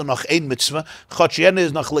sein, viele noch ein Mitzvah, Gott jene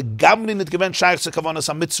ist noch legamri nicht gewinnt, scheich zu kavanas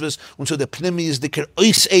am Mitzvahs, und so der Pnimi ist die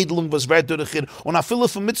Eisedelung, was wird durch hier, und viele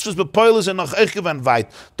von Mitzvahs bepeil sind noch euch gewinnt weit.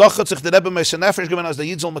 Doch hat sich der Rebbe Meise Nefesh gewinnt, als der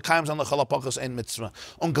Jid soll mekayim sein, noch alapachas ein Mitzvah.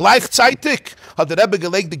 Und gleichzeitig hat der Rebbe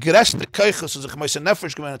gelegt die größte Keuches, und sich Meise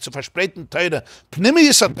Nefesh gewinnt, zu verspreiten Teire, Pnimi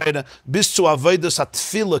ist an Teire, bis zu Avodas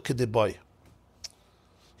Atfila kedibay.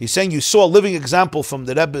 He's saying, you saw a living example from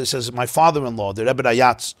the Rebbe, says, my father-in-law, the Rebbe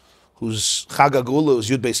Rayatz, whose Chag HaGeula was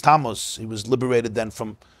Yud Beis Tamuz. He was liberated then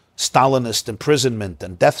from Stalinist imprisonment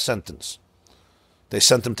and death sentence. They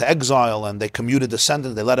sent him to exile and they commuted the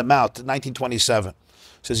sentence. They let him out in 1927. He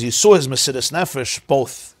says, you saw his Mesidus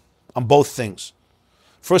Nefesh on both things.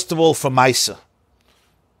 First of all, for Maisa.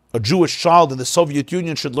 A Jewish child in the Soviet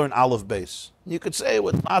Union should learn Aleph Bais. You could say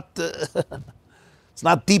it's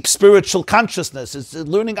not deep spiritual consciousness. It's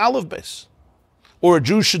learning Aleph Bais. Or a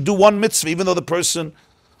Jew should do one mitzvah, even though the person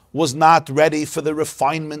was not ready for the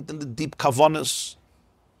refinement and the deep kavanas.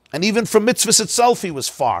 And even from mitzvahs itself, he was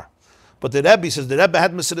far. But the Rebbe says, the Rebbe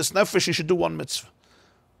had Mesidus Nefesh, he should do one mitzvah.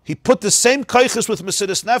 He put the same kaiches with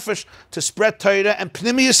Mesidus Nefesh to spread Torah and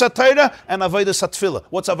Pnimiyus HaTorah and Avodas HaTfilah.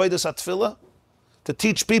 What's Avodas HaTfilah? To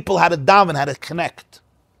teach people how to daven, how to connect.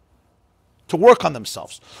 To work on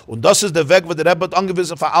themselves. Und das ist der Weg, wo der Rebbe hat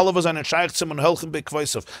angewiesen für alle, was einen Scheich zum und helfen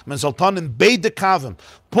bequeisov. Man soll dann in beide Kaven.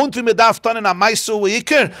 Punkt, wie man darf dann in der Meise und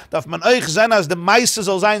Iker, darf man euch sein, als der Meise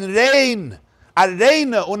soll sein rein, a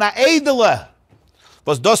reine und a edele.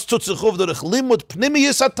 Was das tut sich auf durch Limud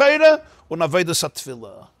Pnimiyus HaTorah und Avodas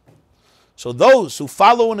HaTfilah. So those who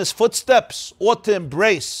follow in his footsteps ought to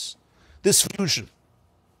embrace this fusion.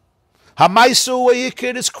 Ha-Meise und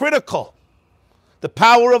Iker is critical. The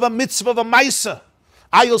power of a mitzvah, of a maisa.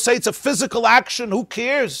 You'll say it's a physical action, who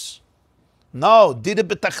cares? No, did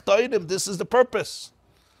it this is the purpose.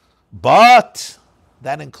 But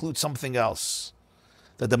that includes something else.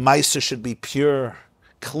 That the maisa should be pure,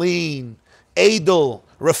 clean, edel,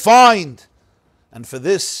 refined. And for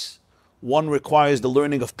this, one requires the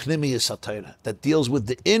learning of Pnimiyus HaTorah, that deals with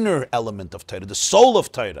the inner element of Torah, the soul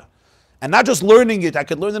of Torah. And not just learning it, I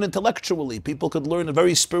could learn it intellectually. People could learn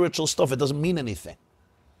very spiritual stuff. It doesn't mean anything.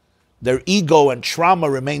 Their ego and trauma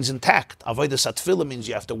remains intact. Avodas HaTfilah means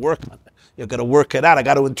you have to work on it. You've got to work it out. I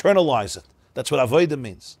got to internalize it. That's what Avodah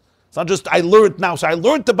means. It's not just, I learned now. So I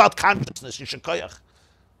learned about consciousness, Yiddishkeit.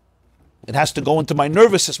 It has to go into my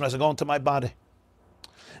nervous system, it has to go into my body.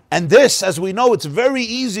 And this, as we know, it's very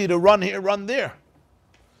easy to run here, run there.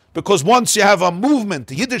 Because once you have a movement,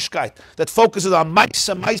 Yiddishkeit, that focuses on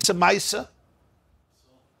Maisa,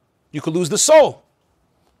 you could lose the soul.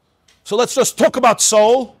 So let's just talk about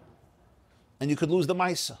soul, and you could lose the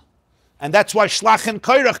Maisa. And that's why Shlach and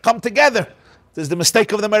Korach come together. There's the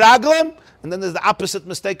mistake of the Meraglim, and then there's the opposite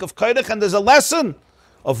mistake of Korach, and there's a lesson.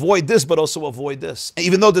 Avoid this, but also avoid this.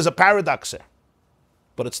 Even though there's a paradox there.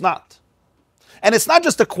 But it's not. And it's not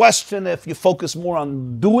just a question if you focus more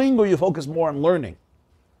on doing or you focus more on learning.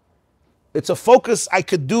 It's a focus I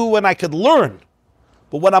could do and I could learn.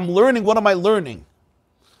 But when I'm learning, what am I learning?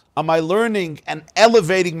 Am I learning and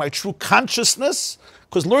elevating my true consciousness?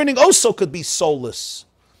 Because learning also could be soulless.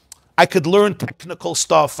 I could learn technical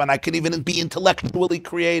stuff and I could even be intellectually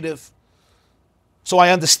creative. So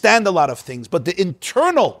I understand a lot of things. But the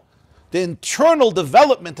internal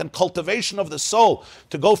development and cultivation of the soul,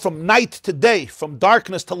 to go from night to day, from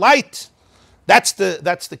darkness to light, that's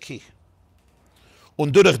the key.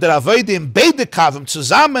 Und durch der Avodah in beide Kavim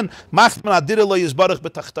zusammen macht man Adire lo Yisbarach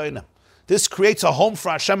betachtoinem. This creates a home for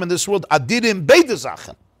Hashem in this world. Adire in beide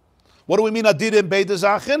Sachen. What do we mean Adire in beide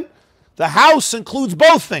Sachen? The house includes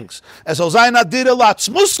both things. Es soll sein adire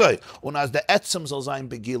latzmusai, und as the etzem soll sein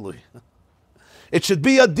begilui. It should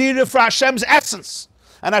be a adire for Hashem's essence.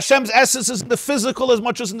 And Hashem's essence is in the physical as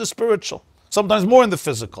much as in the spiritual. Sometimes more in the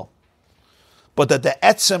physical. But that the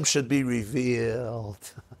etzem should be revealed.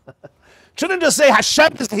 Shouldn't just say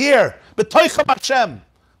Hashem is here, b'toichem Hashem,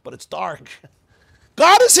 but it's dark.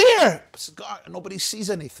 God is here, but God, nobody sees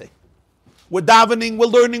anything. We're davening, we're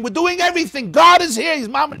learning, we're doing everything. God is here, He's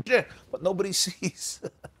mamash here, but nobody sees.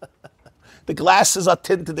 The glasses are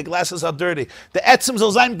tinted, the glasses are dirty. The etzem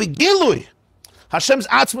soll sein begilui. Hashem's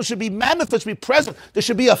atzma should be manifest, should be present. There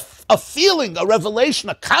should be a feeling, a revelation,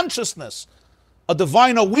 a consciousness, a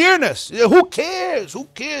divine awareness. Who cares? Who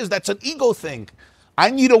cares? That's an ego thing. I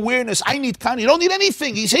need awareness. I need kindness. You don't need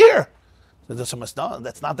anything. He's here. That's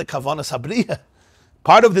not the kavanas habriya.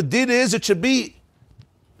 Part of the did is it should be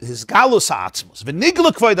his galus ha'atzmus.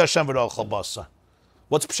 V'nigla kvoid Hashem v'rochel basa.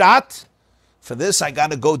 What's pshat? For this, I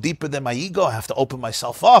got to go deeper than my ego. I have to open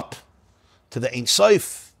myself up to the Ein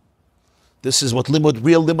Sof. This is what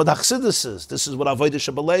real limud Chassidus is. This is what avodah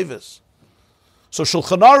shebelev is. So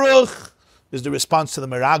Shulchan Aruch is the response to the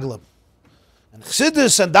Meraglim. And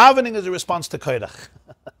Chassidus and davening is a response to Korach.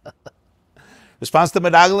 Response to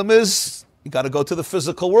Meraglim is, you got to go to the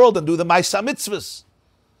physical world and do the Maisa mitzvahs.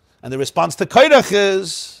 And the response to Korach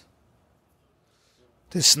is,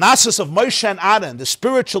 the snasus of Moshe and Aaron, the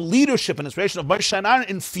spiritual leadership and inspiration of Moshe and Aaron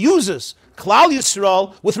infuses Klal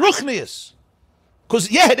Yisrael with Ruchnius. Because,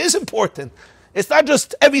 it is important. It's not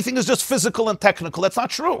just, everything is just physical and technical. That's not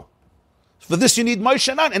true. For this, you need Moshe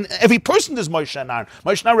and Aaron. And every person is Moshe and Aaron.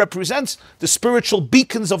 Moshe and Aaron represents the spiritual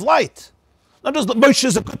beacons of light. Not just that Moshe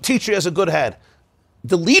is a good teacher, he has a good head.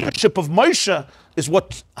 The leadership of Moshe is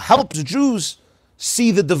what helps Jews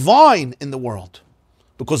see the divine in the world.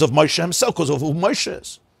 Because of Moshe himself, because of who Moshe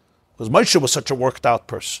is. Because Moshe was such a worked out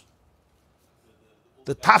person.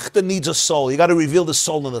 The Tachta needs a soul. You got to reveal the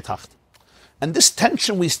soul in the Tachta. And this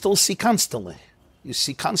tension we still see constantly. You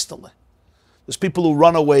see constantly. There's people who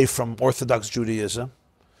run away from Orthodox Judaism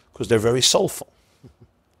because they're very soulful.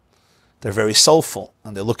 They're very soulful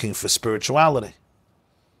and they're looking for spirituality.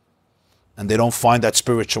 And they don't find that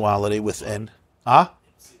spirituality within.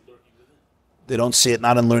 They don't see it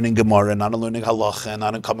not in learning Gemara, not in learning Halacha,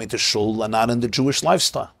 not in coming to Shul, and not in the Jewish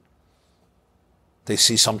lifestyle. They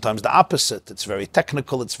see sometimes the opposite. It's very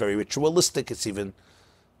technical, it's very ritualistic, it's even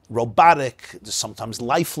robotic, there's sometimes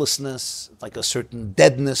lifelessness, like a certain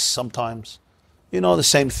deadness sometimes. The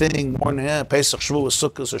same thing, morning, Pesach, Shavuos,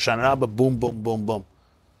 Sukkos, Hoshana Rabbah, boom, boom, boom, boom.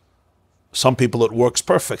 Some people it works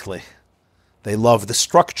perfectly. They love the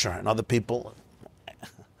structure, and other people,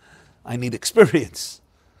 I need experience.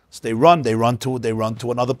 So they run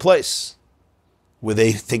to another place where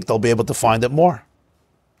they think they'll be able to find it more.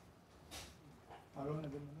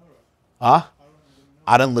 Aaron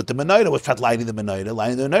lit the Menorah. Was not lighting the Menorah.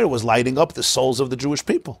 Lighting the Menorah was lighting up the souls of the Jewish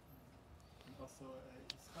people.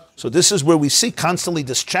 So this is where we see constantly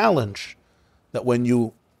this challenge that when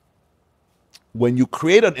you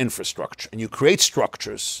create an infrastructure and you create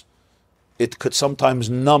structures, it could sometimes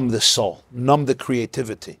numb the soul, numb the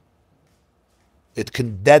creativity. It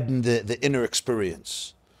can deaden the inner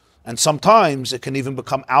experience. And sometimes it can even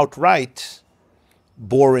become outright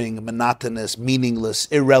boring, monotonous, meaningless,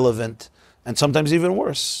 irrelevant, and sometimes even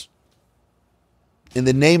worse. In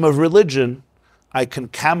the name of religion, I can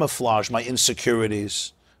camouflage my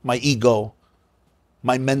insecurities, my ego,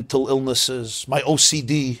 my mental illnesses, my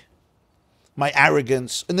OCD, my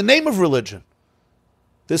arrogance, in the name of religion.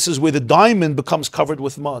 This is where the diamond becomes covered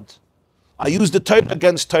with mud. I use the Torah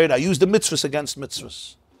against Torah. I use the mitzvahs against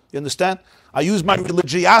mitzvahs. You understand? I use my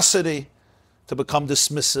religiosity to become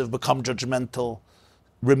dismissive, become judgmental,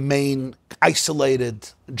 remain isolated,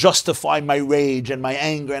 justify my rage and my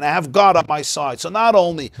anger, and I have God on my side. So not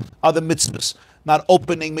only are the mitzvahs not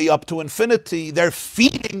opening me up to infinity, they're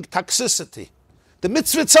feeding toxicity. The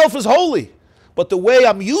mitzvah itself is holy, but the way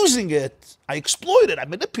I'm using it, I exploit it, I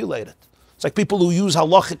manipulate it. It's like people who use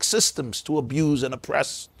halachic systems to abuse and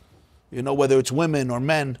oppress, whether it's women or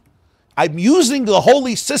men. I'm using the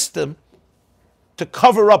holy system to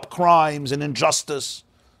cover up crimes and injustice.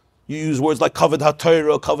 You use words like kavod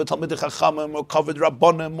haTorah, kavod Talmidei Chachamim, or kavod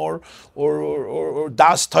Rabbanim, or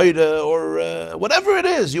das Torah, or whatever it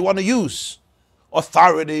is you want to use.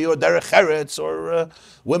 Authority, or derech eretz, or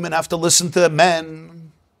women have to listen to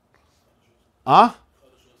men.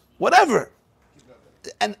 Whatever.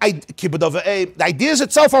 And the ideas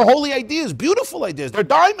itself are holy ideas, beautiful ideas. They're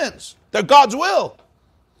diamonds. They're God's will.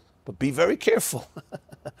 But be very careful.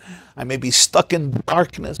 I may be stuck in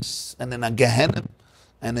darkness and in a Gehenna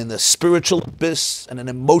and in a spiritual abyss and an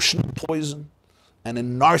emotional poison and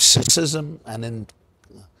in narcissism and in,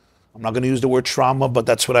 I'm not going to use the word trauma, but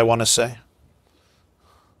that's what I want to say.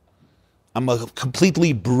 I'm a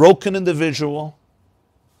completely broken individual.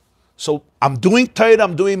 So I'm doing Torah,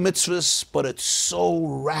 I'm doing mitzvahs, but it's so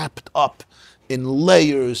wrapped up in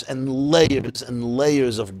layers and layers and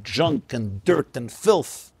layers of junk and dirt and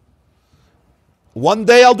filth. One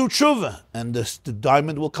day I'll do tshuva, and the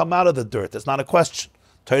diamond will come out of the dirt. That's not a question.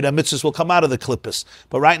 Torah mitzvahs will come out of the klippus.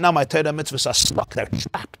 But right now my Torah mitzvahs are stuck. They're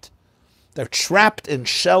trapped. They're trapped in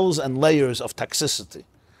shells and layers of toxicity.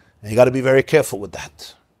 And you got to be very careful with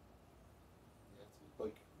that.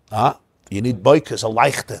 You need boikas, a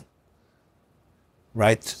leichten.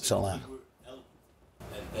 Right? So,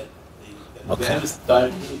 okay. When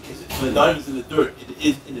the diamond is in the dirt, it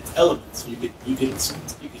is in its elements. So you can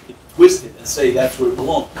twist it and say that's where it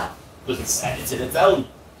belongs because it's in its element.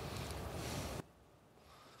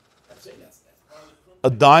 A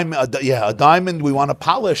diamond. We want to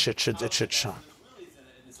polish it. It should shine.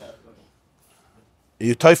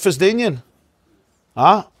 You typhus dinyan?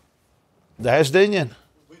 There's dinyan.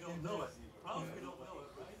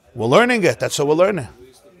 We're learning it. That's what we're learning.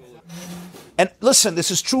 And listen,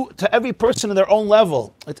 this is true to every person in their own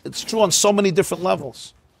level. It's true on so many different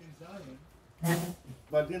levels.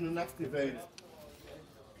 But didn't activate it.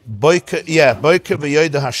 Boike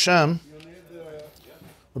v'yoda Hashem.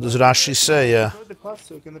 What does Rashi say? Yeah.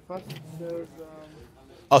 So in the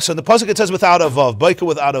pasuk it says without a vav. Boike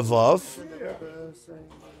without a vav.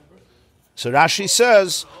 So Rashi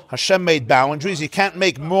says Hashem made boundaries. You can't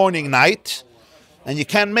make morning night, and you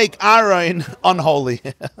can't make Aaron unholy.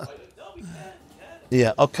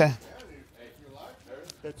 Yeah, okay.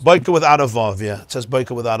 Boike without a vav, yeah. It says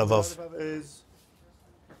boike without a vav.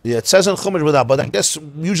 Yeah, it says in Chumash without, but I guess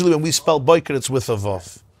usually when we spell boike, it's with a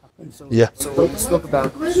vav. Yeah. So what you spoke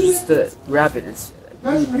about, just the rabbit is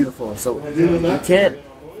really beautiful. So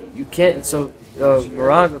you can't, so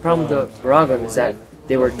the problem with the Baragim is that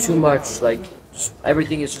they were too much, like,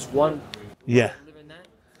 everything is just one. Yeah.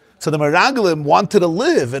 So the Meraglim wanted to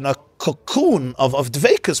live in a cocoon of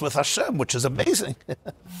dveikus with Hashem, which is amazing.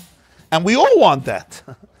 And we all want that.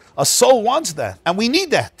 A soul wants that. And we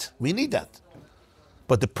need that. We need that.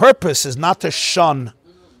 But the purpose is not to shun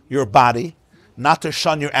your body, not to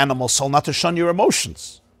shun your animal soul, not to shun your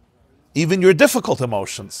emotions, even your difficult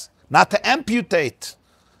emotions, not to amputate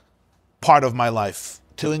part of my life,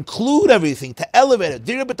 to include everything, to elevate it.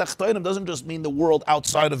 Dira b'tachtoinim doesn't just mean the world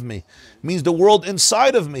outside of me. It means the world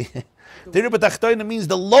inside of me. Dira b'tachtoinim means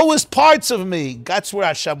the lowest parts of me. That's where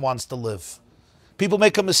Hashem wants to live. People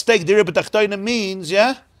make a mistake. Dira b'tachtoinim means,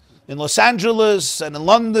 in Los Angeles and in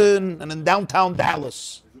London and in downtown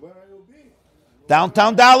Dallas.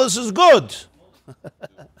 Downtown Dallas is good.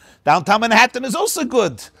 Downtown Manhattan is also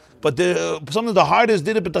good. But some of the hardest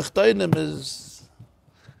Dira b'tachtoinim is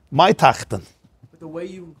my tachten. The way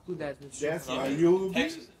you include that is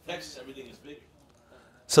Texas, everything is bigger.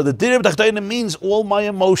 So the Dira b'tachtoinim means all my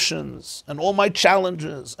emotions and all my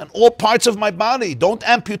challenges and all parts of my body. Don't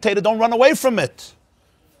amputate it. Don't run away from it.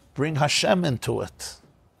 Bring Hashem into it.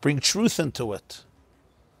 Bring truth into it.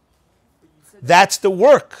 That's the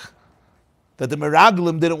work that the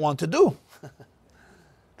Meraglim didn't want to do.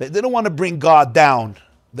 They didn't want to bring God down.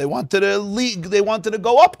 They wanted to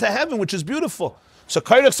go up to heaven, which is beautiful. So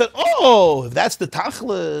Korach said, if that's the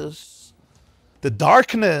tachlis, the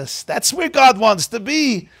darkness, that's where God wants to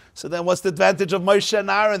be. So then what's the advantage of Moshe and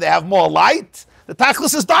Aaron? They have more light. The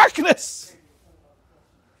tachlis is darkness.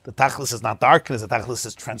 The tachlis is not darkness. The tachlis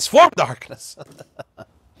is transformed darkness.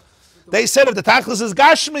 They said if the tachlis is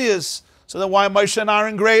gashmias, so then why are Moshe and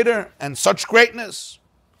Aaron greater and such greatness?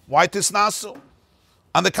 Why tisnasu?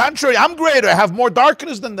 On the contrary, I'm greater. I have more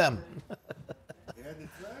darkness than them.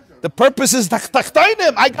 The purpose is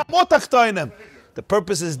tachtoinim. I got more tachtoinim. The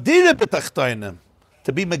purpose is dira b'tachtoinim.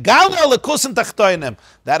 To be megala lekus and tachtoinim.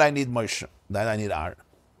 That I need Moshe. That I need Aaron.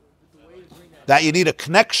 That you need a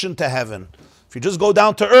connection to heaven. If you just go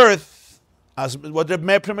down to earth, as what Rebbe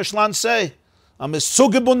Mishlan say, am is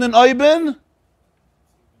zugebunden oiben,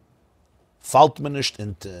 fällt man nicht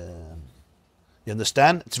into. You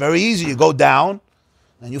understand? It's very easy. You go down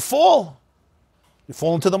and you fall. You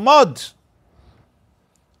fall into the mud.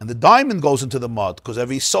 And the diamond goes into the mud because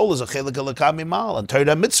every soul is a chelik elokah mimal, and Torah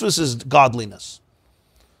mitzvahs is godliness.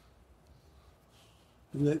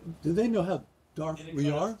 Do they know how dark we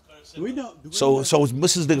are? Do we know? So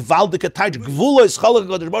this is the gvaldike taij. Gvula is chalak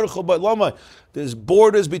HaKadosh Baruch Hu ba'olama. There's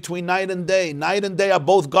borders between night and day. Night and day are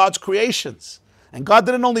both God's creations, and God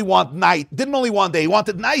didn't only want night, didn't only want day. He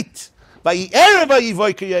wanted night. By erev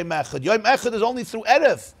vayivoyker yom echad. Yom echad is only through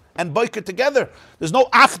erev and boiker together. There's no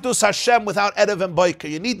achdus Hashem without erev and boiker.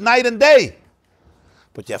 You need night and day.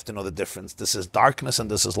 But you have to know the difference. This is darkness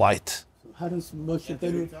and this is light. How does Moshe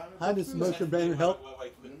Rabbeinu help?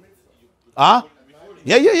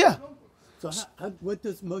 Yeah. So what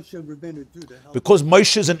does Moshe Rabbeinu do to help? Because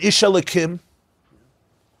Moshe is an Ish Elokim.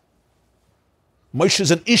 Moshe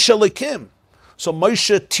is an Ish Elokim. So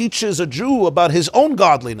Moshe teaches a Jew about his own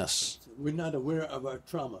godliness. We're not aware of our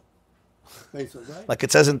trauma. Basically, right? Like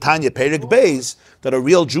it says in Tanya, Perek Bais, that a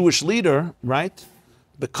real Jewish leader, right,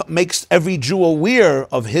 makes every Jew aware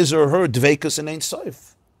of his or her dveikus in Ein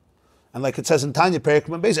Sof. And like it says in Tanya, Perek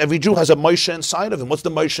Bais, every Jew has a Moshe inside of him. What's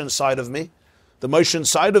the Moshe inside of me? The Moshe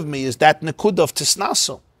inside of me is that nekuda of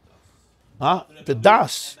tisnaso, the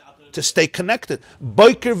das, to stay connected.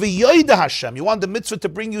 Boiker v'yoyda Hashem. You want the mitzvah to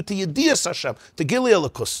bring you to Yediyas Hashem, to Gili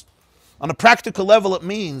Elikus. On a practical level, it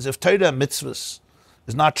means if Torah mitzvahs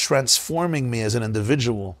is not transforming me as an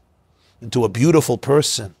individual into a beautiful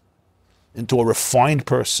person, into a refined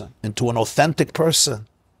person, into an authentic person,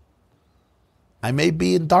 I may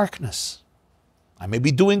be in darkness. I may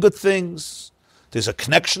be doing good things. There's a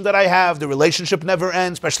connection that I have. The relationship never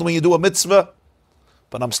ends, especially when you do a mitzvah.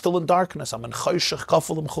 But I'm still in darkness. I'm in choshech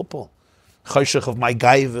kafel chupel. Choshech of my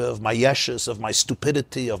gaiva, of my yeshes, of my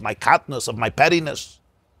stupidity, of my katnus, of my pettiness.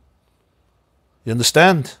 You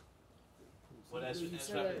understand?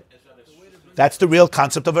 That's the real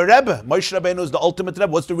concept of a Rebbe. Moshe Rabbeinu is the ultimate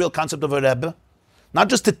Rebbe. What's the real concept of a Rebbe? Not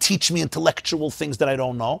just to teach me intellectual things that I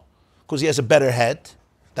don't know, because he has a better head.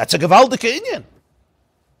 That's a gewaldige inyan.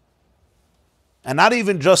 And not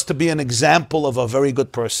even just to be an example of a very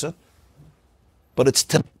good person, but it's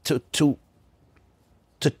to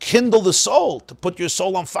kindle the soul, to put your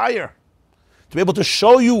soul on fire, to be able to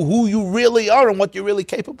show you who you really are and what you're really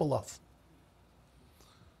capable of.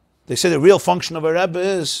 They say the real function of a Rebbe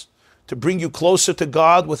is to bring you closer to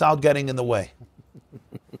God without getting in the way.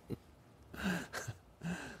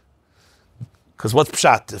 Because what's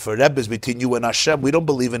pshat? If a Rebbe is between you and Hashem, we don't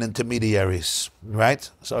believe in intermediaries, right?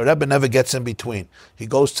 So a Rebbe never gets in between. He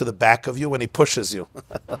goes to the back of you and he pushes you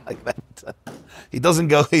like that. He doesn't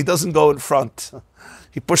go in front.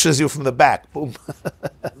 He pushes you from the back. Boom.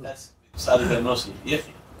 That's the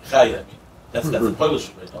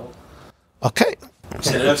Polish way, no? Okay.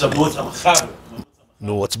 That's a mechaber.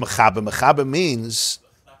 No, what's mechaber? Mechaber means,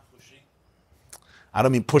 I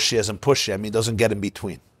don't mean pushy as in pushy. I mean doesn't get in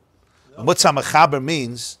between. And what's a mechaber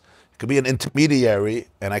means, it could be an intermediary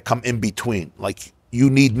and I come in between. Like you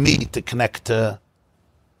need me to connect to.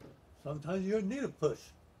 Sometimes you need a push.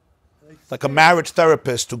 Like a marriage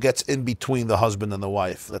therapist who gets in between the husband and the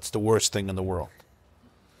wife. That's the worst thing in the world.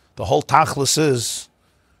 The whole tachlis is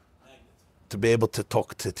to be able to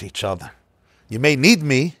talk to each other. You may need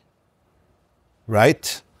me,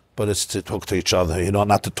 right? But it's to talk to each other,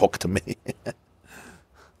 not to talk to me.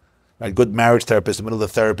 A good marriage therapist, in the middle of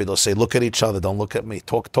the therapy, they'll say, look at each other, don't look at me.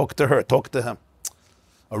 Talk to her, talk to him.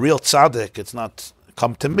 A real tzaddik, it's not,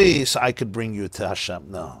 come to me so I could bring you to Hashem.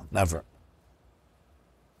 No, never.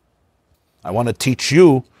 I want to teach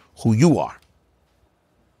you who you are.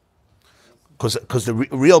 Because the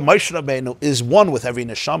real Moshe Rabbeinu is one with every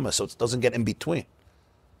neshama, so it doesn't get in between.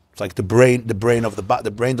 It's like the brain of the body.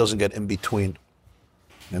 The brain doesn't get in between.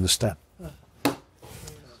 You understand?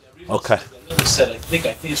 Okay. I think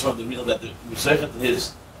it's from the real that the Mizrachet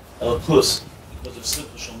is Elikus because of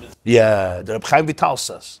Sichos mitzvah. Yeah, the Reb Chaim Vital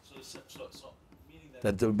says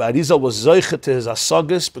that the Barizal was zoichet to his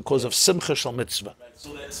asagis because of Simcha Shal Mitzvah.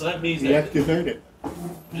 Right. So that means He that activated. I'm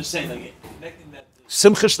just saying, like connecting that.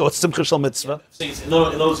 Simcha, what's Simcha Shal Mitzvah? In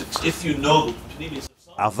other words, if you know the pneumius of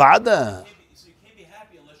something, Avada. so you can't be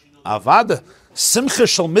happy unless you know. Avada. Simcha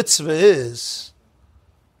Shal Mitzvah is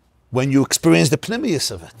when you experience the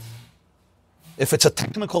pneumius of it. If it's a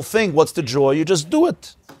technical thing, what's the joy? You just do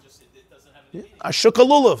it. I shook a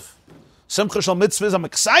lulav. Simcha Shal Mitzvah is I'm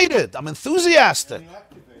excited. I'm enthusiastic.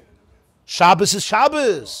 Shabbos is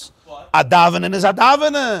Shabbos. Adavenin is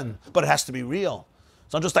Adavenin. But it has to be real.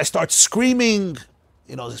 It's not just I start screaming.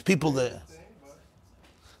 There's people there.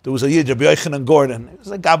 There was a Yid, Rabbi Yochanan Gordon. He was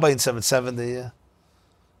a Gabbai in 770.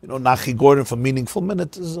 Nachi Gordon from Meaningful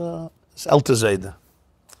Minute is Elter Zayda.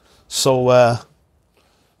 So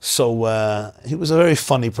he was a very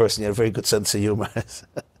funny person. He had a very good sense of humor.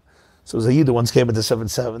 So there was a Yid who once came into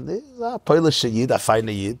 770. He was a Polish Yid, a fine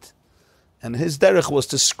Yid. And his derech was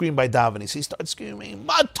to scream by davening. So he started screaming,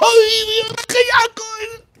 so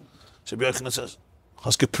Rabbi Yochanan says,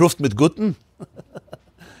 Hast geprüft mit Guten?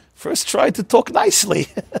 First try to talk nicely.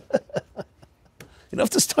 You don't have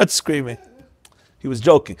to start screaming. He was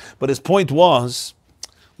joking. But his point was,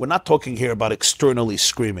 we're not talking here about externally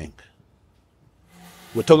screaming.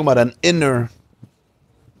 We're talking about an inner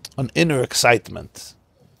excitement.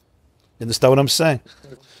 You understand what I'm saying?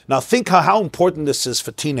 Now think how important this is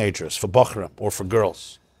for teenagers, for Bachram, or for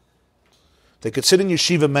girls. They could sit in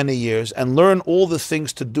yeshiva many years and learn all the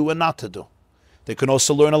things to do and not to do. They can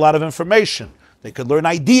also learn a lot of information. They could learn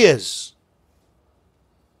ideas.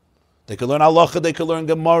 They could learn halacha, they could learn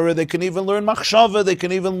Gemara, they can even learn machshava, they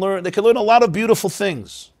can learn a lot of beautiful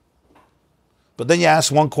things. But then you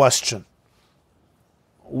ask one question.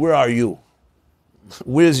 Where are you?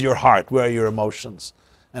 Where's your heart? Where are your emotions?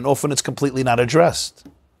 And often it's completely not addressed.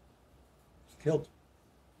 Killed.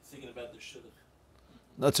 Thinking about the shidduch.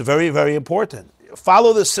 That's very, very important.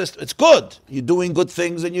 Follow the system. It's good. You're doing good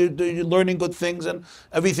things and you're learning good things and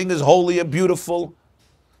everything is holy and beautiful.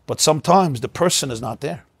 But sometimes the person is not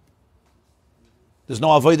there. There's no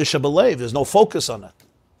avodah shebelev. There's no focus on it.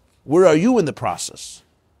 Where are you in the process?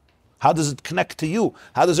 How does it connect to you?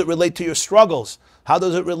 How does it relate to your struggles? How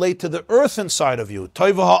does it relate to the earth inside of you?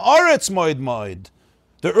 Toiva ha'aretz moed moed.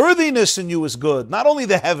 The earthiness in you is good, not only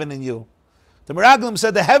the heaven in you. The Meraglim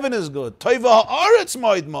said the heaven is good. Toiva ha'aretz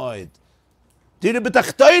moed moed.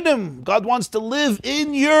 God wants to live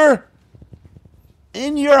in your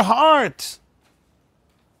heart.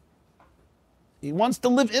 He wants to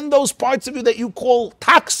live in those parts of you that you call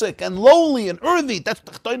toxic and lowly and earthy. That's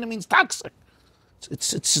Tachtoinim means toxic.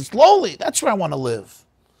 It's lowly. That's where I want to live.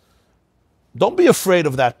 Don't be afraid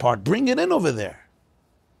of that part. Bring it in over there.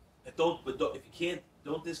 If you can't,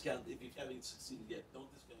 don't discount. If you haven't succeeded yet,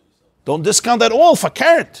 don't discount yourself. Don't discount at all.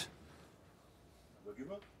 Fakert. Never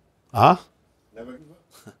give up? Huh? Never give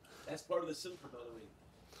up? That's part of the simcha, by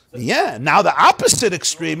the way. Yeah. Now the opposite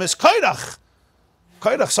extreme is Korach.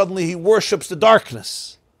 Korach, suddenly he worships the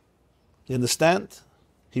darkness. You understand?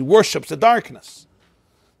 He worships the darkness.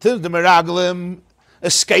 The Meraglim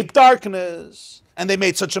escaped darkness. And they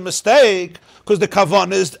made such a mistake because the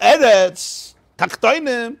kavan is eretz,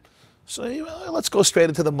 taktoinim. So let's go straight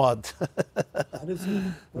into the mud.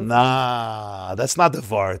 Nah, that's not the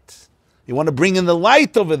vart. You want to bring in the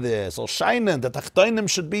light over there. So shainen, the taktoinim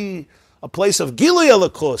should be a place of gilui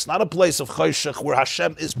elokus, not a place of choshech where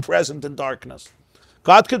Hashem is present in darkness.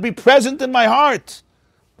 God could be present in my heart,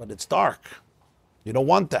 but it's dark. You don't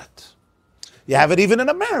want that. You have it even in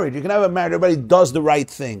a marriage. You can have a marriage, everybody does the right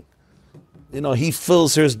thing. He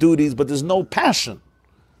fills his duties, but there's no passion.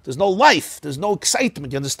 There's no life. There's no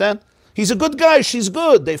excitement. You understand? He's a good guy. She's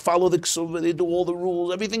good. They follow the ksuva. They do all the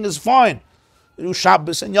rules. Everything is fine. They do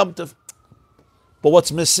Shabbos and Yom Tov. But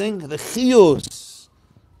what's missing? The chiyus,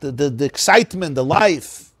 the excitement, the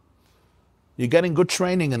life. You're getting good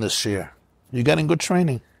training in this year. You're getting good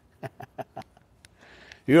training.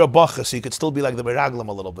 You're a bacha, so you could still be like the Meraglim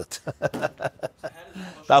a little bit.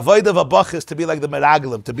 The avoid of a bacha is to be like the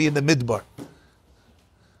Meraglim, to be in the midbar.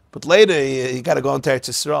 But later, you got to go into Eretz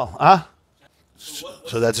Yisrael. Huh?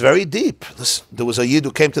 So that's very deep. There was a Yid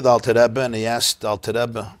who came to the Alter Rebbe and he asked Alter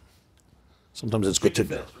Rebbe, sometimes it's good to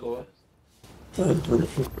know.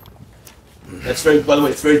 That's very, by the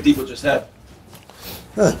way, it's very deep what just happened.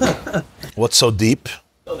 What's so deep?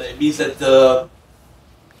 No, it means that the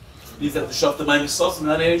Shoftim minus sauce is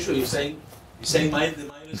not an issue. You're saying minus the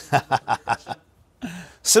minus.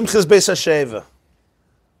 Simchas Beis HaSheva.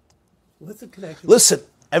 What's the connection? Listen,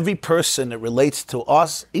 every person, it relates to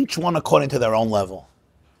us, each one according to their own level.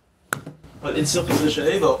 But in Simchas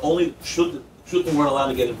Beis only shouldn't weren't allowed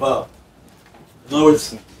to get involved. In other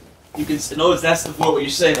words, that's the what you're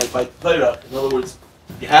saying. Like by Torah, in other words,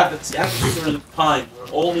 you have a certain time where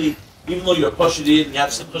only. Even though you're a Pashidin and you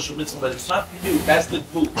have some Pashid mitzvah, but it's not for you, that's the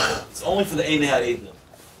food. It's only for the Einei HaEdim.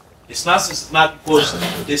 It's not because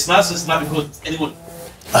anyone.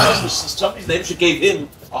 Somebody's name should gave him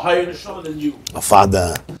a higher neshama than you.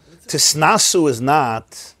 Father, Tisnasu is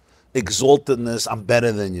not exaltedness, I'm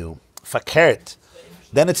better than you. Fakert.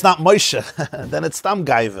 Then it's not Moshe. Then it's Tam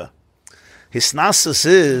Gaiva. Hisnasus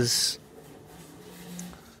is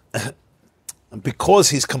because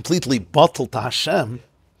he's completely bottled to Hashem.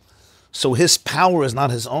 So his power is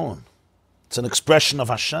not his own. It's an expression of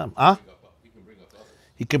Hashem. Huh?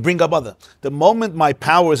 He can bring up other. The moment my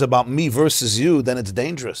power is about me versus you, then it's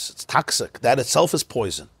dangerous. It's toxic. That itself is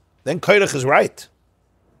poison. Then Korach is right.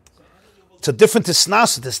 It's a different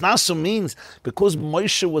Tisnasu. Tisnasu means because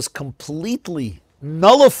Moshe was completely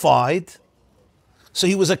nullified, so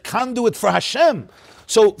he was a conduit for Hashem.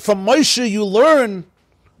 So from Moshe you learn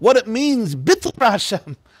what it means, bittul for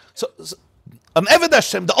Hashem. So an Eved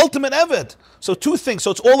Hashem, the ultimate Eved. So two things.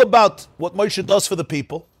 So it's all about what Moshe does for the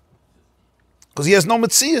people. Because he has no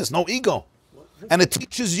Metzias, no ego. And it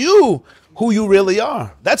teaches you who you really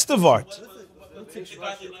are. That's the Vart.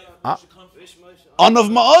 On of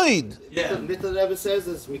Ma'oid. Little Rebbe says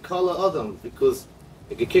this, Mikala Adam, because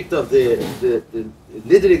he kicked off the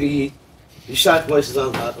Nidrige Yid, Wie stark Moshe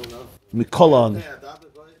sein Vater noch? Mikolon.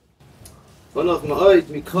 Von auf dem Oid,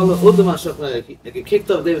 Mikola Udema Schapne,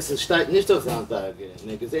 gekickt auf dem, es steigt nicht auf seinen Tag.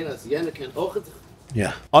 Und gesehen, dass jene kein auch.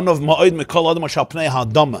 Yeah. Anov ma'od mikol adam shapnei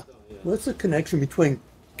ha'adama. What's the connection between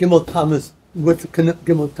Gimel Tamuz? What's the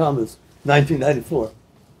Gimel Tamuz? 1994.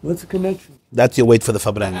 What's the connection? That's your wait for the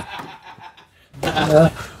Fabrenga.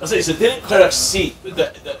 I say, so didn't Korach see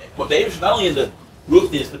what they were not only in the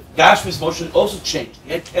ruthless, but Gashmi's motion also changed.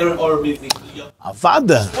 He had Karen or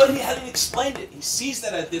Avada. What he hadn't explained it. He sees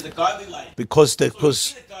that there's a godly light. Because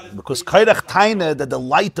Kairach Taina that the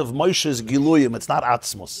light of Moshe is Giluyim, it's not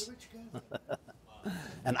Atzmos.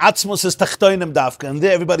 And Atzmos is Tachtoinim Davka, and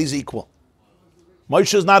there everybody's equal.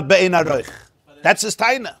 Moshe is not Be'ein Aroich. That's his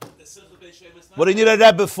Taina. What do you need a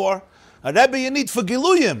Rebbe for? A Rebbe you need for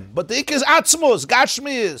Giluyim, but the Ik is Atzmos,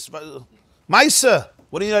 Gashmi is. Maisa,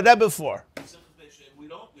 what do you need a Rebbe for?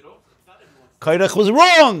 Kairach was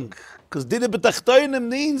wrong, because Dide B'Tachtoinim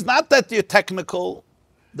means not that you're technical,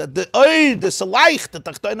 that the Selichos, the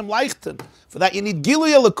Tachtoinim Leichten. For that you need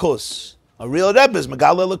Giluy Elikus. A real Rebbe is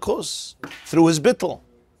Megal Elikus, through his bittel.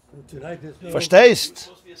 Verstehst?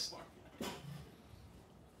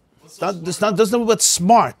 It's not doesn't know what's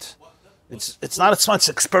smart. It's not smart, it's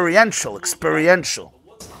experiential.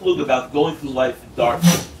 What's the clue about going through life in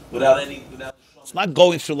darkness without It's not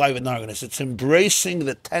going through life in darkness, it's embracing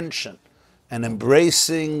the tension and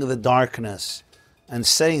embracing the darkness and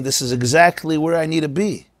saying this is exactly where I need to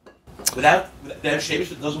be. Without that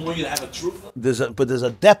Shemesh doesn't want you to have a truth. But there's a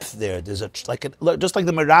depth there. Just like the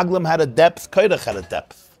Meraglim had a depth, Kairach had a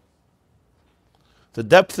depth. The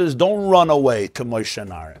depth is don't run away to Moshe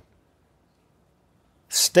and Aaron.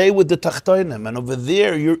 Stay with the Tachtoinim, and over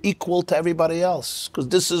there you're equal to everybody else, because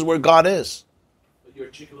this is where God is. But you're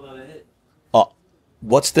a chicken without a head. Oh,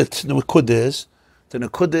 what's the Nekudah is? The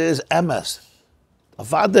Nekudah is Emes.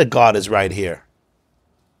 Avada God is right here.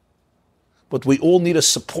 But we all need a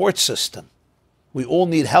support system. We all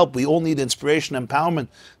need help. We all need inspiration, empowerment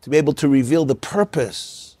to be able to reveal the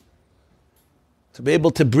purpose, to be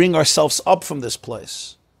able to bring ourselves up from this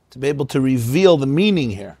place, to be able to reveal the meaning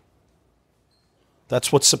here.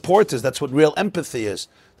 That's what support is. That's what real empathy is.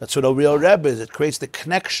 That's what a real Rebbe is. It creates the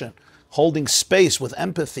connection, holding space with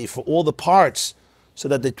empathy for all the parts so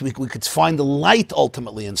that we could find the light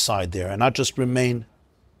ultimately inside there and not just remain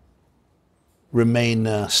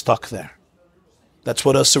stuck there. That's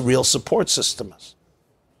what a real support system is.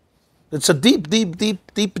 It's a deep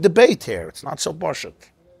debate here. It's not so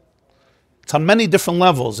bullshit. It's on many different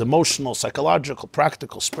levels: emotional, psychological,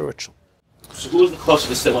 practical, spiritual. So who was the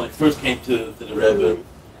closest that when I first came to the Rebbe,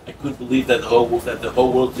 I couldn't believe that the whole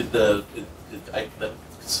world did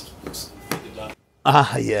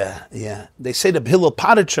Yeah. They say the Hillel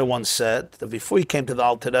Padicha once said that before he came to the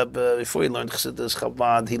Alter Rebbe, before he learned Chassidus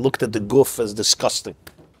Chabad, he looked at the guf as disgusting.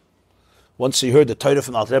 Once he heard the Torah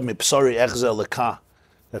from the Alter Rebbe, Psari Echze Lekah,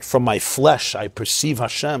 that from my flesh I perceive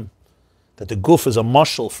Hashem, that the guf is a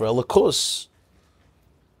mashal for Elikus.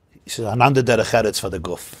 He says, Ananda derech eretz for the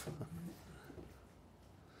guf.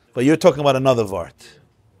 But you're talking about another vart.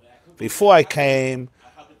 Before I came,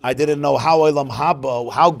 I didn't know how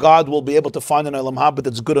God will be able to find an Olam Haba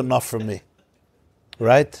that's good enough for me.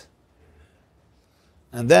 Right?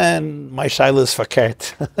 And then my shaila is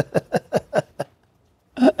verkehrt.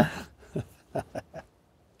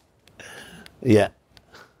 Yeah.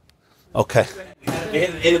 Okay. We had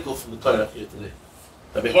an article from the Torah here today.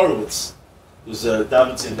 Rabbi Horowitz was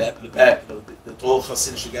davening in the back, the tall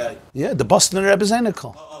Hasidic guy. Yeah, the Boston Rebbe's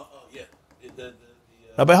Enikel. Yeah.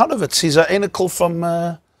 Rabbi Horowitz, he's an Enikel from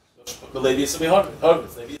The lady is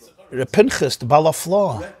Horowitz. Pinchas, the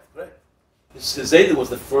Balaflaw. Right. His Zayda was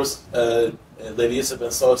the first Lady Yisrael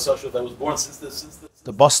ben Social that was born since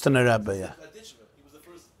the Boston Rebbe, yeah. He was the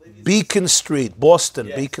first Levi Beacon Street, Boston,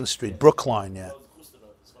 Yeah. Beacon Street, Brookline, yeah.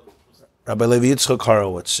 Rabbi Levi Yitzchak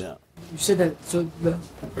Horowitz, yeah. You said that, so the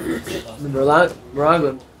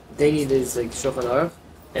Meraglim, they need is like Shulchan Aruch,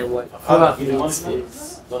 and what Korach needs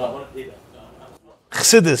is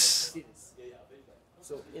Chassidus.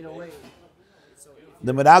 so in a way.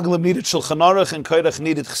 The Meraglim needed Shulchan Aruch and Korach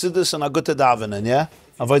needed Chassidus and Agutta Davinen, yeah?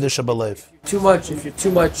 Avodah Shabbalev. If you're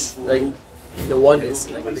too much like the oneness,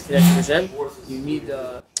 like the connection with Hashem, you need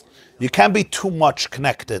You can't be too much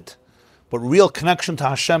connected. But real connection to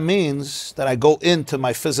Hashem means that I go into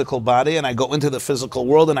my physical body and I go into the physical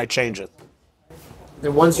world and I change it.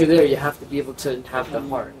 then once you're there, you have to be able to have the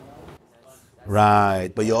heart. Right,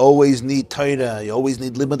 but you always need Torah, you always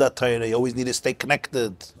need Limudat Torah, you always need to stay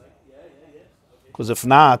connected. Because if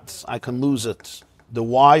not, I can lose it. The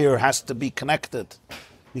wire has to be connected.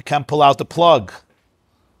 You can't pull out the plug.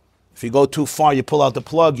 If you go too far, you pull out the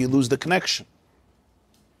plug, you lose the connection.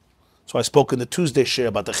 So I spoke in the Tuesday share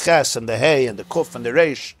about the ches and the hey and the kuf and the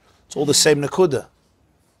reish. It's all the same nekuda.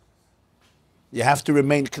 You have to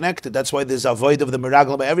remain connected. That's why there's a void of the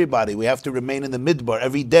miraglim by everybody. We have to remain in the midbar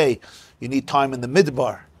every day. You need time in the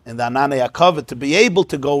midbar, in the ananei hakavod, to be able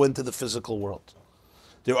to go into the physical world.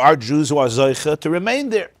 There are Jews who are zoicha to remain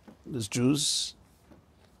there. There's Jews,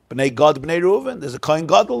 Bnei Gad, Bnei Reuven. There's a Kohen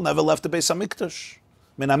Gadol, never left the Beis HaMikdash.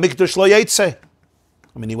 Min HaMikdash lo yetze.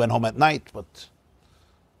 I mean, he went home at night, but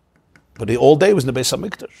he all day was in the Beis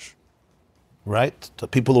HaMikdash. Right? The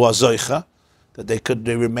people who are zoicha, that they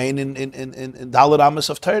remain in Daled Amos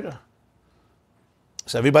of Torah.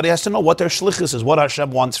 So everybody has to know what their Selichos is, what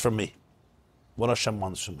Hashem wants from me. What Hashem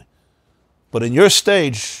wants from me. But in your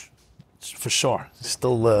stage, for sure,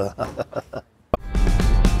 still...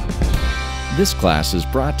 This class is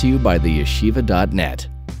brought to you by theyeshiva.net.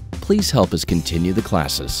 Please help us continue the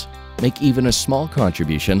classes. Make even a small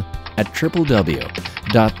contribution at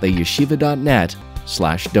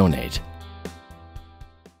www.theyeshiva.net/donate.